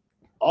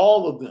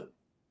all of them.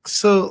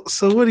 So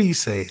what are you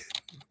saying?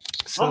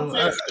 So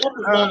Steph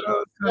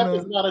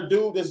is not a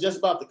dude that's just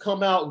about to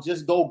come out and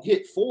just go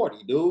get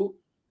 40, dude.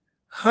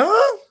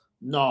 Huh?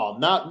 No,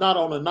 not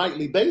on a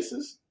nightly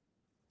basis.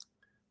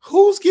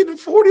 Who's getting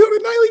 40 on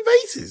a nightly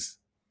basis?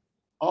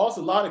 Oh, it's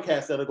a lot of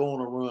cats that are going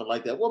to run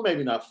like that. Well,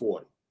 maybe not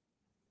 40.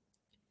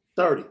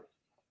 30.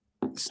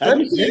 Have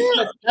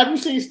you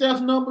seen Steph's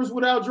numbers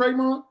without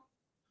Draymond?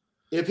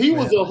 If he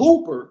was a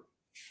hooper,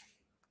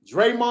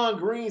 Draymond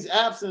Green's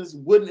absence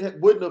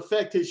wouldn't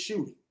affect his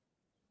shooting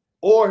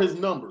or his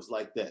numbers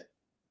like that.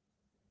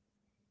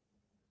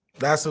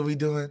 That's what we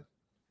doing?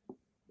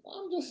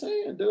 I'm just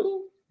saying,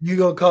 dude. You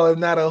gonna call him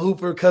not a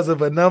hooper because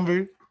of a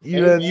number? You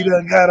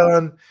done got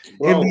on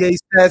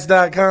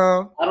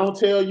NBAstats.com. I don't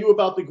tell you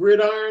about the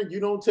gridiron. You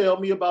don't tell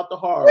me about the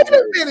hard. Wait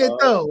a minute,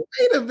 though.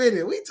 Wait a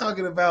minute. We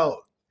talking about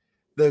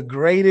the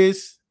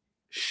greatest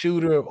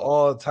shooter of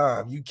all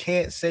time. You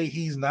can't say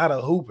he's not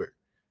a hooper.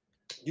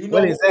 You know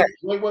What is that?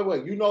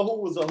 Wait. You know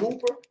who was a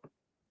hooper?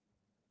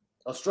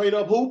 A straight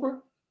up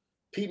hooper?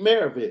 Pete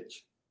Maravich.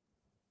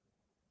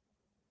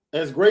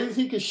 As great as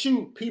he could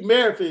shoot, Pete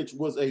Maravich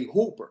was a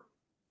hooper.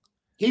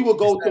 He would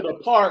go to the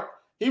park.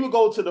 He would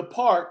go to the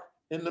park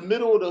in the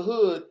middle of the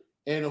hood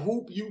and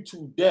hoop you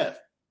to death.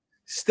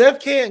 Steph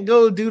can't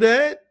go do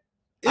that.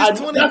 That's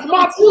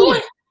my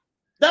point.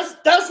 That's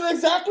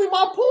exactly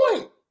my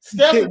point.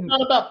 Steph is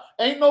not about.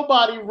 Ain't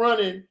nobody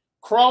running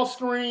cross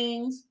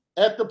screens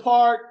at the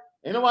park.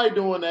 Ain't nobody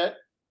doing that.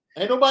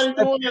 Ain't nobody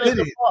doing that at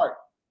the park.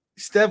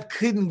 Steph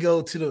couldn't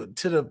go to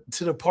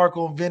the park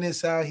on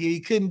Venice out here. He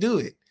couldn't do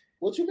it.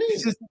 What you mean?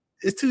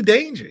 It's too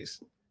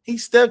dangerous.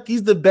 He's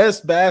the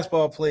best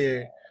basketball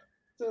player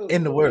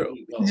in the world.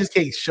 He just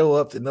can't show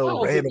up to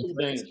no random too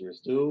dangerous,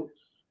 dude.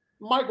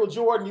 Michael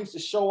Jordan used to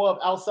show up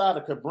outside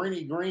of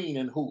Cabrini Green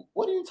and hoop.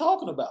 What are you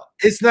talking about?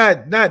 It's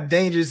not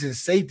dangerous in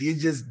safety.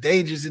 It's just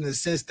dangerous in the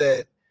sense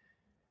that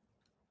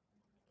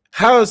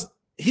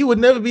he would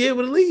never be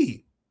able to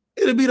leave.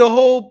 It'll be the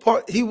whole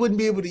part. He wouldn't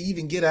be able to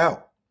even get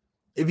out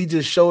if he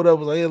just showed up.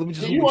 Like, hey, let me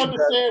just. Do you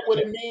understand what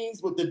it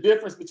means with the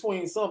difference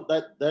between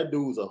that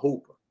dude's a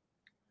hooper?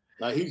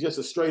 Like he's just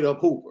a straight up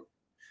hooper.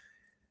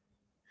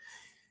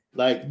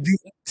 Like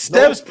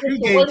Steph's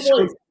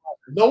pregame.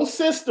 No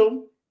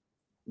system.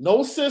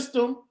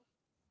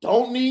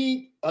 Don't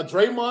need a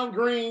Draymond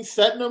Green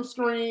setting them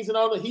screens and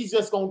all that. He's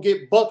just gonna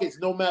get buckets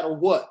no matter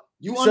what.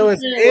 You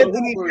understand?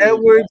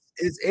 So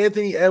is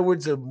Anthony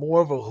Edwards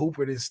more of a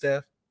hooper than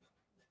Steph?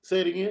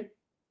 Say it again.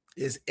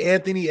 Is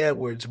Anthony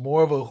Edwards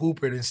more of a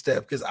hooper than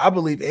Steph? Because I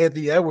believe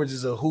Anthony Edwards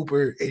is a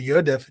hooper in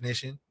your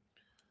definition.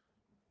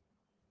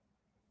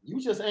 You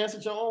just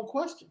answered your own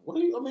question. What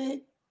do you? I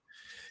mean,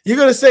 you're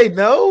gonna say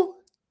no?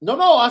 No.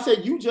 I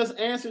said you just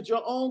answered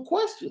your own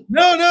question.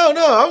 No.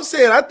 I'm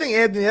saying I think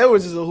Anthony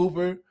Edwards is a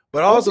hooper,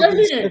 but I also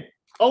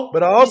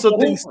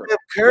think Steph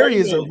Curry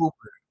is a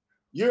hooper.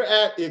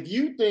 If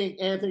you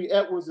think Anthony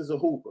Edwards is a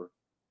hooper,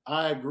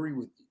 I agree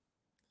with you.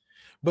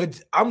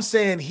 But I'm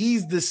saying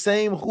he's the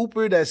same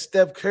hooper that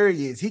Steph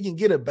Curry is. He can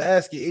get a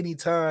basket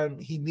anytime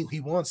he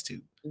wants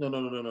to.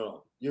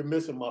 No. You're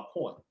missing my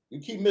point. You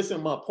keep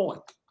missing my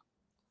point.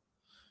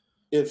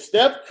 If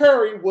Steph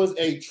Curry was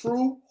a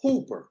true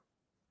hooper,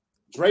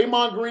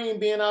 Draymond Green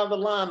being out of the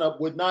lineup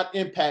would not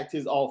impact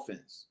his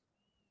offense.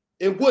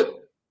 It wouldn't.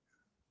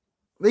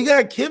 They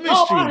got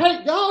chemistry.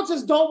 Y'all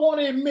just don't want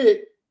to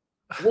admit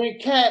when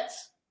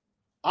cats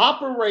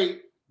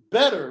operate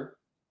better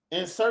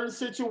in certain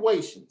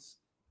situations.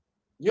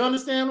 You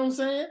understand what I'm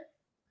saying?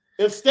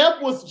 If Steph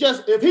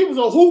if he was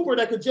a hooper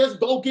that could just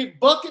go get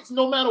buckets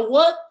no matter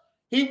what,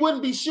 he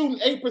wouldn't be shooting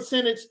 8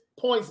 percentage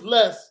points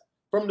less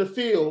from the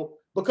field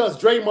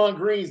because Draymond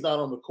Green's not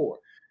on the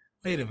court.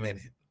 Wait a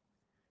minute.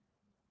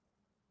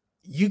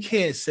 You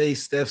can't say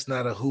Steph's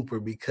not a hooper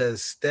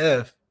because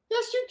Steph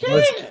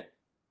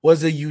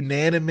was a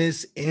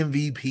unanimous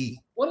MVP.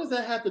 What does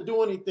that have to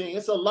do anything?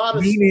 It's a lot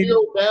of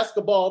skilled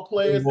basketball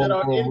players that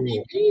are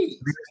MVPs.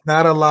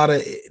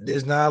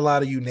 There's not a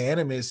lot of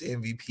unanimous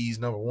MVPs,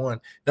 number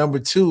one. Number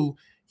two,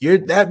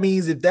 that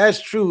means if that's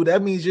true,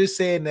 that means you're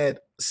saying that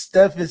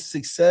Steph's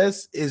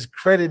success is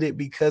credited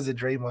because of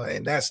Draymond,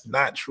 and that's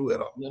not true at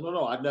all.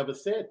 No. I never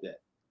said that.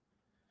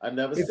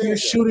 If you're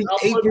shooting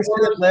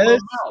 8% less,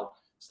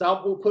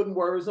 stop putting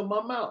words in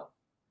my mouth.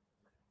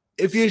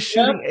 If you're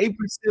shooting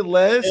 8%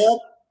 less,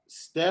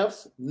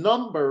 Steph's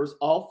numbers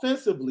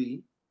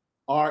offensively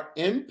are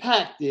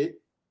impacted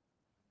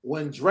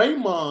when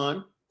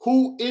Draymond,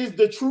 who is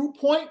the true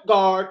point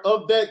guard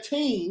of that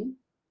team,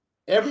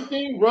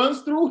 everything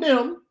runs through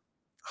him.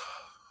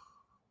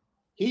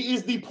 He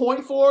is the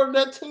point forward of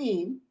that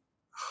team.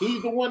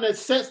 He's the one that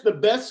sets the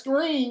best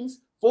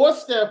screens for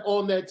Steph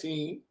on that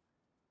team.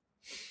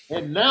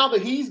 And now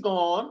that he's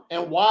gone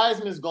and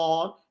Wiseman's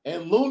gone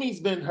and Looney's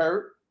been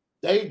hurt,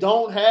 they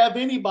don't have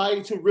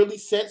anybody to really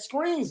set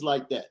screens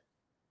like that.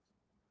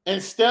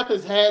 And Steph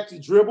has had to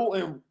dribble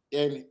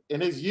and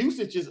his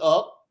usage is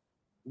up,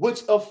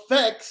 which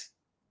affects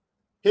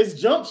his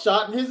jump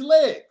shot and his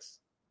legs.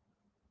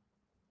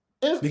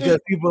 Because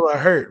people are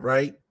hurt,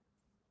 right?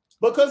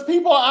 Because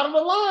people are out of the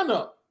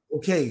lineup.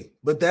 Okay,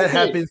 but that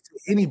happens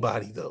to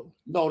anybody, though.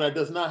 No, that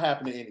does not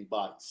happen to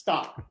anybody.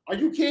 Stop. Are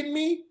you kidding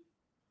me?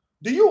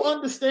 Do you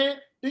understand?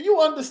 Do you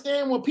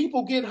understand when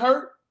people get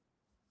hurt?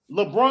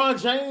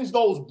 LeBron James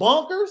goes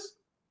bonkers.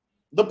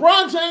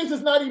 LeBron James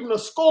is not even a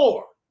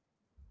scorer.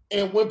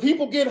 And when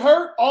people get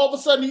hurt, all of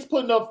a sudden he's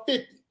putting up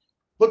 50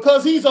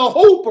 because he's a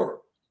hooper.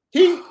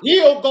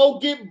 He'll go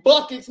get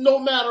buckets no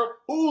matter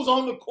who's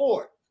on the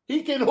court.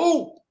 He can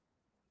hoop.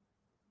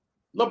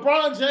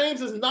 LeBron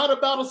James is not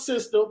about a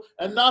system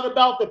and not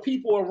about the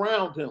people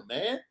around him,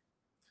 man.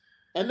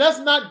 And that's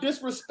not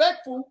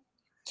disrespectful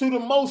to the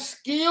most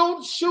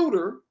skilled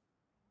shooter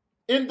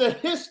in the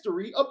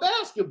history of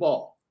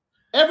basketball.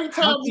 Every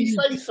time we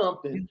say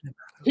something,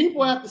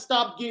 people have to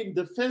stop getting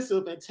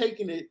defensive and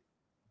taking it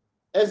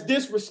as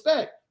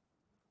disrespect.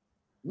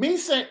 Me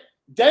saying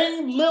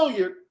Dame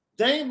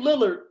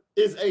Lillard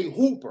is a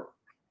hooper.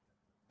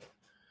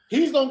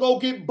 He's going to go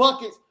get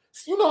buckets.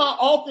 You know how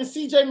often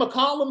CJ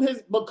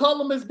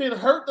McCollum has been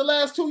hurt the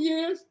last 2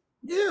 years?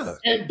 Yeah.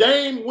 And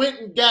Dame went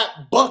and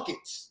got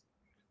buckets.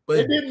 But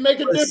it didn't make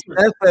a difference.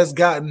 Steph has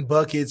gotten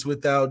buckets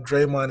without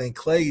Draymond and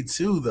Clay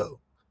too, though.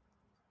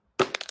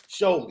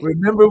 Show me.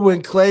 Remember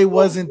when Clay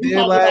wasn't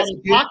there last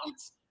year?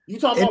 Pockets? You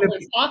talking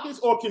about in pockets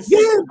or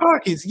consistent? Yeah, in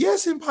pockets.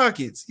 Yes, in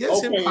pockets.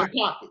 Yes, okay, in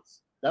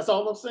pockets. That's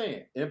all I'm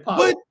saying. In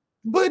pockets.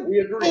 But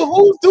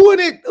who's doing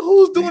it?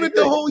 Who's doing it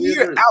the whole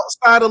year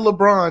outside of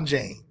LeBron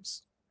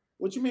James?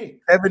 What you mean?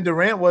 Kevin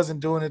Durant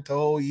wasn't doing it the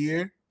whole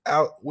year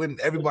out when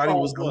everybody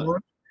was going.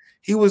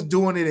 He was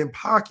doing it in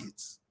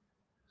pockets.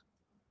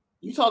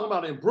 You talking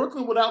about in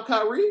Brooklyn without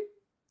Kyrie?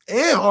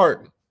 And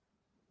Harden.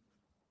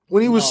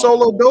 When he was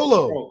solo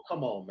dolo. Bro,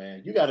 come on,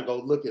 man. You got to go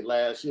look at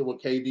last year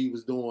what KD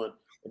was doing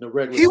in the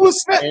regular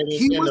season.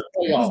 He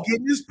was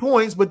getting his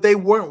points, but they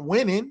weren't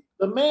winning.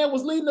 The man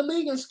was leading the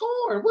league in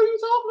scoring. What are you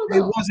talking about?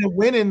 They wasn't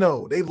winning,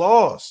 though. They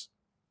lost.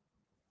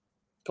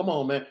 Come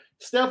on, man.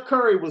 Steph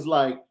Curry was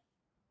like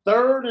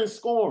third in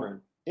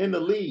scoring in the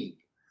league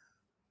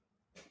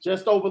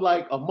just over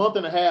like a month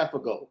and a half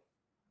ago.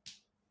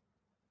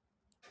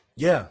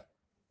 Yeah.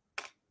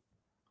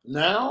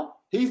 Now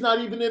he's not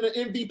even in the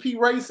MVP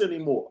race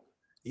anymore.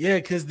 Yeah,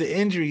 because the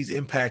injuries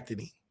impacted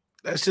him.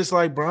 That's just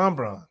like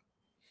Bron.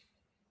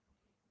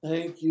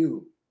 Thank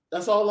you.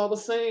 That's all I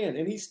was saying.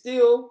 And he's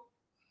still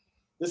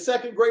the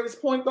second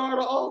greatest point guard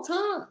of all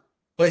time.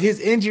 But his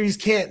injuries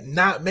can't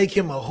not make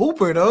him a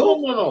hooper, though.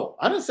 No.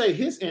 I didn't say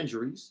his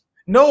injuries.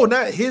 No,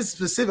 not his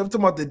specific. I'm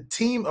talking about the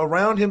team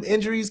around him.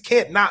 Injuries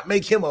can't not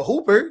make him a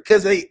hooper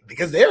because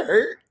they're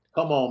hurt.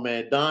 Come on,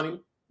 man.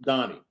 Donnie.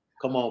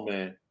 Come on,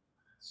 man.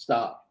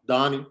 Stop.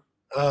 Donnie.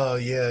 Oh,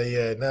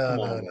 yeah.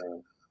 No.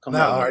 Come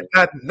on.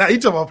 Not you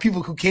talking about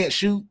people who can't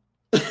shoot.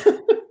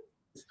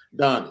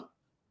 Donnie.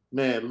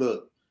 Man,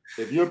 look.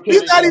 If you're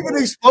he's not even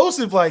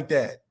explosive like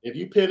that. If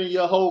you're pinning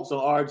your hopes on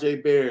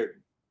RJ Barrett,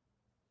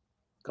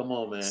 come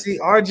on, man. See,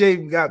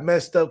 RJ got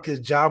messed up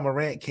because Ja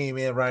Morant came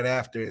in right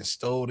after and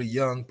stole the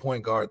young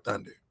point guard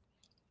thunder.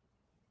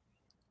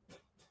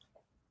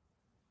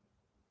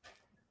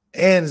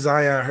 And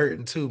Zion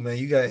hurting too, man.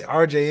 You got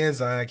RJ and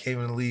Zion came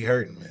in the league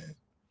hurting, man.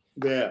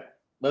 Yeah.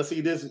 But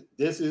see, this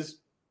is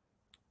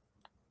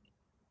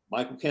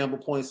Michael Campbell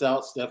points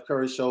out Steph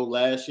Curry showed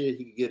last year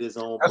he could get his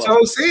own. That's what I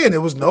was saying.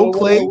 It was no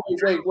Clay.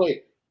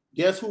 Wait.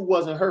 Guess who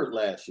wasn't hurt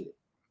last year?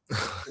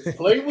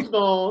 Clay was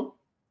gone,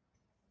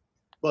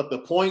 but the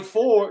point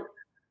forward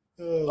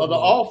of the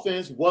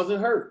offense wasn't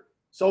hurt.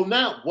 So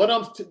now,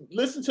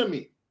 listen to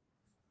me.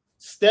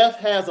 Steph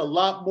has a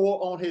lot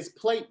more on his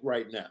plate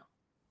right now.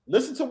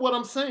 Listen to what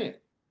I'm saying.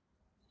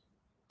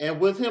 And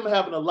with him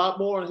having a lot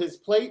more on his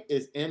plate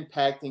is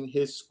impacting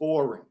his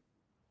scoring.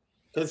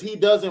 Because he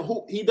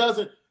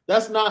doesn't,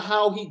 that's not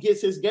how he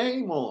gets his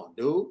game on,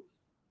 dude.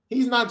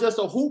 He's not just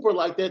a hooper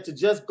like that to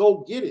just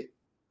go get it.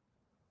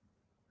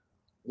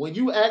 When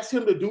you ask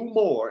him to do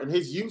more and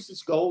his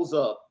usage goes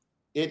up,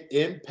 it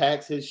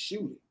impacts his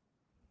shooting.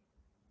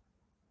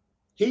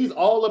 He's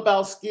all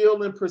about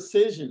skill and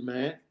precision,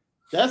 man.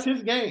 That's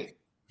his game.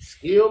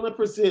 Skill and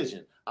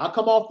precision. I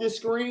come off this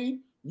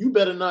screen, you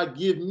better not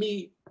give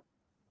me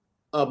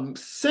a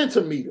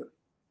centimeter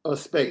of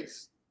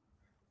space.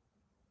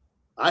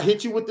 I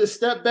hit you with this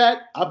step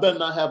back, I better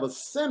not have a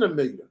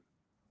centimeter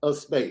of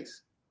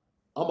space.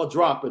 I'm going to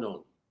drop it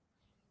on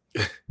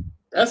you.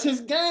 That's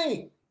his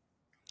game.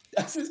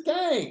 That's his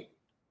game.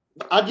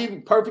 I'll give you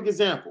a perfect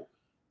example.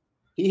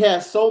 He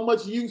had so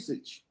much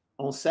usage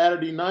on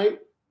Saturday night.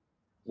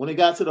 When it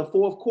got to the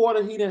fourth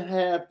quarter, he didn't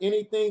have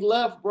anything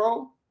left,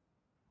 bro.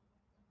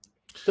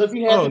 Because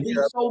he had to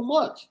do so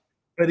much.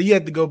 But he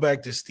had to go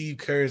back to Steve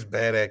Kerr's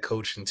bad at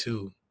coaching,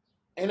 too.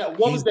 And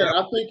what was that?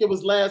 I think it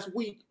was last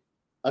week.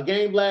 A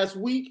game last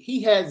week.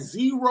 He had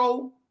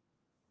 0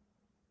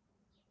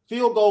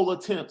 field goal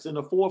attempts in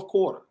the fourth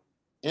quarter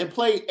and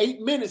played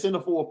 8 minutes in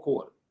the fourth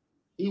quarter.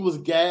 He was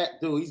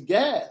gassed. Dude, he's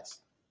gassed.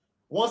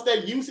 Once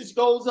that usage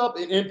goes up,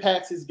 it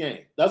impacts his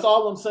game. That's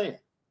all I'm saying.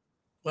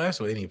 Well, that's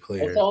what any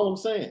player. That's all I'm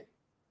saying.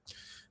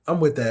 I'm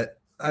with that.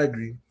 I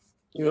agree.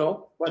 You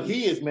know, but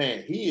he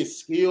is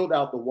skilled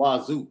out the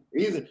wazoo.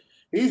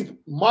 He's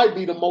might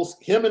be the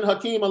most, him and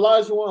Hakeem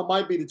Olajuwon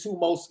might be the two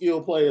most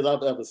skilled players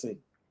I've ever seen.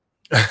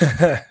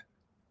 and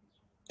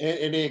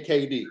then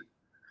KD.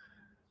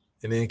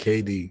 And then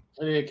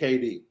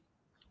KD.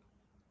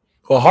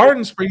 Well,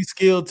 Harden's pretty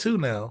skilled too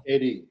now.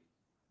 KD.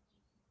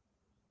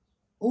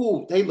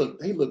 Ooh, they look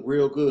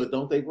real good,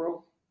 don't they,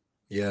 bro?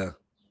 Yeah.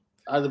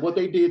 What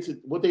they did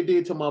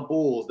to my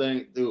Bulls,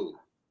 they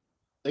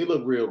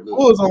look real good.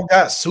 Bulls don't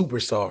got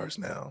superstars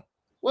now.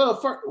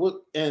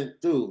 Well, and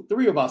dude,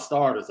 3 of our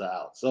starters are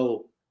out.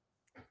 So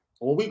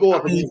when we go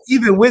up,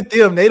 even with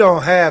them, they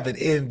don't have an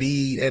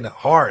Embiid and a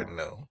Harden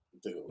though.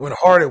 Dude. When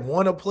Harden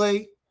want to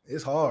play,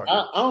 it's hard.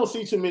 I don't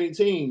see too many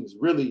teams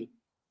really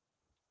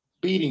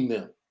beating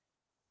them.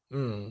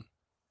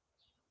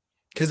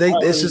 Because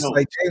it's just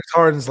like James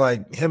Harden's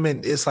like him,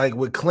 and it's like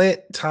with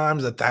Clint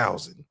times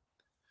 1,000.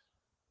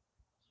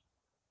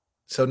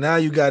 So now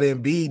you got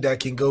Embiid that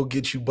can go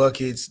get you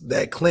buckets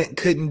that Clint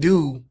couldn't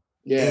do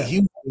Yeah. in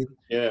Houston.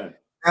 Yeah.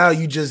 Now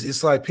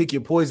it's like pick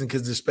your poison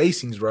because the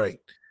spacing's right.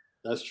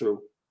 That's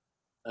true.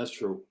 That's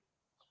true.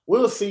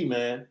 We'll see,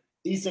 man.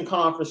 Eastern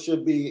Conference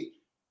should be,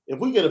 if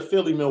we get a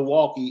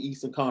Philly-Milwaukee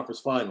Eastern Conference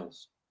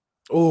Finals.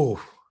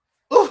 Oh.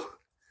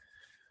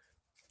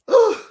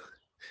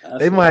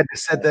 They might have to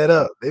set that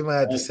up.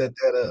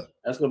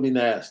 That's going to be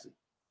nasty.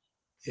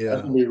 Yeah.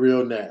 That's going to be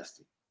real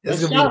nasty.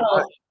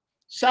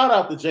 Shout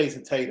out to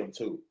Jason Tatum,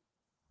 too.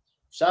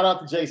 Shout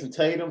out to Jason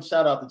Tatum.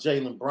 Shout out to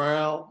Jaylen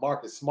Brown,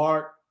 Marcus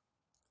Smart.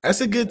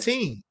 That's a good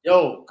team.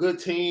 Yo, good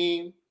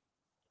team.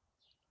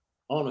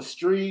 On a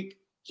streak.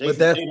 But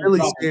that Philly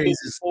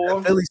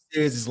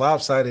series is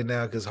lopsided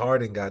now because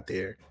Harden got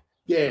there.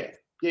 Yeah.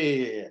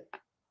 And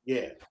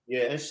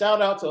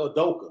shout out to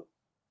Udoka.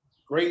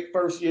 Great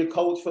first-year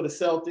coach for the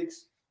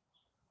Celtics.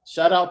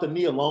 Shout out to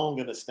Nia Long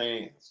in the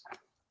stands.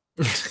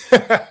 You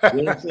know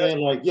what I'm saying?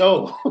 Like,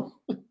 yo.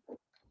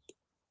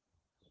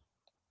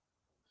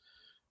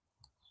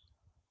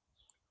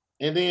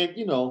 And then,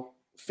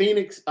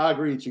 Phoenix, I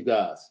agree with you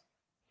guys.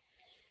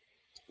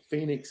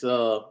 Phoenix,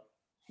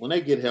 when they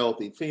get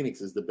healthy,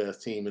 Phoenix is the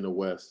best team in the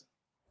West.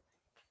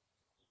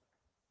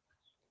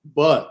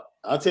 But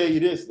I'll tell you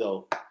this,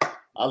 though.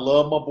 I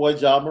love my boy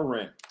Ja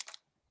Morant.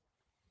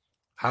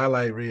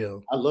 Highlight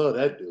reel. I love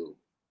that dude.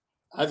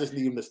 I just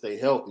need him to stay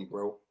healthy,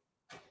 bro.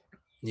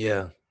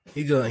 Yeah.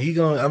 He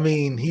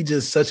he's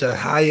just such a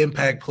high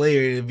impact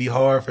player. It'd be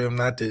hard for him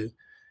not to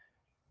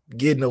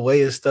get in the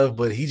way of stuff,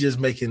 but he just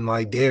making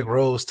like Derrick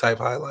Rose type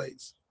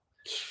highlights.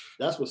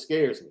 That's what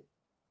scares me.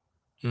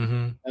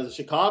 Mm-hmm. As a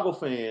Chicago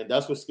fan,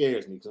 that's what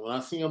scares me. Because when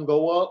I see him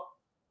go up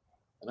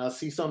and I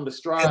see some of the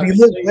strides. He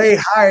looks way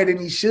higher than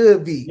he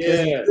should be.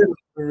 Yeah.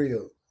 For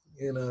real.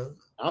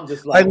 I'm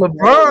just like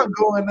LeBron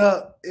going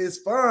up is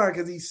fine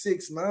because he's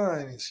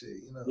 6'9" and shit,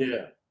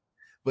 Yeah.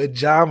 But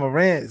Ja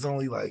Morant is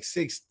only like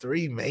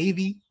 6'3",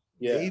 maybe.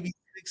 Yeah. Maybe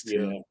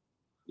 6'2".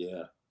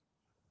 Yeah.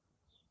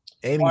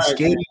 And he's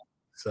skinny.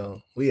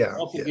 So we out.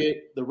 Don't forget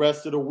the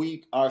rest of the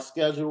week. Our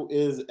schedule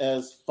is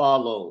as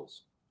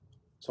follows.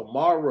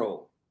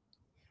 Tomorrow,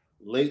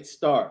 late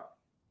start,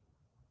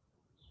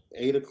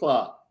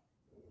 8:00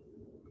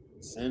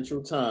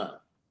 Central Time.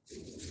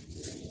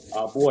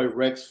 Our boy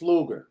Rex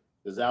Pfluger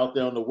is out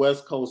there on the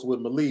West Coast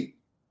with Malik.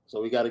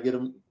 So we got to get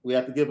him. We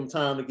have to give him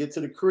time to get to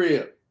the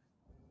crib.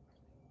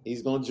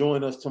 He's going to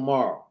join us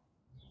tomorrow.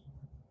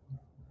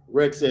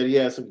 Rex said he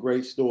has some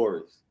great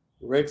stories.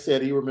 Rex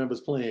said he remembers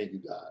playing you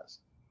guys.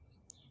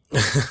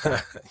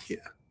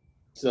 Yeah.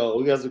 So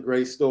we got some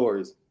great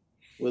stories.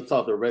 We'll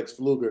talk to Rex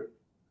Pfluger,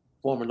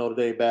 former Notre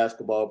Dame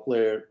basketball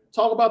player.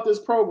 Talk about this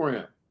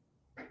program.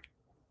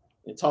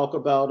 And talk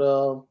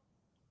about,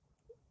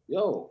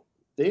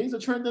 things are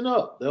trending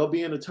up. They'll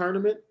be in a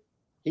tournament.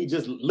 He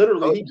just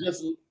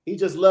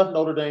left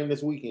Notre Dame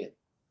this weekend.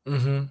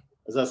 Mm-hmm.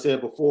 As I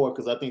said before,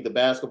 because I think the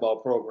basketball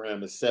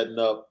program is setting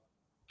up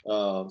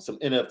some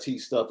NFT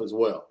stuff as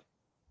well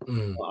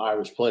for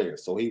Irish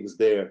players. So he was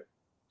there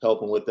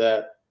helping with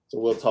that. So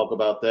we'll talk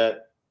about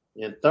that.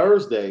 And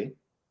Thursday,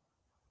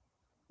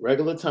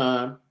 regular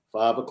time,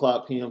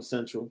 5:00 p.m.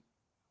 Central,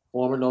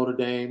 former Notre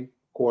Dame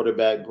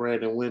quarterback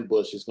Brandon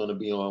Wimbush is going to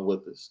be on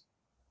with us.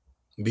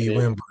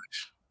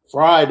 Wimbush.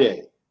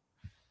 Friday,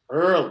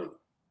 we're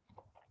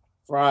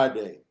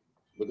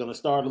going to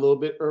start a little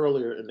bit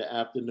earlier in the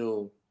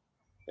afternoon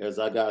as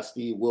I got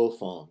Steve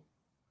Wilfong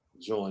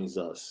joins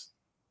us.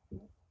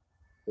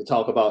 We'll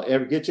talk about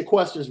get your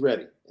questions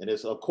ready. And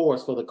it's, of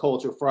course, for the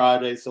Culture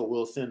Friday. So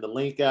we'll send the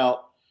link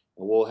out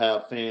and we'll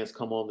have fans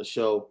come on the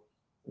show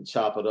and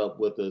chop it up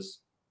with us.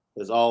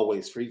 As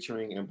always,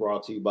 featuring and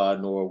brought to you by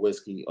Nora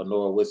Whiskey or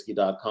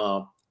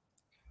NoraWhiskey.com.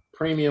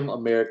 Premium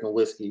American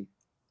Whiskey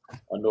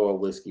or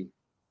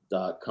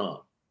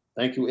NoraWhiskey.com.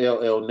 Thank you,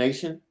 LL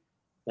Nation.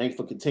 Thanks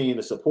for continuing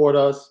to support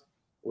us.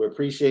 We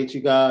appreciate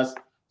you guys.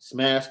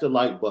 Smash the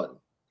like button.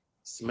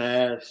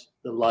 Smash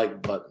the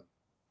like button.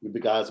 You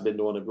guys have been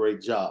doing a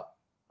great job.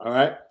 All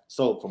right?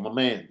 So for my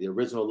man, the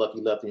original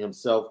Lucky Lefty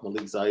himself,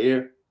 Malik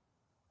Zaire,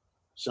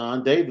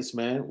 Sean Davis,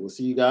 man, we'll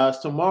see you guys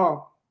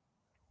tomorrow.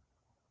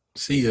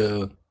 See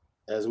ya.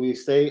 As we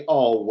say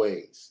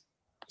always,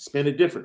 spend it different.